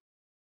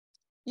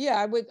 Yeah,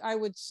 I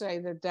would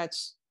say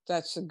that's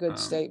a good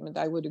statement.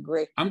 I would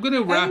agree. I'm going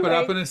to wrap it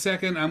up in a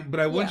second, but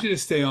I want you to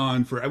stay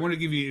on I want to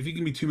give you, if you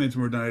give me 2 minutes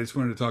when we're done, I just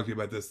wanted to talk to you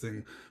about this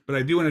thing. But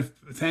I do want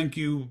to thank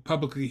you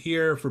publicly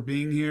here for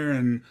being here,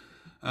 and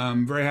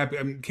I'm very happy.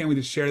 I can't wait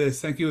to share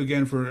this. Thank you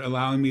again for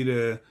allowing me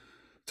to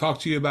talk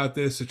to you about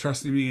this, to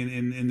trusting me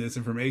in this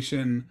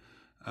information.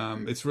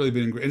 It's really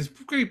been great. It's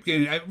great.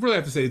 I really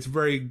have to say, I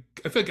feel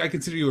like I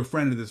consider you a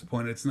friend at this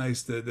point. It's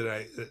nice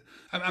that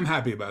I'm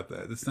happy about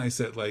that. It's nice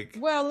that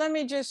well, let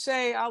me just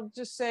say, I'll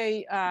just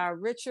say,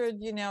 Richard,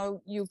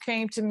 you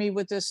came to me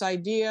with this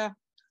idea.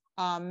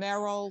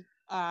 Meryl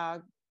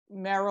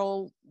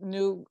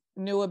knew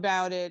knew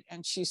about it,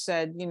 and she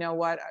said, you know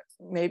what,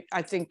 maybe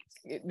I think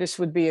this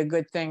would be a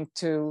good thing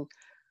to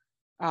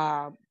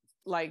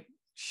like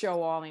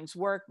show Arlene's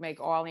work,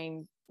 make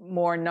Arlene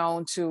more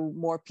known to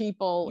more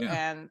people.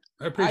 Yeah, And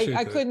I appreciate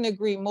I that. couldn't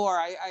agree more.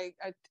 I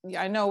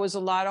know it was a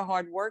lot of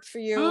hard work for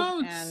you.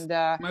 Oh, and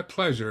my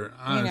pleasure.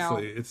 you know,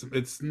 Honestly,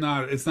 it's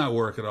not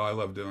work at all. I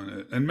love doing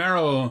it. And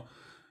Meryl,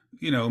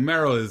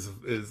 Meryl is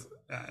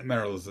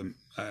Meryl is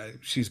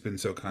she's been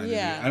so kind to me.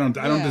 yeah, I don't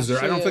deserve.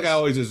 she I don't think I is.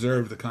 always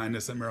deserve the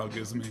kindness that Meryl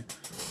gives me.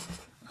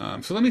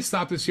 So let me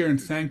stop this here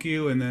and thank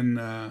you, and then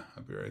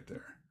I'll be right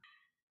there.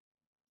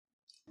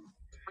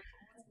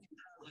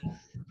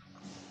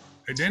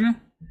 Hey, Dana.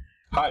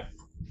 Hi.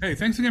 Hey,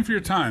 thanks again for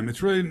your time.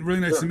 It's really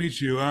nice to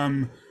meet you.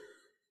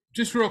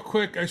 Just real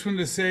quick, I just wanted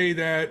to say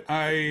that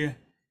I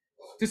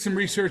did some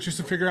research just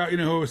to figure out,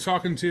 who I was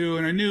talking to,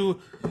 and I knew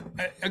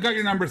I got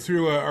your number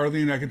through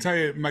Arlene. I can tell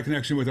you my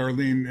connection with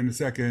Arlene in a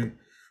second,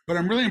 but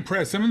I'm really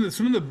impressed. Some of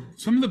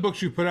the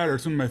books you put out are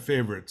some of my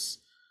favorites.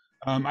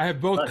 I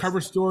have both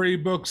cover story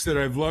books that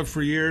I've loved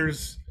for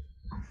years,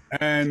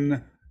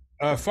 and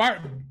I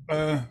can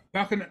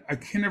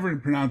never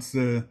pronounce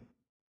the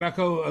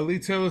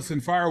Baccalitos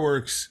and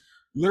Fireworks.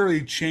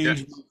 Literally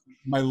changed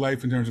my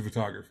life in terms of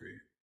photography.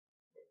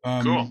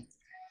 Cool.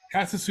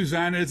 Casa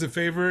Susanna is a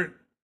favorite,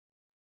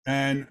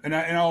 and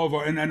all of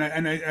our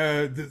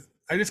I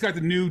just got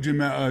the new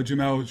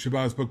Jamel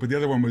Shabazz book, but the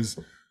other one was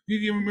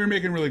we were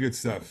making really good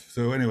stuff.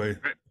 So anyway,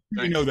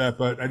 you know that,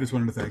 but I just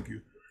wanted to thank you.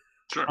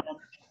 Sure.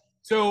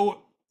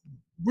 So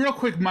real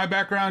quick, my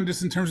background,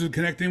 just in terms of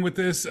connecting with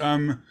this,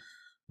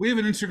 we have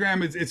an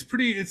Instagram. It's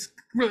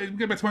really, we've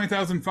got about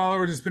 20,000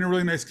 followers. It's been a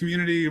really nice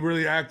community,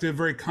 really active,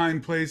 very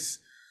kind place.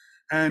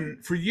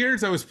 And for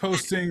years, I was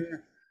posting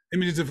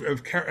images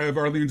of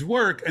Arlene's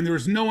work, and there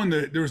was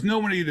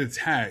nobody to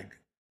tag.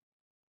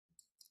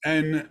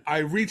 And I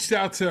reached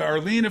out to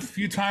Arlene a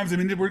few times. I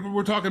mean,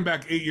 we're talking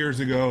back 8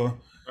 years ago.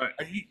 Right.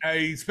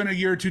 I spent a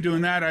year or two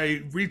doing that.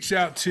 I reached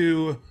out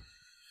to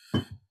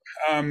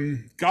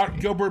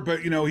Gilbert, but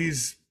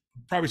he's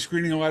probably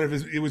screening a lot of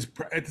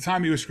at the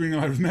time he was screening a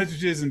lot of his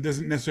messages and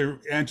doesn't necessarily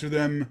answer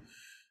them.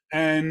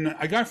 And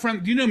I got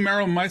do you know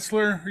Meryl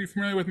Meisler? Are you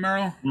familiar with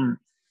Meryl?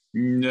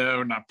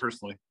 No, not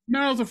personally.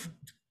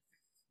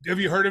 Have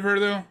you heard of her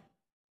though?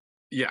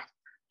 Yeah.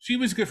 She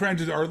was good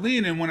friends with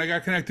Arlene, and when I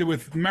got connected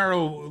with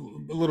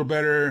Meryl a little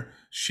better,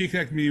 she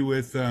connected me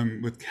with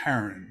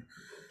Karen.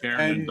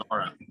 And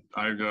Dara.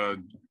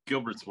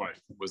 Gilbert's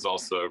wife was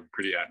also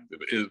pretty active.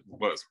 It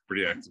was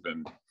pretty active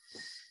in.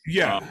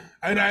 Yeah,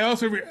 and I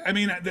also,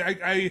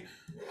 I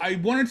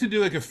wanted to do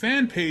like a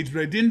fan page,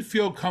 but I didn't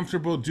feel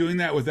comfortable doing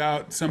that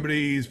without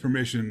somebody's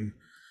permission.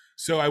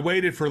 So I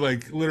waited for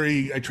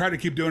literally, I tried to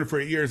keep doing it for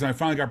 8 years, and I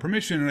finally got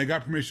permission, and I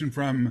got permission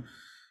from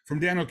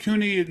Daniel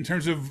Cooney in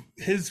terms of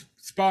his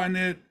spot in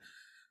it,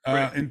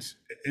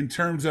 in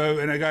terms of,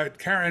 and I got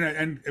Karen,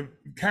 and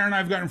Karen and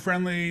I've gotten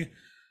friendly,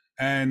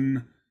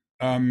 and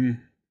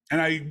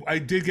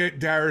I did get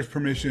Dara's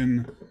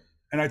permission.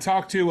 And I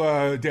talked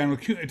to Daniel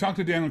Cooney. I talked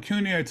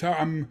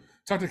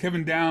to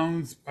Kevin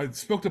Downs. I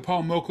spoke to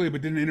Paul Moakley,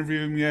 but didn't interview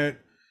him yet.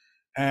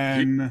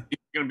 And he's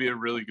going to be a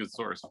really good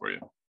source for you.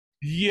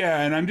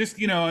 Yeah, and I'm just,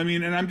 and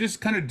I'm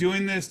just kind of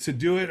doing this to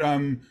do it.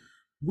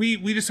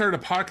 We just started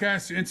a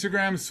podcast on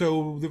Instagram.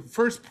 So the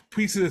first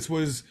piece of this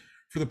was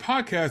for the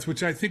podcast,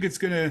 which I think it's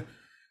gonna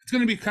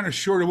be kind of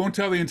short. It won't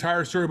tell the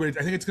entire story, but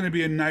I think it's gonna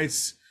be a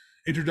nice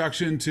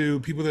introduction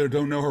to people that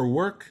don't know her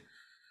work.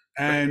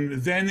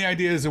 And then the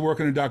idea is to work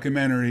on a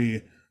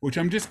documentary, which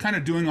I'm just kind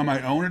of doing on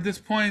my own at this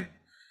point.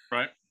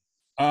 Right.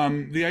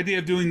 The idea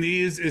of doing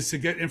these is to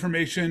get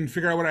information,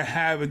 figure out what I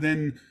have, and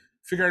then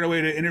figure out a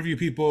way to interview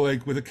people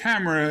with a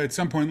camera at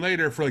some point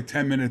later for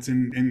 10 minutes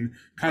and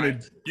kind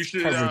of you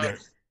should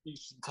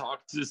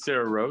talk to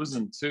Sarah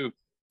Rosen too.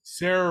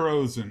 Sarah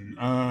Rosen.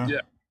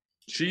 Yeah.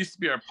 She used to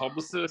be our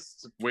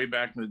publicist way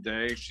back in the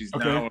day. She's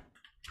now a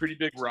pretty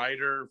big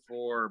writer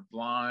for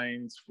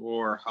Blinds,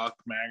 for Huck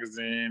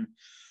magazine.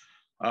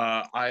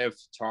 I have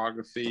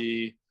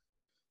photography.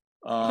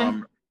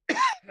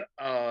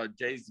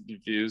 Days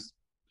Confused.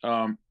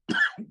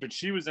 But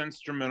she was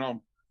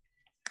instrumental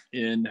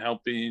in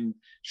helping.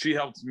 She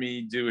helped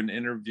me do an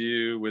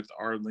interview with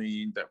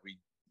Arlene that we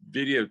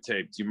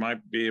videotaped. You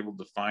might be able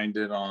to find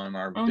it on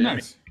our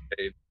nice.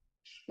 Page.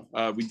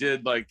 We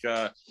did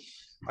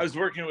I was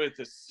working with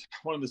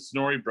one of the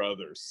Snorri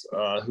brothers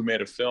who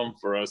made a film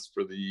for us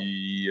for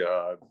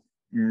the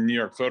New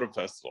York Photo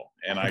Festival,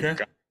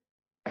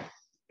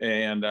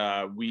 and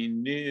we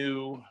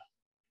knew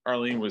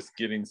Arlene was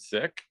getting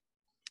sick.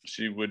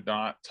 She would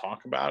not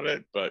talk about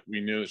it, but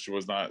we knew that she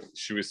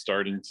was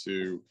starting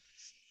to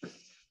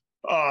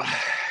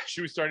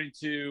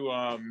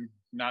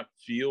not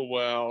feel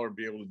well or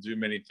be able to do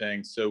many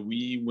things. So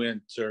we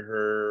went to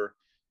her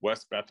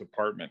West Beth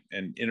apartment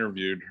and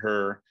interviewed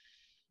her.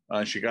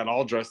 She got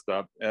all dressed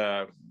up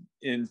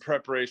in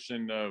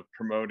preparation of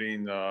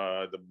promoting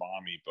the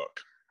Mommy book.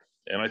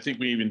 And I think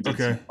we even did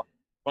some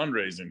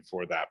fundraising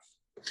for that.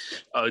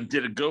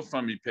 Did a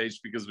GoFundMe page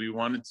because we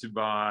wanted to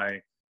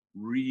buy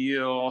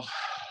real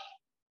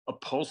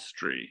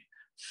upholstery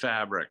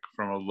fabric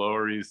from a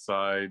Lower East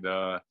Side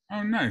Oh,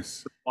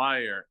 nice.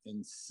 supplier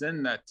and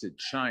send that to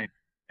China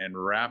and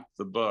wrap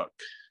the book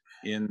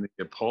in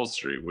the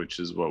upholstery, which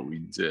is what we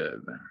did.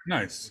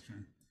 Nice.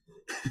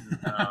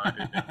 Uh,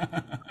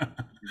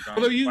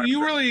 Although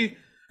you really,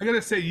 I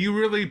gotta say, you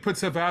really put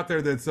stuff out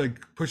there that's like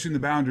pushing the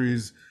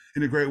boundaries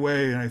in a great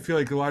way, and I feel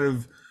like a lot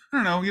of, I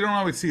don't know, you don't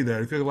always see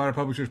that. I feel like a lot of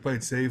publishers play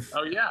it safe.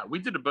 Oh yeah, we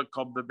did a book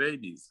called The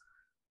Babies.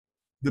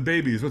 The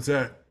Babies, what's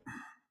that?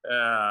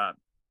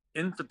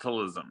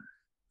 Infantilism.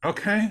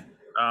 Okay.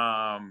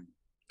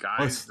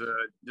 Guys,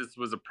 this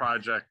was a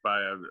project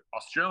by an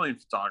Australian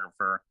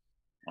photographer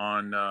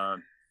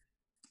on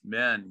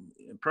men,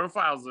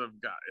 profiles of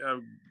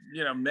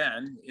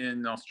men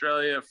in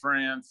Australia,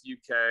 France,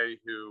 UK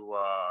who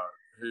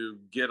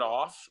get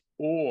off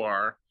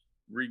or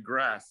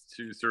regress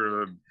to sort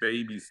of a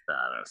baby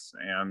status,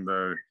 and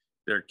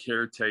their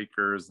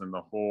caretakers and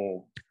the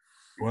whole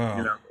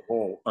Wow. the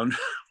whole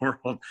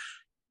underworld.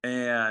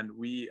 And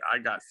I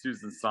got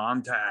Susan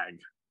Sontag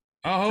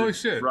Oh, holy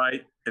shit.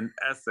 write an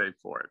essay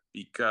for it,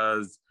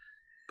 because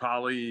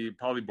Polly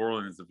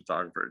Borland is a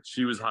photographer.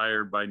 She was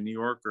hired by New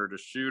Yorker to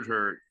shoot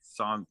her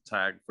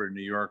Sontag for a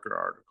New Yorker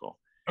article.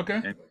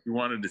 Okay. And she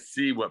wanted to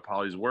see what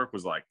Polly's work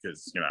was like,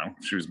 because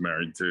she was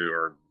married to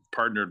or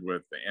partnered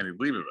with Annie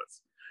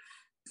Leibovitz.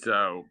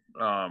 So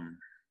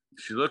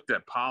she looked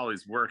at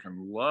Polly's work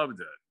and loved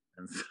it.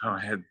 And so I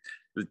had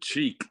the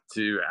cheek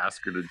to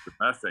ask her to do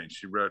an essay, and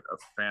she wrote a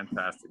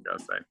fantastic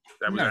essay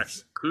that was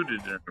actually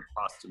included in a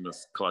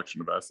posthumous collection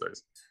of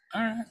essays.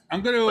 All right,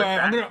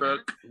 that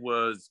book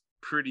was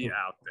pretty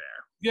out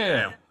there.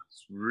 Yeah, it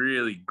was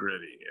really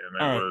gritty,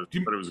 and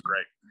but it was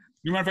great.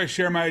 You mind if I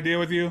share my idea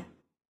with you?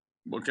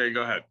 Okay,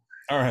 go ahead.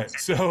 All right,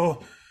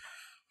 so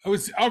I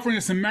was offering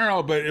this to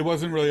Meryl, but it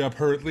wasn't really up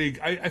her league.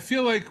 I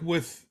feel like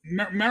with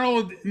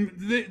Meryl,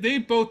 they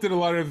both did a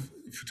lot of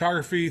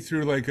photography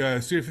through like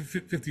Studio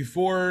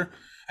 54,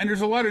 and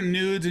there's a lot of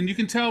nudes, and you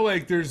can tell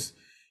like there's,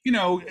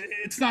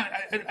 it's not,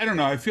 I don't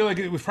know, I feel like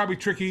it was probably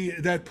tricky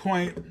at that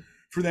point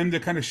for them to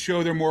kind of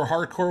show their more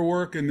hardcore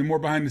work and the more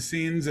behind the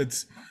scenes.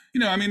 It's,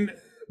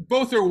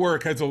 both their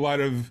work has a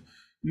lot of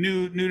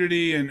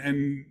nudity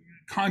and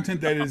content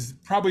that is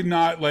probably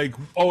not like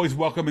always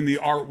welcome in the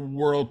art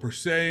world per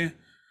se.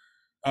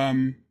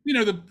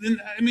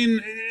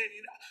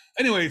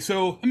 Anyway,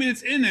 so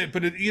it's in it,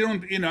 but I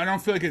don't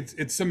feel like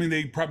it's something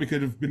they probably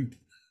could have been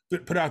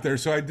put out there.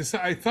 So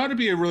I thought it'd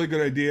be a really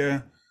good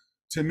idea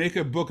to make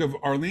a book of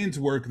Arlene's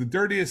work, the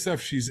dirtiest stuff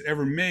she's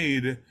ever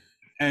made,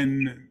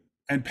 and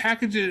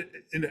package it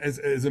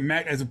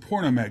as a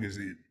porno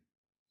magazine,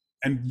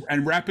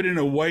 and wrap it in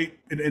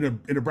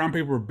a brown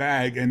paper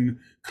bag, and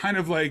kind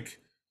of like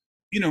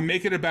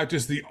make it about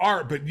just the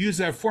art, but use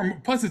that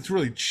form. Plus, it's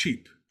really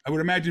cheap. I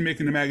would imagine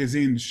making a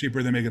magazine is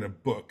cheaper than making a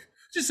book.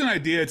 Just an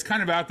idea. It's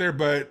kind of out there,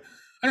 but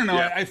I don't know.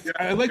 Yeah,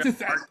 I like to.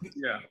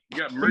 You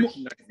got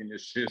merchandising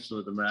issues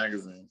with the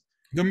magazine.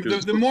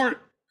 The more,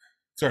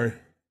 sorry.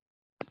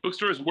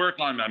 Bookstores work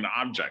on an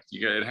object.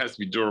 It has to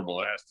be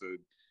durable. It has to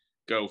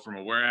go from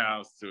a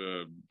warehouse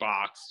to a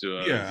box to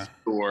a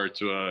store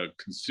to a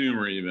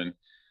consumer even.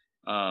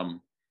 And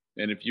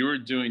if you were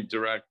doing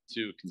direct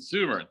to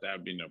consumer, that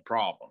would be no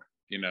problem.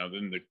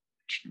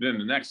 Then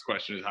the next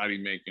question is, how do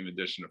you make an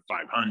edition of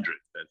 500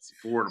 that's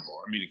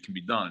affordable? It can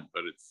be done,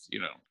 but it's,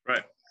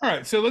 right. All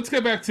right, so let's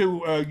get back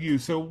to you.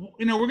 So,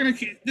 we're going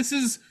to, this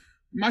is,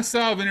 my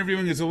style of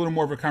interviewing is a little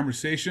more of a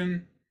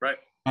conversation. Right.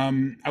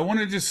 I want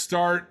to just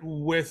start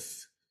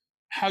with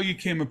how you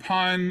came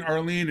upon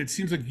Arlene. It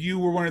seems like you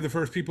were one of the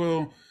first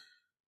people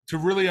to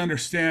really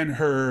understand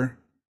her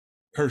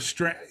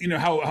strength,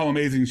 how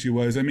amazing she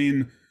was.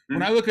 When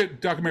I look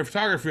at documentary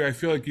photography, I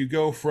feel like you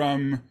go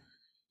from,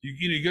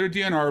 you go to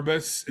Dan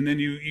Arbus, and then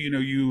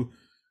you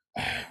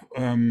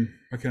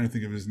I can't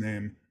think of his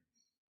name.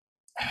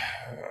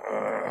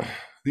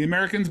 The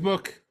Americans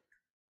book.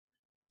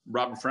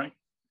 Robert Frank.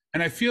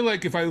 And I feel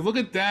like if I look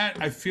at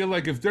that, I feel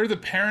like if they're the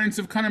parents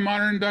of kind of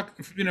modern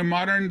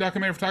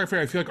documentary photography,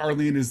 I feel like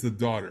Arlene is the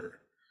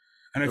daughter.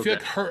 And I feel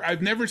like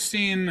I've never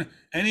seen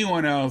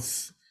anyone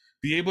else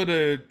be able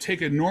to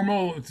take a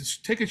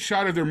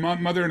shot of their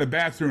mother in a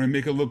bathroom and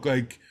make it look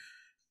like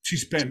she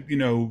spent,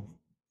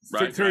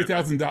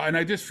 $30,000. And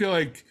I just feel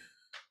like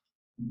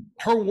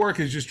her work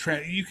is just,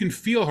 you can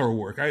feel her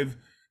work. It's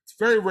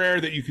very rare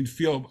that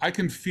I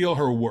can feel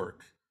her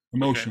work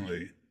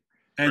emotionally.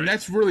 And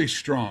that's really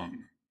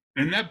strong.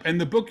 And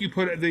the book you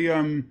put,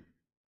 the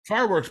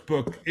fireworks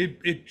book,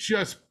 it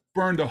just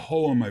burned a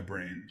hole in my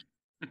brain.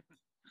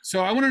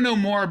 So I want to know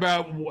more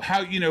about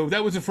how,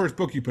 that was the first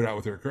book you put out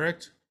with her,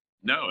 correct?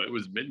 No, it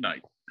was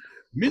Midnight.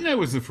 Midnight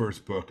was the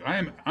first book.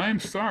 I'm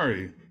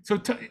sorry. So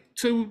tell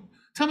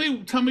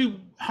me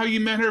how you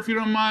met her, if you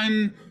don't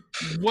mind,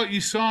 what you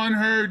saw in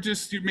her,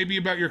 just maybe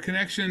about your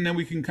connection, and then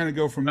we can kind of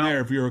go from there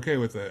if you're okay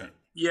with that.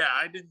 Yeah,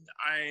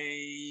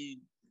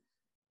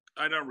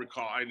 I don't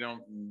recall. I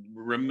don't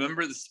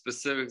remember the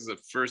specifics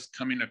of first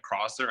coming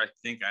across her. I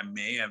think I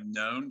may have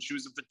known she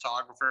was a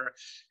photographer.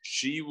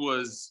 She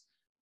was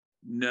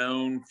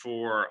known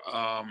for,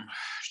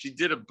 she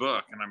did a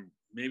book, and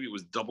maybe it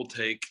was Double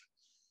Take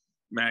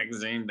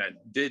magazine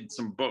that did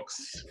some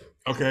books.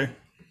 Okay.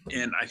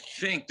 And I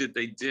think that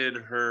they did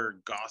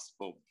her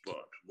gospel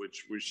book,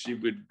 which she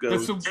would go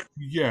to,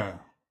 yeah.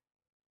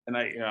 and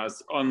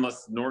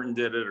unless Norton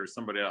did it or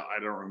somebody else, I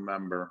don't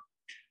remember.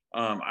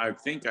 I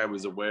think I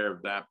was aware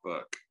of that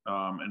book,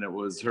 and it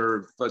was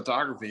her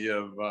photography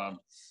of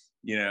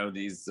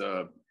these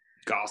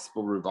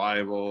gospel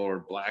revival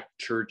or Black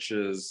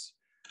churches,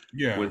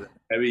 with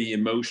heavy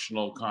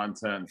emotional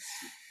content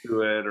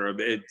to it, or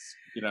it's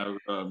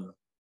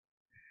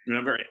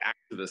very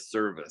activist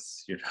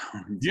service,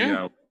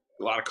 a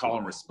lot of call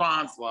and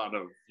response, a lot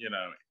of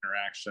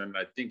interaction.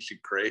 I think she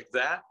craved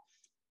that.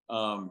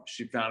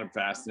 She found it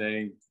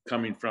fascinating,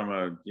 coming from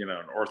an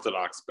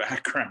Orthodox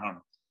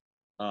background.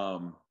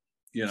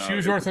 She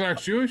was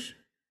Orthodox Jewish?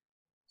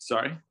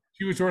 Sorry?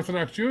 She was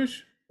Orthodox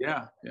Jewish?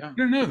 Yeah. I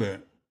didn't know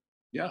that.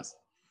 Yes.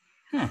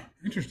 Huh,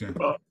 interesting.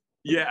 Well,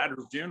 yeah, at her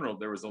funeral,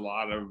 there was a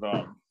lot of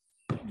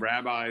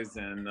rabbis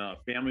and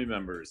family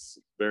members,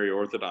 very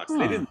Orthodox.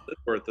 They didn't live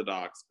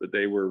Orthodox, but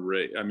they were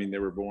they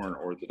were born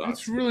Orthodox.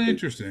 That's really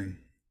interesting.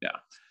 Yeah.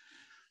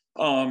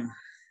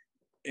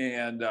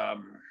 And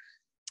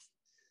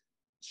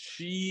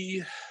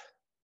she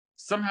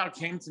somehow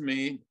came to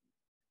me.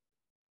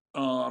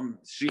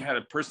 She had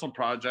a personal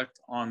project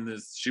on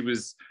this.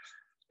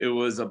 It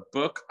was a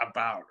book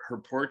about her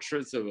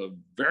portraits of a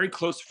very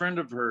close friend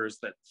of hers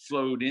that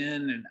flowed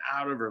in and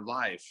out of her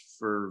life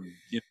for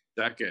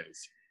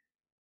decades.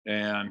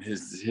 And he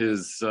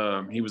was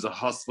a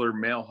hustler,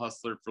 male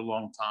hustler for a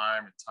long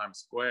time in Times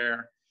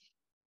Square.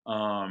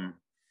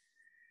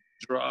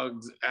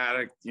 Drugs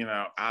addict,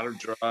 out of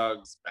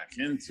drugs, back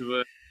into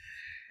it,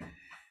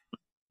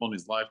 pulling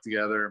his life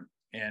together.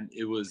 And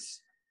it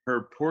was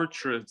her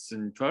portraits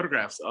and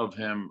photographs of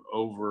him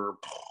over,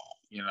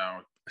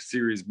 a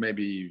series,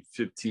 maybe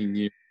 15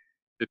 years,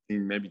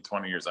 maybe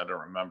 20 years, I don't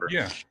remember.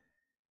 Yeah.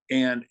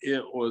 And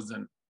it was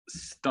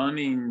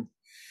stunning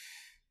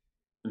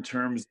in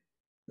terms,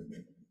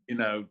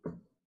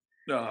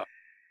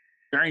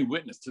 bearing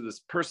witness to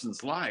this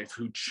person's life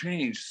who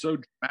changed so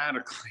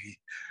dramatically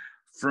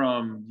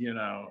from, you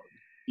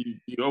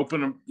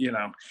open them,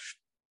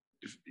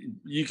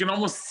 you can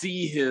almost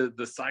see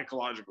the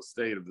psychological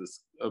state of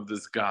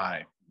this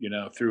guy,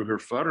 through her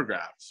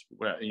photographs,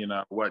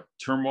 what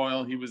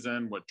turmoil he was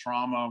in, what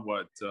trauma,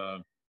 what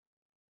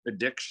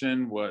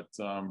addiction, what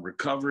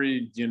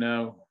recovery,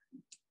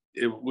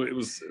 it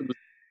was,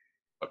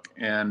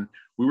 and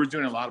we were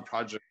doing a lot of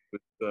projects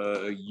with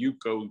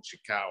Yuko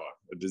Chikawa,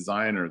 a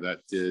designer that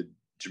did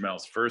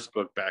Jamel's first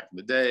book back in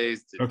the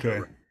days.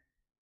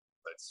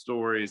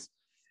 Stories.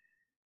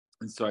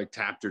 And so I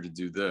tapped her to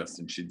do this,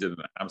 and she did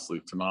an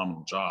absolutely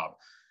phenomenal job.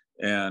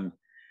 And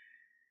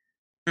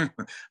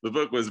the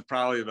book was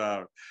probably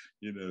about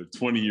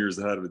 20 years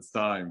ahead of its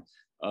time.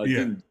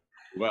 Didn't do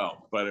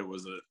well, but it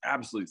was an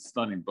absolutely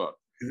stunning book.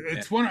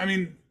 It's one. I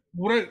mean,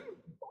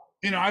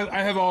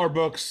 I have all our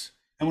books,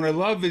 and what I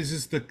love is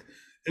just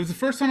it was the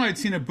first time I'd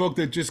seen a book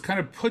that just kind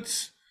of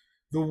puts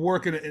the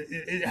work in.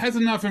 It has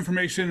enough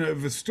information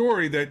of a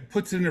story that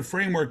puts it in a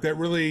framework that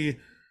really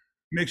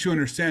makes you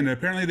understand it.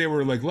 Apparently, they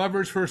were like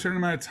lovers for a certain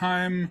amount of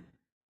time.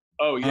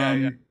 Oh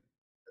yeah.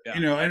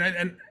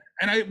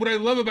 And what I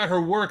love about her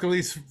work, at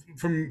least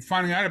from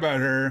finding out about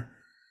her,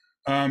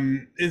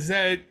 is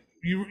that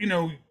you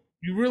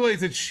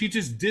realize that she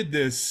just did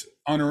this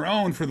on her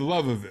own for the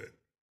love of it.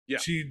 Yeah.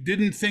 She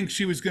didn't think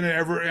she was going to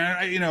ever.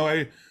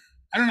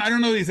 And I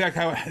don't know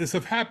exactly how this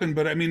stuff happened,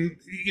 but I mean,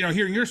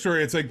 hearing your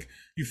story, it's like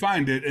you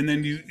find it, and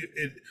then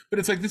but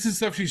it's like this is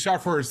stuff she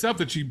shot for herself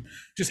that she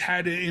just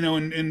had,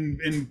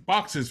 in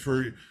boxes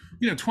for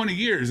 20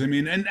 years. I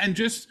mean, and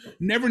just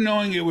never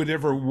knowing it would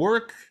ever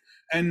work,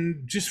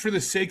 and just for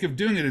the sake of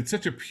doing it, it's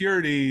such a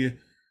purity.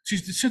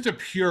 She's such a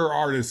pure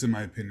artist, in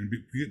my opinion,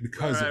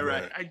 because of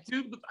that. I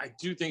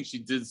do think she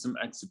did some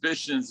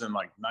exhibitions in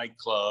like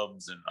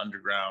nightclubs and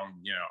underground,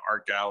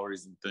 art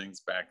galleries and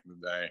things back in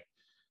the day.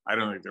 I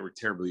don't think they were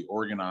terribly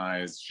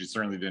organized. She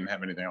certainly didn't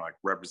have anything like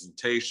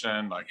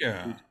representation, like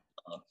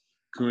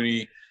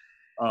Cooney,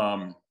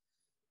 and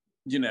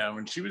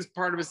she was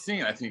part of a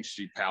scene. I think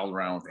she palled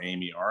around with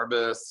Amy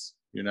Arbus,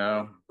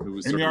 who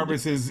was Amy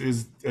Arbus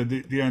is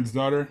Dion's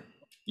daughter.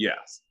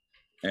 Yes,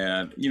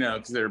 and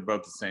because they were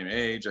both the same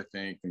age, I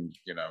think, and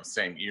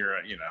same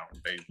era.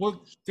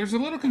 Well, there's a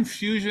little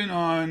confusion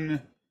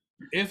on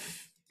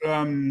if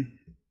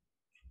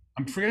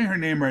I'm forgetting her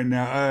name right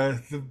now.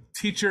 The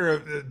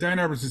teacher, Diane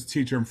Arbus'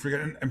 teacher. I'm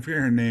forgetting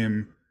her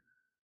name.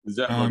 Is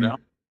that Modell?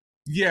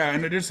 Yeah,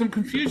 and there's some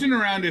confusion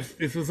around if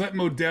Lizette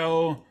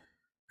Modell,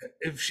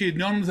 if she had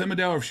known Lizette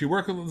Modell, or if she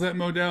worked with Lizette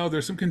Modell.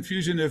 There's some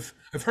confusion. If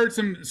I've heard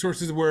some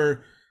sources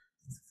where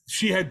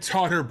she had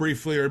taught her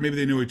briefly, or maybe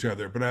they knew each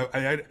other, but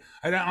I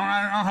don't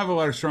have a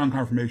lot of strong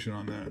confirmation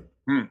on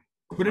that.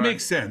 But it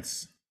makes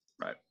sense.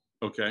 Right.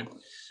 Okay.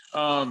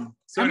 So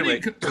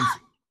anyway.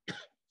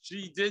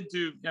 She did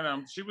do,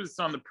 she was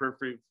on the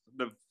periphery of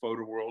the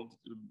photo world,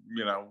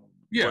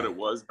 Yeah. what it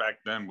was back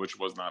then, which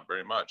was not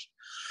very much.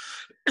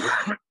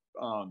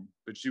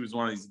 But she was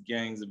one of these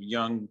gangs of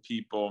young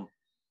people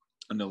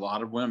and a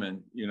lot of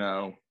women, you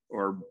know,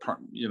 or,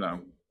 you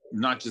know,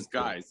 not just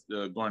guys,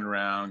 going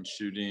around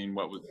shooting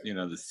what was, you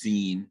know, the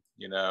scene,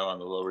 you know, on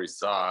the Lower East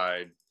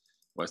Side,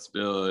 West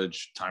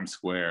Village, Times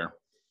Square,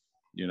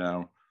 you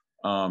know.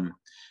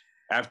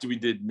 After we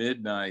did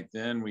Midnight,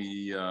 then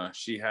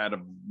she had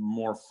a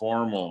more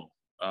formal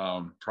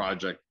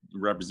project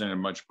representing a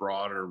much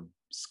broader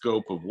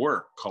scope of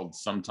work called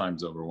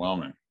Sometimes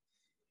Overwhelming.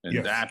 And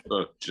Yes. that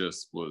book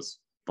just was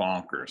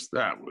bonkers.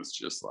 That was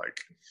just like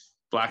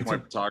black and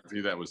white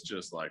photography. That was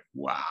just like,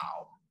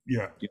 wow.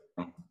 Yeah. You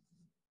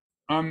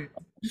know?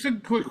 Just a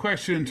quick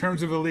question in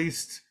terms of at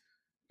least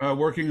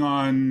working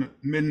on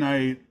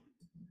Midnight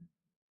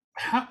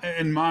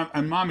and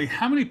Mommy,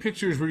 how many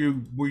pictures were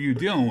you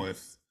dealing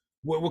with?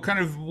 What kind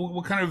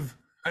of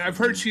I've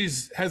heard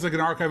has like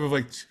an archive of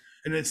like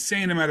an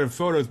insane amount of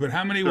photos, but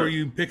how many were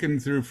you picking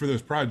through for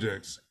those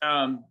projects?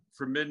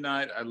 For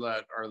Midnight, I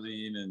let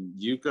Arlene and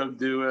Yuko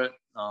do it.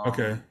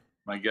 Okay.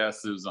 My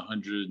guess is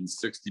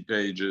 160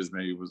 pages,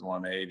 maybe it was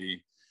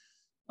 180.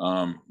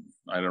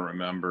 I don't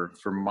remember.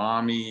 For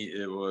Mommy,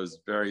 it was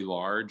very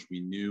large. We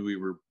knew we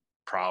were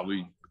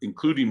probably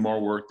including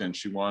more work than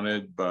she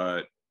wanted,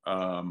 but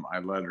I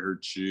let her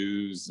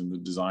choose, and the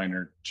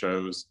designer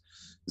chose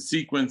the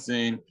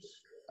sequencing.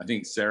 I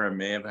think Sarah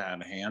may have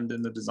had a hand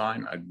in the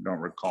design. I don't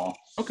recall.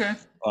 Okay.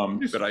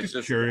 But I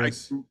just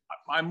curious.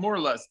 I more or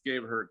less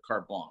gave her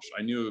carte blanche.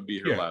 I knew it would be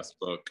her last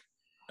book.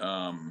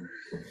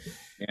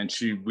 And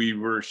she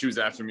was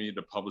after me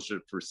to publish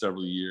it for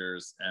several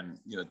years, and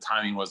you know,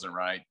 timing wasn't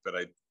right, but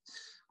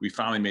we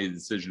finally made the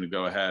decision to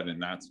go ahead,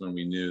 and that's when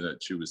we knew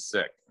that she was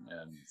sick.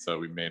 And so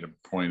we made a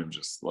point of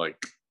just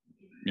like,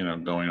 you know,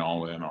 going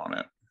all in on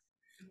it.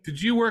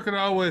 Did you work at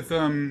all with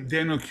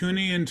Daniel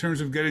Cooney in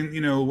terms of getting, you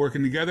know,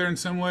 working together in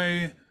some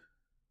way?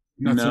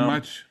 Not so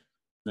much?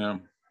 No.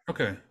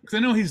 Okay. Because I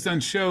know he's done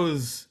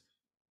shows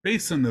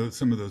based on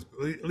some of those,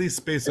 at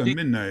least based on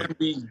Midnight. When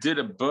we did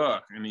a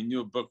book, and he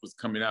knew a book was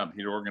coming up,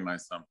 he'd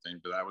organize something,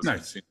 but that was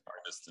nice. between the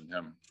artist and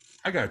him.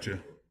 I got you.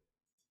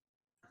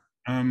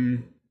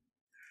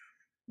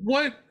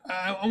 What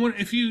I want,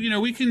 if you know,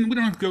 we don't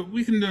have to go,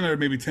 we can do another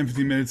maybe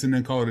 10-15 minutes and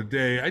then call it a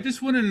day. I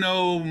just want to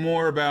know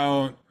more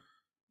about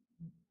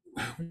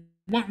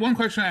one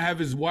question I have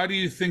is, why do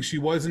you think she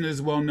wasn't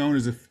as well known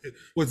as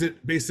was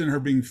it based on her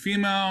being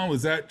female?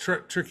 Was that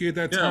tricky at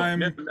that time?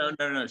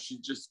 No. She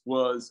just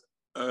was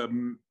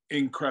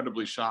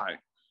incredibly shy.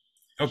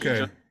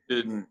 Okay.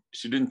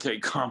 She didn't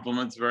take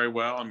compliments very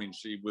well. I mean,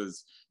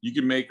 you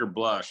could make her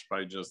blush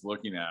by just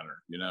looking at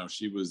her. You know,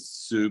 she was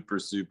super,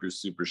 super,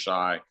 super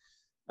shy.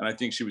 And I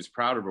think she was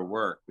proud of her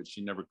work, but she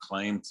never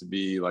claimed to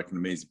be like an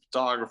amazing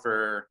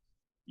photographer.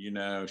 You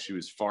know, she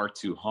was far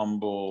too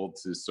humble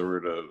to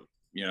sort of,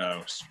 you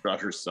know,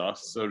 strut her stuff,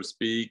 so to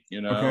speak,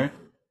 you know. Okay.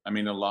 I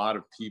mean, a lot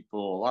of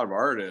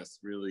artists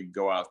really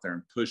go out there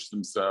and push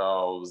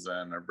themselves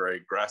and are very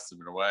aggressive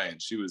in a way.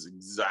 And she was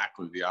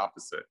exactly the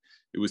opposite.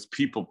 It was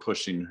people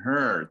pushing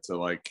her to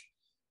like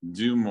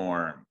do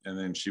more. And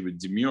then she would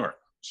demur.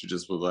 She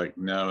just was like,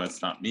 no,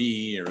 that's not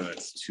me, or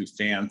that's too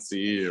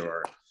fancy,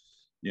 or,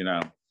 you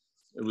know,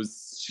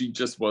 she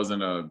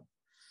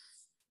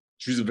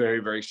was a very,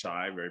 very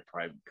shy, very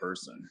private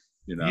person,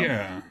 you know?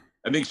 Yeah.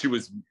 I think she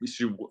was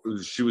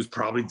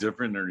probably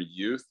different in her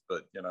youth,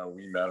 but you know,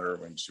 we met her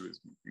when she was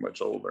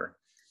much older.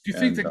 Do you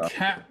think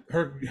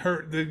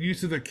the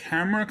use of the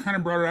camera kind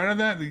of brought her out of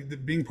that, the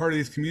being part of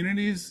these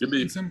communities?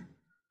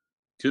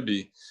 Could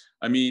be.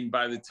 I mean,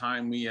 by the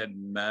time we had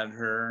met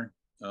her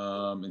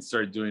and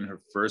started doing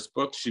her first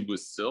book, she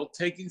was still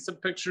taking some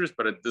pictures,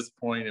 but at this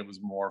point, it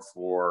was more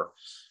for,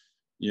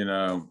 you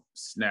know,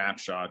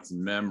 snapshots and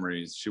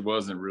memories. She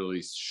wasn't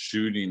really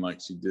shooting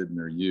like she did in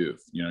her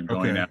youth. You know,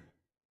 going out,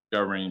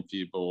 discovering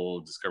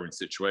people, discovering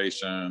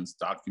situations,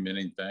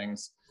 documenting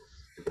things.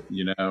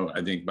 You know,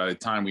 I think by the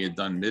time we had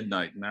done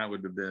Midnight, and that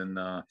would have been,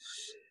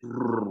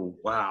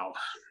 wow,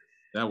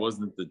 that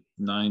wasn't the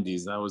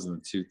 90s, that was in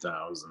the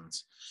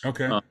 2000s.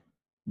 Okay.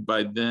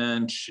 By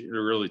then,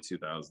 early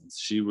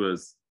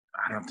 2000s,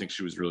 I don't think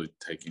she was really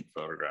taking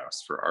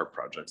photographs for art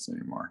projects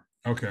anymore.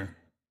 Okay.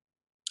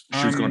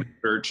 She was going to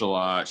church a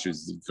lot. She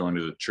was going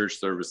to the church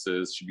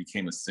services. She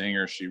became a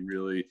singer. She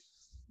really,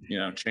 you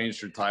know,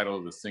 changed her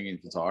title to singing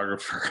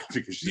photographer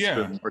because she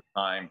spent more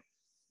time,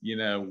 you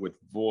know, with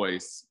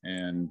voice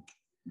and,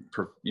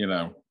 you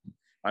know,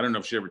 I don't know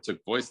if she ever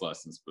took voice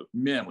lessons, but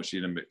man, she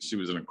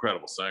was an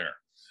incredible singer.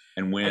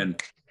 And when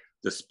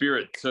the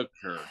spirit took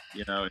her,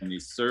 you know, in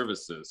these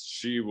services,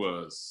 she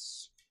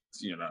was,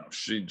 you know,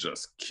 she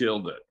just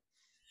killed it.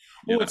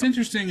 Well, it's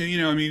interesting,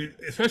 you know, I mean,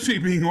 especially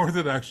being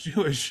Orthodox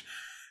Jewish,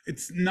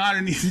 it's not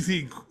an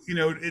easy, you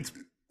know, it's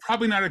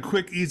probably not a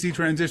quick, easy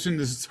transition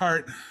to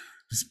start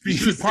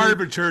being part of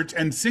a church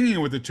and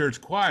singing with the church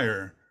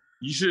choir.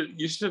 You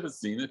should have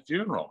seen the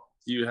funeral.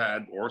 You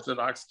had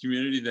Orthodox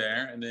community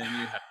there, and then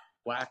you had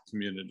Black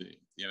community,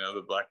 you know,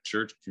 the Black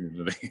church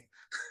community.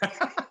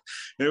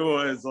 It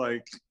was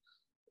like,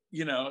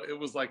 you know, it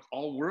was like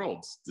all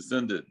worlds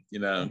descended, you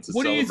know, to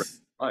What do you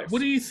celebrate life. what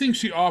do you think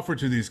she offered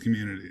to these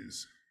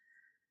communities?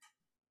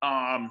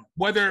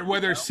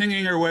 Whether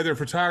singing or whether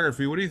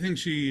photography, what do you think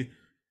she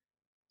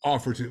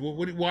offered to?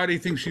 Why do you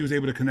think she was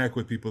able to connect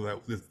with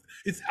people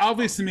it's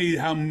obvious to me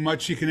how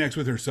much she connects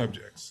with her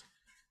subjects.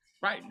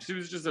 Right. She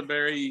was just a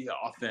very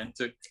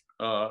authentic,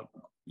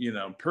 you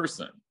know,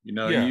 person. You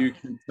know, Yeah. you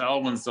can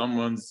tell when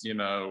someone's, you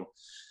know,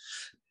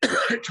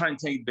 trying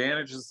to take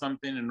advantage of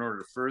something in order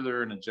to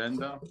further an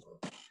agenda.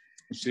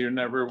 She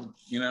never,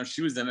 you know,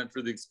 she was in it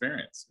for the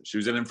experience. She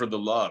was in it for the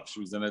love. She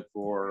was in it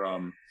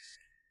for,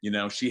 you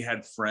know, she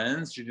had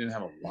friends. She didn't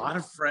have a lot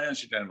of friends.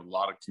 She didn't have a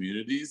lot of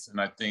communities.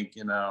 And I think,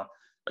 you know,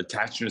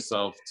 attaching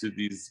herself to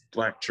these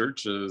Black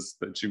churches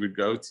that she would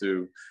go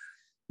to,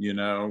 you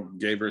know,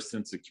 gave her a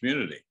sense of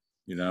community.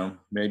 You know,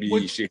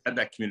 maybe she had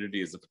that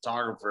community as a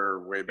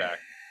photographer way back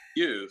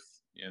in youth,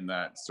 and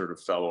that sort of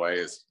fell away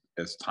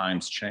as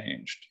times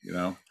changed, you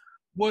know.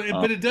 Well,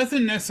 but it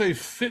doesn't necessarily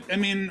fit. I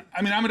mean,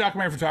 I'm a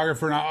documentary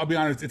photographer, and I'll be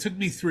honest. It took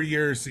me 3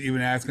 years to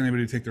even ask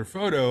anybody to take their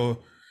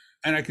photo,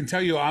 and I can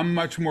tell you, I'm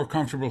much more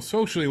comfortable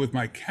socially with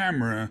my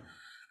camera.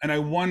 And I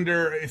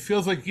wonder, it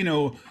feels like, you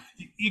know,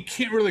 you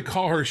can't really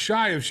call her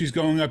shy if she's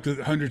going up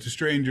to hundreds of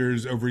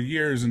strangers over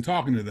years and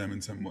talking to them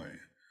in some way.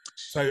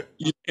 So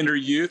in her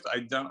youth, I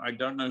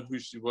don't know who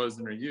she was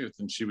in her youth,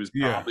 and she was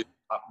probably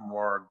a lot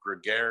more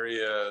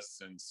gregarious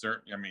and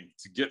certainly. I mean,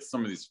 to get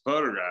some of these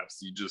photographs,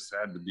 you just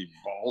had to be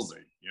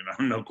ballsy, you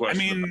know, no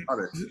question about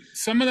it.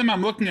 Some of them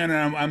I'm looking at,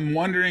 and I'm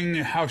wondering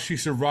how she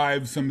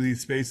survived some of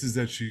these spaces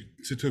that she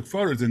took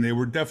photos in. They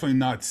were definitely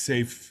not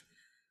safe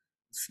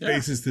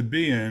spaces to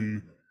be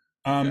in.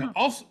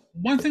 Also,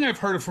 one thing I've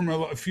heard from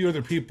a few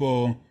other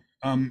people.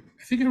 I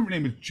think her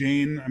name is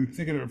Jane. I'm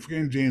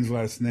forgetting Jane's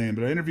last name,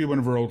 but I interviewed one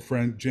of her old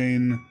friends,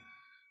 Jane,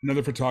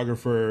 another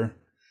photographer,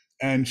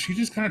 and she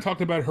just kind of talked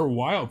about her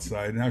wild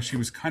side and how she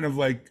was kind of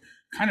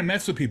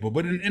mess with people,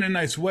 but in a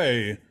nice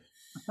way.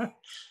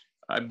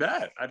 I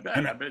bet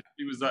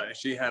she was.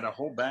 She had a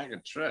whole bag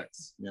of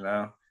tricks, you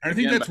know. I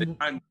think that's by the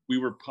time we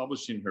were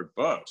publishing her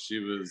book, she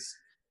was,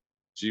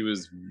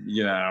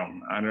 you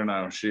know, I don't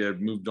know. She had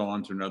moved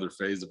on to another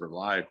phase of her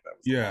life. That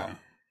was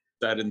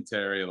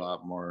sedentary, a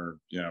lot more,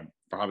 you know,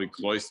 probably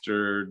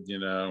cloistered, you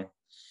know,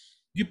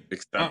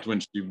 except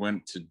when she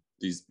went to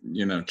these,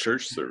 you know,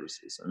 church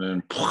services, and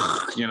then,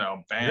 you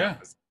know, bam,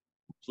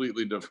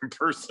 completely different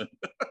person.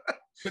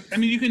 But I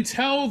mean, you can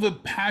tell the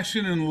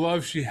passion and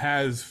love she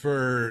has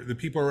for the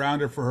people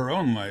around her, for her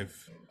own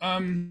life. All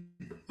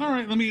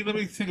right, let me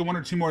think of one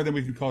or two more, then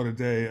we can call it a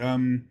day.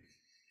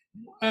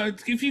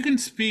 If you can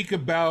speak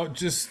about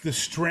just the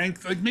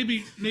strength, like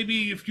maybe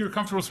if you're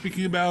comfortable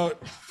speaking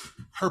about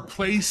her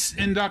place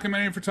in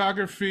documentary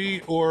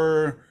photography,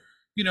 or,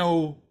 you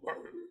know,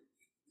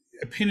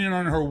 opinion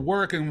on her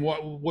work and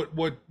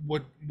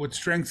what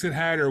strengths it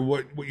had, or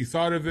what you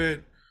thought of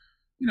it.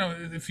 You know,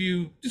 if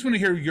you just want to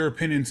hear your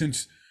opinion,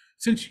 since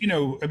you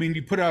know, I mean,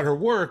 you put out her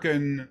work,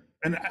 and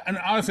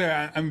honestly,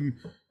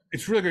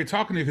 it's really great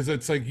talking to you, because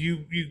it's like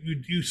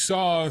you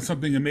saw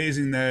something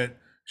amazing that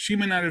she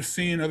might not have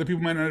seen, other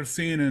people might not have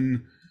seen,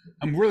 and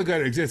I'm really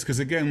glad it exists, because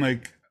again,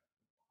 like,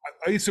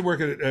 I used to work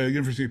at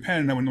University of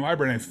Penn, and I went to the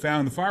library and I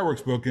found the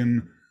fireworks book,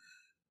 and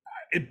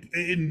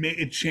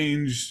it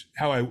changed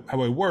how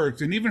I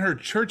worked, and even her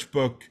church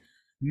book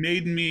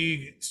made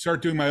me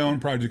start doing my own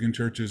project in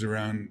churches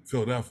around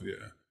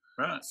Philadelphia.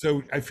 Right.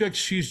 So I feel like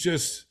she's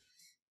just,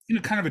 you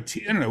know, kind of I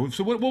don't know.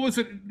 So what was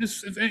it?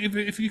 Just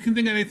if you can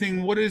think of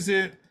anything, what is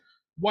it?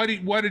 Why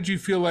did you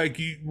feel like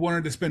you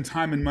wanted to spend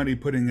time and money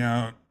putting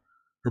out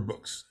her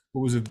books?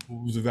 What was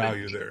the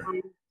value there?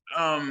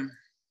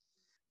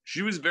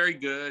 She was very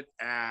good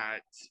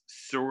at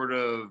sort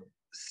of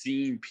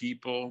seeing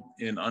people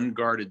in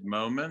unguarded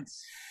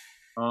moments,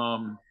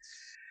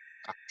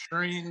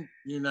 capturing,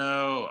 you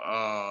know,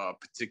 a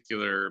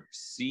particular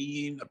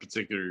scene, a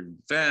particular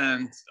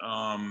event,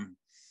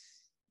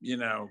 you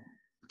know,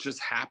 just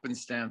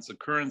happenstance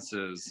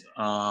occurrences,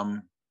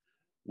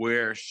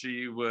 where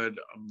she would,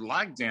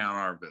 like Dan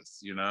Arvis,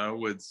 you know,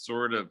 would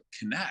sort of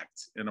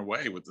connect in a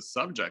way with the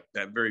subject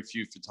that very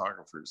few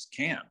photographers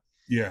can.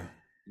 Yeah.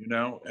 You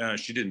know,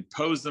 she didn't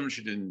pose them,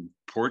 she didn't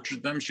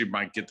portrait them. She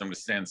might get them to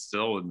stand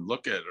still and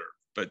look at her,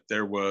 but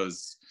there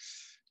was,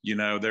 you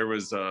know,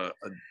 a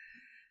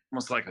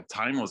almost like a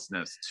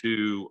timelessness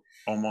to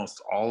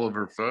almost all of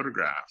her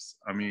photographs.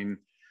 I mean,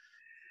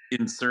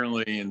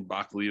 certainly in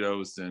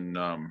Baccalitos and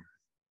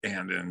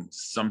in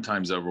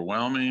Sometimes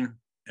Overwhelming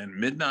and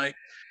Midnight,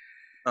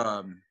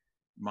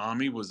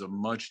 Mommy was a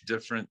much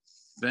different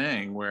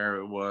thing, where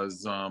it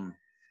was,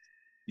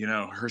 you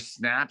know, her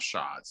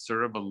snapshots,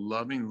 sort of a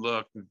loving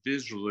look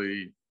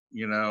visually,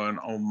 you know, an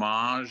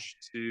homage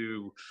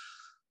to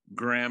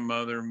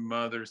grandmother,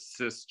 mother,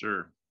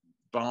 sister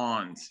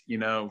bonds, you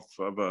know,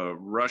 of a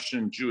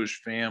Russian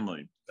Jewish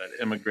family that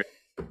immigrated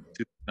to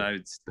the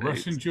United States.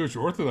 Russian Jewish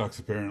Orthodox,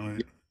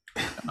 apparently.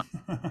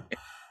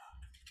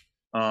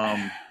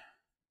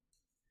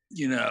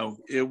 You know,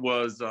 it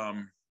was,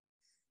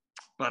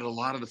 but a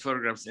lot of the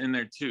photographs in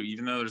there too,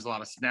 even though there's a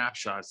lot of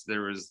snapshots,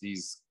 there was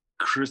these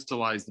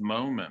crystallized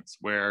moments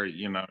where,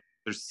 you know,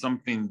 there's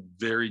something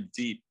very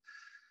deep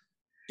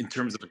in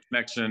terms of a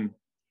connection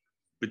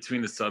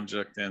between the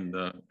subject and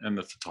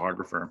the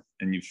photographer,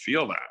 and you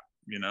feel that,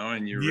 you know,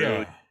 and you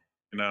really,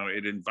 you know,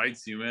 it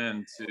invites you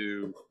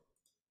into,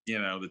 you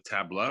know, the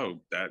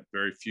tableau that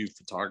very few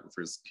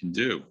photographers can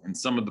do, and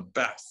some of the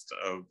best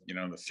of, you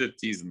know, the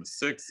 50s and the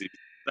 60s, you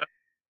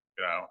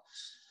know,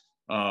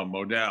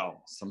 Modell,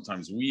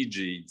 sometimes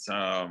Ouija,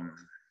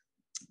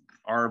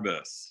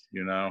 Arbus,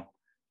 you know,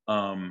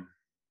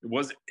 it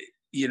was,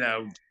 you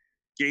know,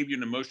 gave you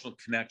an emotional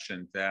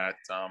connection that,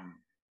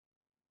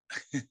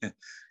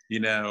 you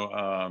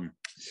know,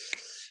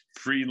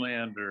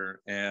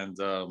 Freelander and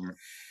Booker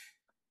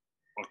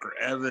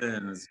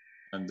Evans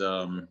and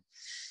oh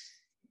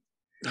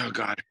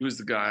God, who was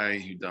the guy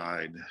who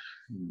died?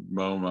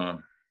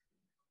 MoMA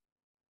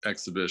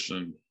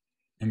exhibition.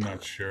 I'm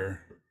not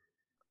sure.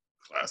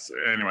 Classic.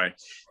 Anyway,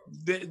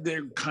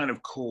 they're kind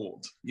of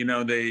cold. You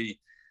know,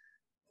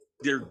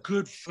 they're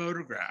good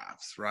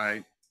photographs,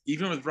 right?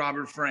 Even with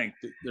Robert Frank,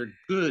 they're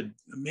good,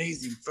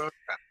 amazing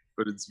photographs,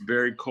 but it's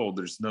very cold.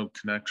 There's no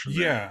connection.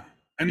 Yeah,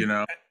 and you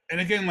know,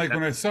 and again, like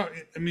when I saw,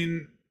 I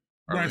mean,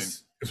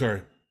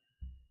 sorry.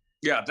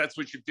 Yeah, that's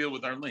what you feel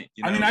with Arlene.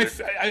 You know, I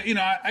mean,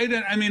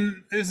 I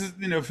mean, this is,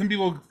 you know, some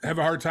people have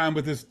a hard time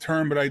with this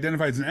term, but I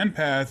identify as an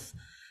empath,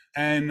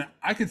 and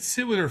I could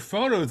sit with her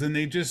photos, and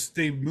they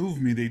move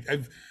me.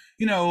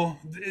 You know,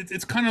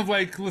 it's kind of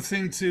like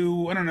listening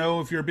to, I don't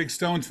know if you're a big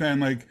Stones fan,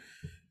 like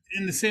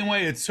in the same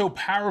way, it's so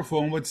powerful.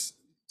 And what's,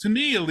 to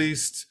me at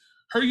least,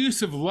 her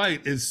use of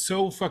light is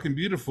so fucking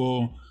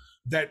beautiful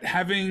that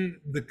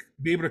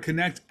be able to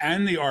connect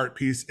and the art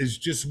piece is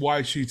just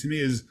why she, to me,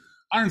 is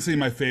honestly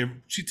my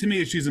favorite. To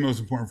me, she's the most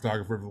important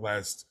photographer of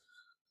at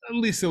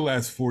least the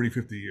last 40,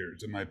 50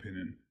 years, in my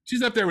opinion.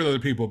 She's up there with other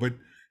people, but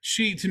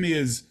she, to me,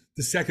 is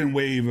the second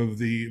wave of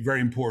the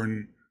very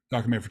important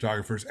documentary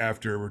photographers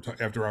after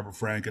Robert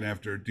Frank and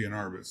after Diane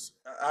Arbus.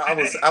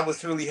 I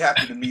was really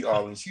happy to meet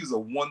Arlene. She was a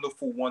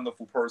wonderful,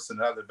 wonderful person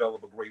that I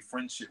developed a great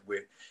friendship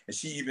with. And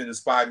she even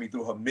inspired me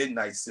through her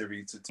Midnight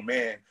series to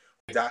man,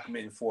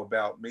 documenting for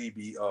about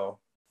maybe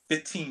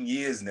 15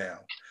 years now.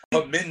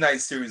 Her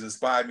Midnight series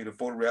inspired me to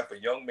photograph a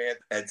young man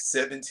at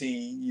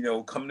 17, you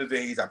know, coming of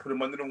age. I put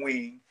him under the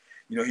wing.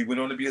 You know, he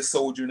went on to be a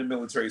soldier in the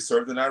military,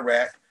 served in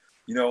Iraq.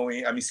 You know,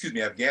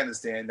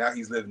 Afghanistan. Now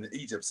he's living in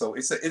Egypt. So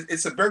it's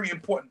a very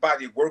important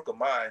body of work of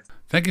mine.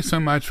 Thank you so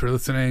much for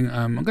listening.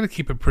 I'm going to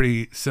keep it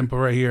pretty simple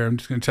right here. I'm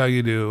just going to tell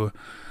you to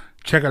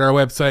check out our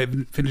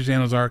website,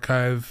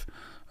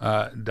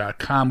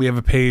 vintageanalsarchive.com. We have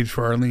a page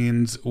for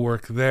Arlene's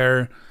work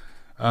there.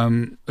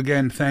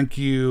 Again, thank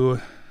you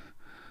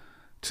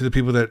to the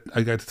people that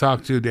I got to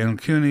talk to, Daniel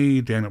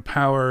Cooney, Daniel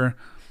Power.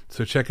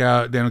 So check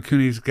out Daniel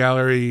Cooney's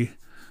gallery,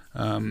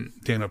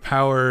 Daniel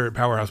Power,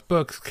 Powerhouse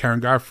Books. Karen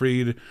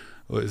Gottfried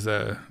was,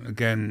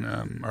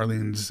 again,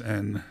 Arlene's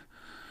and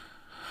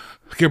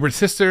Gilbert's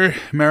sister.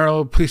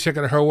 Meryl, please check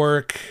out her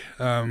work.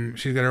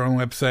 She's got her own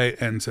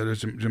website, and so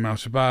does Jamal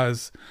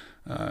Shabazz.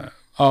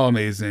 All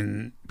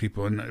amazing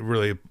people, and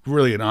really,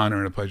 really an honor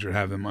and a pleasure to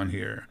have them on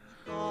here.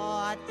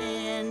 God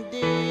and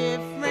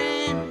different